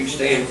Matthew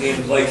stands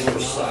in place for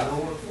sight.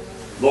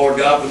 Lord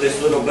God, for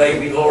this little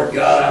baby, Lord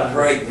God, I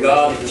pray,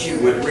 God, that you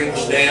would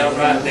reach down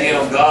right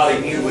now, God,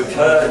 and you would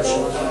touch.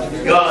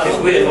 God, as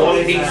we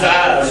anointed these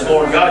eyes,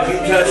 Lord God, you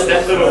touch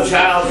that little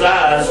child's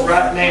eyes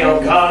right now,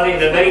 God,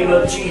 in the name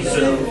of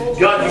Jesus.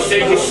 God, you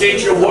said you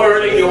sent your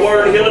word and your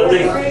word healed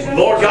thee.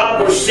 Lord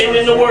God, we're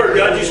sending the word.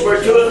 God, just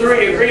where 2 or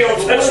 3 agree on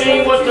touching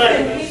any one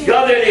thing.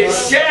 God, that it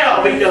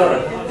shall be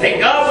done. And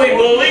God, we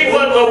believe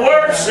what the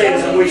word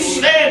says and we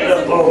stand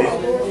upon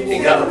it.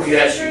 And God, we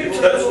ask you to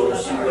touch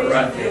us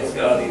right now,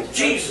 God, in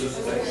Jesus'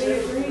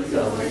 name.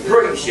 God, we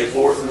praise you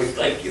for it and we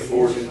thank you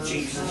for it in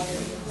Jesus'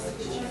 name.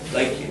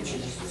 Thank you,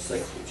 Jesus.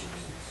 Thank you,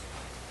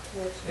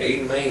 Jesus.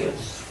 Amen.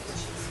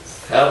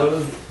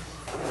 Hallelujah.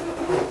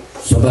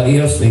 Somebody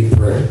else need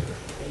prayer.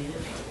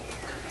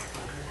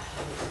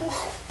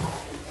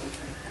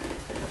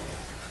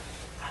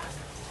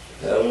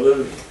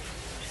 Hallelujah.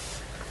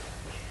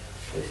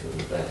 Listen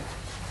to that.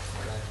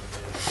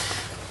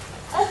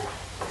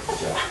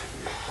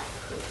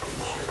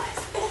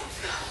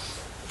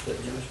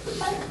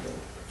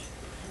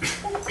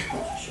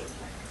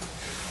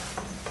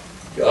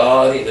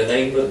 God, in the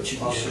name of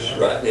Jesus,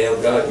 right now,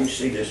 God, you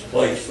see this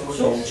place that's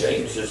on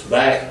James's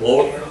back,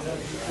 Lord.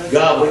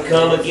 God, we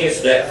come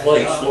against that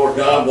place, Lord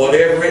God,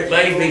 whatever it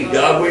may be.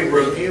 God, we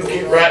rebuke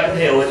it right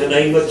now in the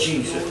name of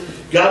Jesus.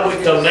 God,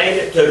 we command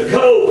it to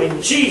go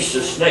in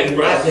Jesus' name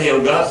right now,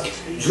 God.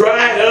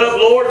 Dry it up,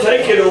 Lord.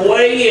 Take it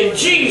away in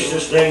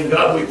Jesus' name,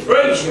 God. We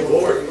praise you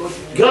for it.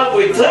 God,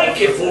 we thank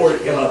you for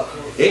it, God.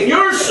 In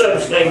your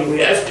Son's name,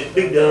 we ask it to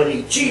be done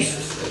in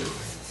Jesus'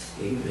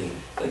 name. Amen.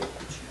 Thank you,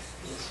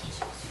 Jesus.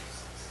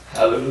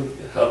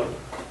 Hallelujah. Hallelujah.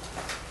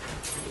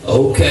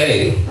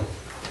 Okay.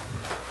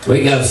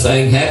 We got to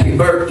sing happy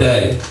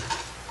birthday.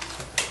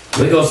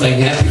 We're going to sing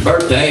happy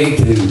birthday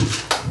to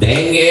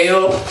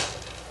Danielle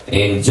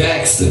and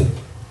Jackson.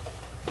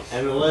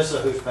 And Melissa,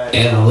 who's back.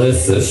 And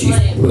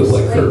Alyssa, we'll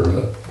wake her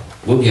up.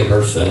 We'll give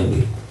her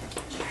Sunday.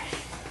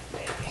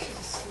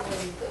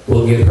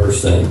 We'll give her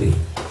Sunday.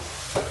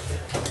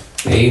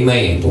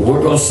 Amen. But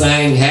we're going to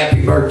sing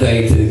happy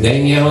birthday to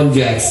Danielle and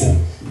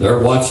Jackson. They're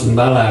watching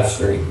by live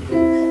stream.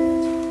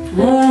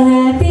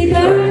 Happy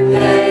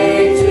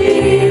birthday to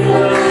you.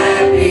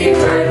 Happy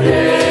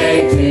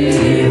birthday to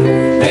you.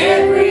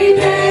 Every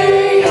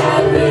day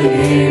of the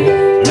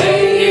year, may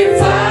you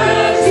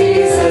find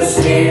Jesus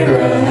near.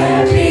 A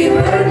happy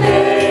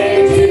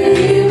birthday to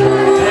you.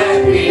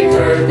 Happy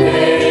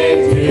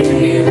birthday to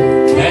you.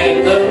 And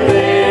the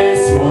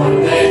best one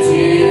that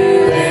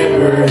you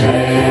ever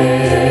had.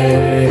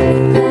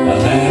 A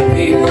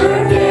happy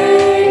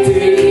birthday to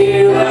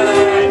you. A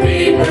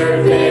happy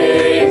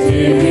birthday to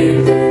you.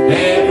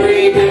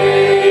 Every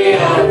day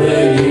of the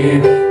year,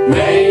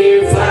 may you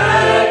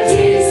find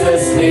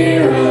Jesus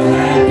near. A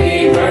happy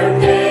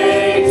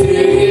birthday to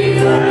you.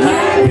 A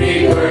happy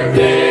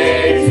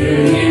birthday to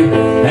you.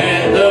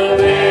 And the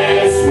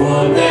best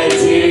one that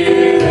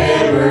you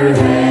ever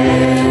had.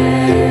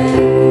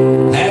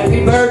 Happy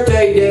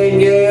birthday,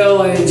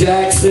 Danielle and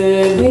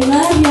Jackson. We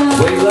love y'all.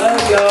 We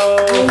love y'all.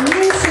 We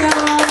miss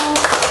y'all.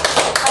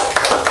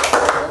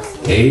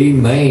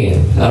 Amen.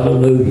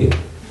 Hallelujah.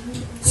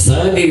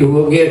 Sunday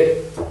we'll get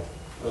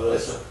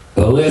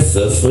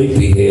Alyssa,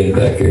 sleepyhead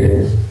back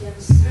here.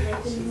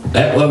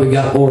 That way we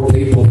got more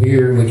people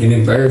here and we can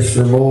embarrass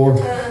her more.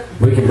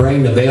 We can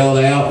bring the bell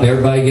out and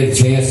everybody get a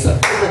chance to.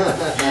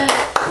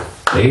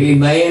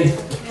 Amen.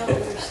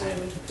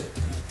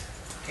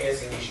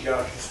 Cassie needs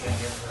Josh to stand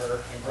in for her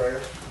in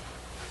prayer.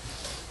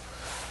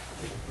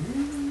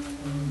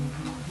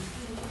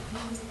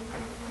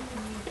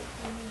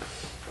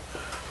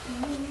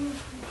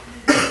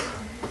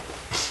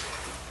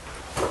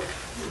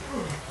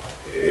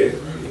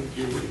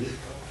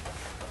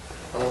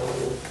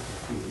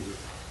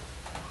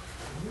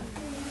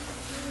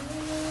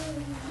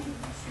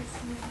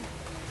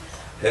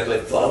 Heavenly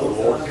Father,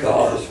 Lord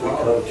God, as we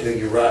come to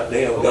you right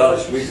now, God,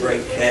 as we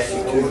bring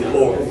Cassie to you,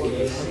 Lord.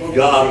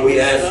 God, we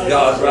ask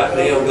God right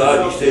now,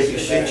 God, you said you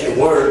sent your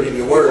word and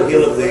your word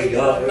healeth thee,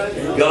 God.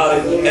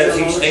 God, as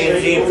he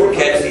stands in for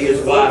Cassie,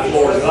 his wife,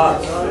 Lord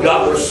God.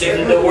 God, we're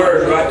sending the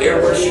word right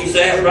there where she's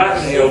at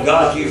right now.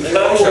 God, you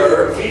touch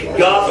her.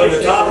 God, from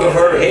the top of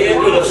her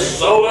head to the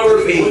sole of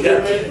her feet.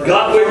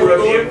 God, we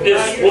rebuke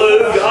this flu.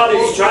 God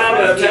is trying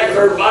to attack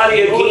her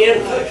body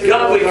again.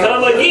 God, we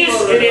come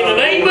against it in the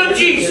name of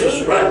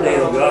Jesus right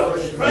now, God.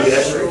 We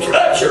ask you to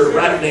touch her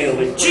right now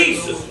in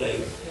Jesus'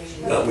 name.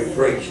 God, we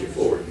praise you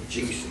for it in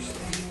Jesus'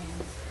 name.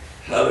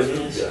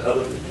 Hallelujah,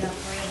 hallelujah.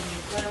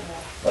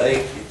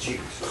 Thank you,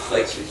 Jesus.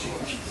 Thank you,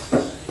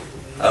 Jesus.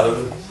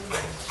 Hallelujah.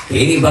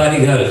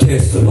 Anybody got a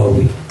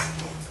testimony?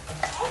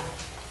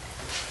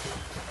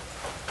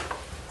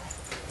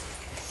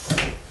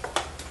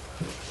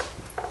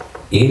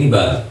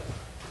 Anybody?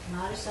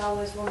 I just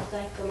always want to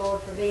thank the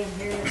Lord for being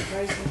here and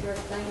praise Him for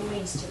everything He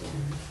means to me.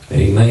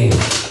 Amen.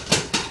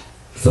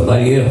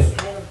 Somebody else?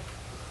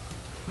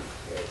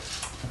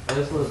 I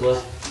just want to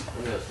bless.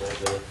 I'm gonna say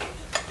this.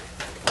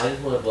 I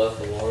just want to bless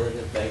the Lord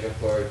and thank Him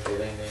for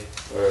giving me,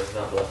 or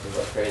not bless Him,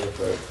 but praise Him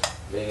for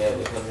being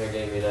able to come here,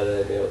 giving me another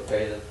day to be able to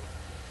praise Him.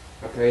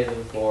 I praise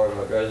Him for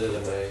my brothers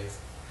and my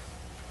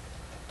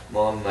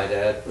mom and my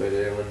dad for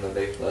doing the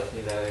big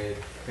blessing. I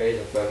praise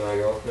Him for my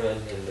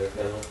girlfriend and their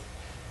family.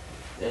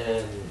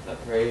 And I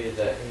pray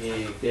that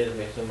He gives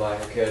me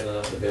somebody who cares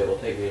enough to be able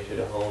to take me to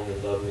the home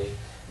and love me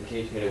and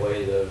teach me the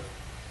ways of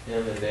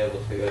Him and be able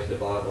to go to the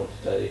Bible and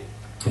study.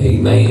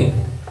 Amen.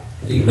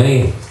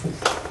 Amen.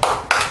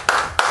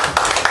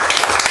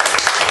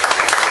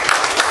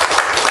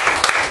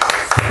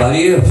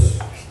 Somebody else?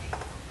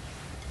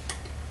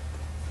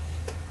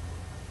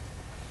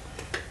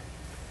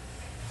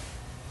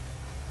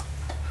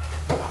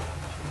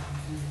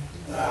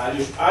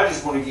 I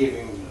just want to give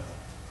him,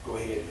 go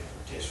ahead and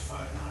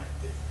testify tonight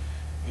that,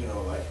 you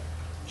know, like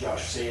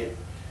Josh said,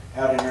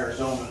 out in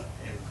Arizona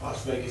and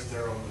Las Vegas,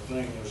 there on the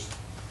thing, there's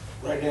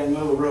right down the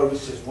middle of the road, it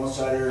says one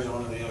side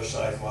Arizona, the other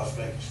side Las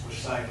Vegas, which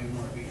side do you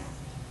want to be on?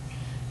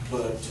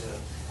 But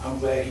I'm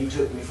glad he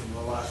took me from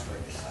the Las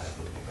Vegas side,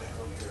 put me back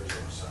on the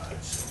Arizona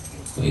side.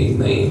 So.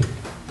 Amen.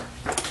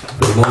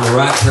 We're on the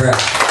right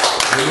track.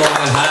 We're on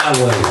the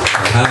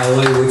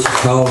highway which is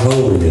called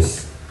holiness.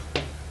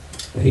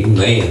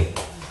 Amen.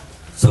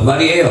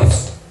 Somebody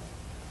else.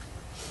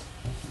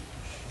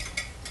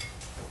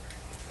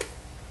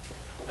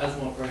 I just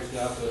want to praise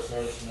God for the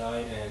service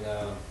tonight, and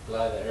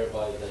glad that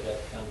everybody that got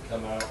to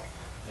come out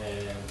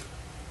and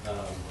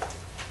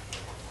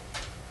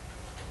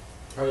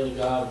pray to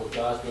God what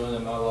God's doing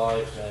in my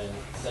life and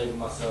saving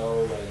my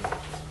soul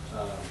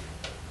and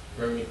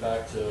bring me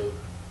back to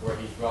where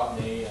He's brought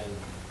me. And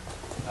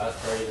I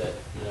just pray that,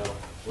 you know,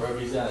 wherever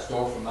He's got in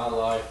store for my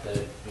life,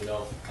 that, you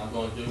know, I'm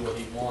going to do what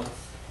He wants.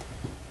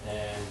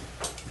 And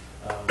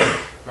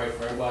pray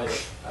for everybody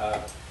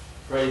that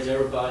praise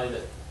everybody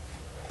that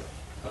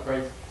I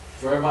pray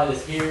for everybody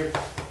that's here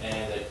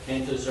and that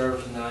came to the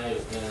service tonight.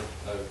 It's been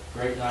a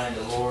great night in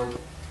the Lord,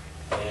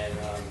 and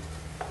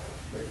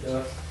great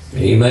stuff.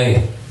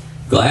 Amen.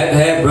 Glad to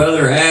have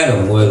Brother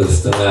Adam with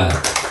us tonight.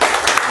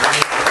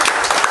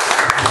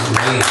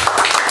 Amen.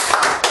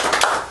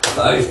 I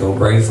thought he was going to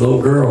bring his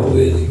little girl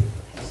with him.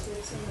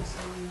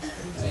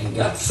 I ain't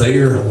got to see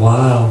her in a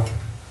while.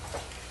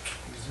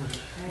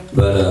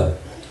 But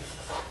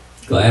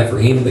glad for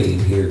him being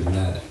here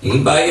tonight.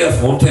 Anybody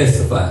else want to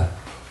testify?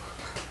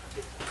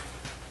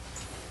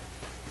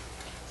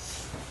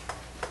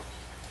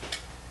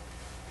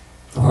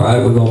 All right,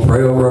 we're going to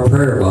pray over our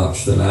prayer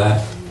box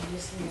tonight.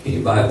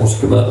 Anybody wants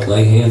to come up and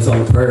lay hands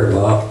on the prayer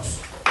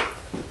box?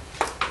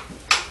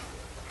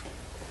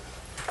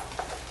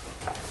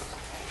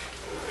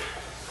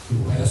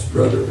 We'll ask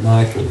Brother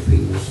Michael if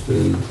he wants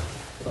to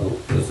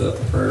open us up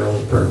a prayer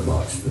on the prayer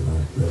box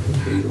tonight. Brother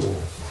Beetle.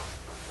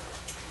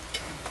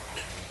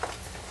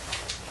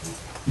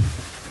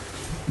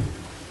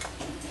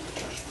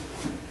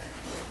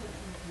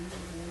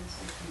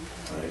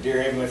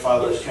 Dear Heavenly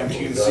Father, I come to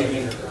you this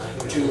evening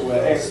to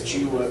ask that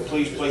you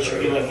please place your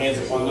healing hands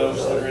upon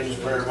those that are in this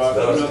prayer box.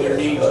 You know their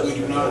needs,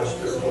 we do not,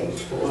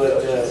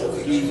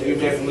 but you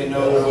definitely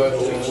know what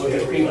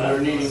these people are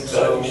needing.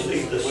 So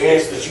we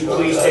ask that you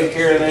please take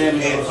care of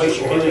them and place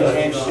your healing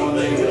hands upon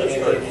them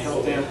and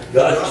help them.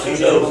 God, you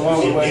see those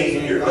along the in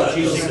way. need, God,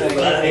 you see the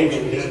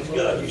financial needs,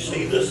 God, you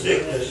see the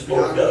sickness,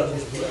 Lord God.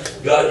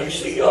 God, you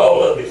see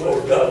all of it,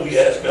 Lord God. We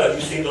ask, God,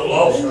 you see the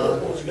lost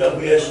loved ones, God.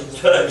 We ask you to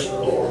touch them,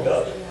 Lord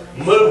God.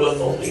 Moveth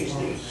on these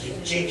needs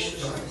in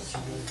Jesus.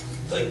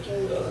 Thank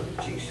you, God, in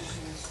Jesus.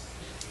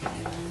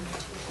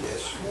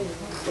 Yes.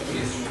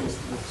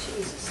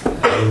 Yes.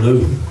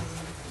 Hallelujah.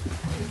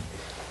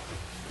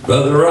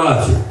 Brother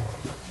Roger,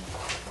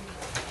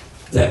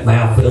 is that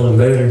mouth feeling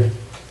better?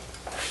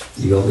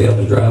 You gonna be able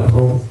to drive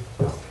home?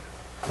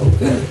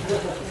 Okay.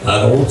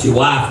 I don't want your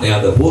wife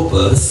now to whoop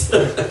us.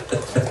 Glad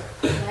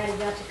you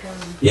got to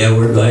come. Yeah,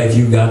 we're glad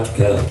you got to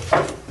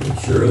come. We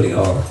surely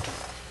are.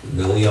 We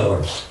really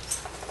are.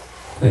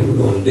 And we're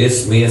going to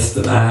dismiss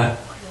tonight.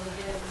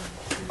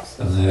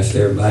 I'll ask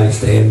everybody to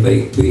stand.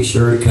 Be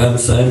sure to come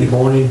Sunday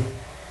morning.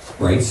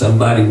 Bring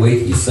somebody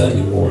with you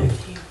Sunday morning.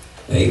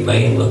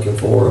 Amen. Looking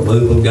for a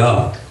move of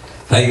God.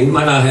 Hey, we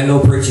might not have no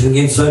preaching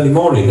again Sunday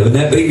morning. Wouldn't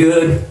that be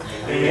good?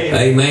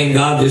 Amen.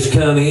 God just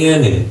come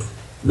in and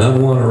another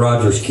one of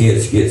Roger's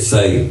kids get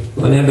saved.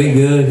 Wouldn't that be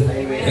good?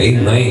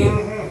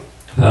 Amen.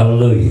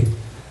 Hallelujah.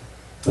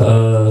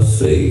 Let's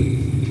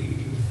see.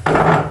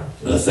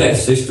 Let's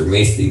ask Sister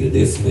Misty to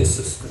dismiss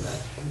us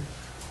tonight.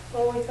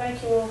 Lord, we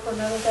thank you, Lord, for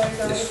another day,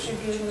 God, that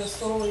you've given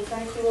us. Lord, we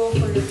thank you, Lord,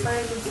 for your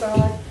presence,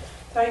 God.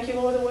 Thank you,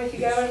 Lord, that we can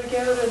gather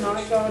together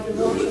tonight, God, to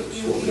worship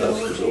you,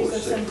 Lord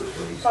Jesus. And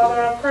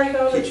Father, I pray,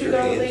 God, that you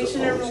go with each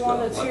and every one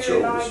that's here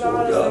tonight,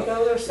 God, as they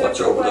go their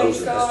separate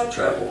ways, God.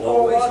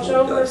 Lord, watch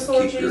over us,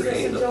 Lord Jesus,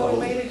 until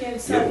we meet again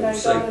Sunday,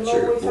 God. And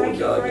Lord, we thank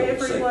you for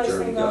every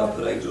blessing, God,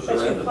 that you've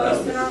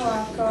placed in our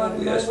life, God.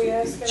 And Lord, we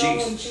ask it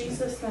all in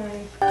Jesus'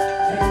 name.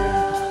 Amen.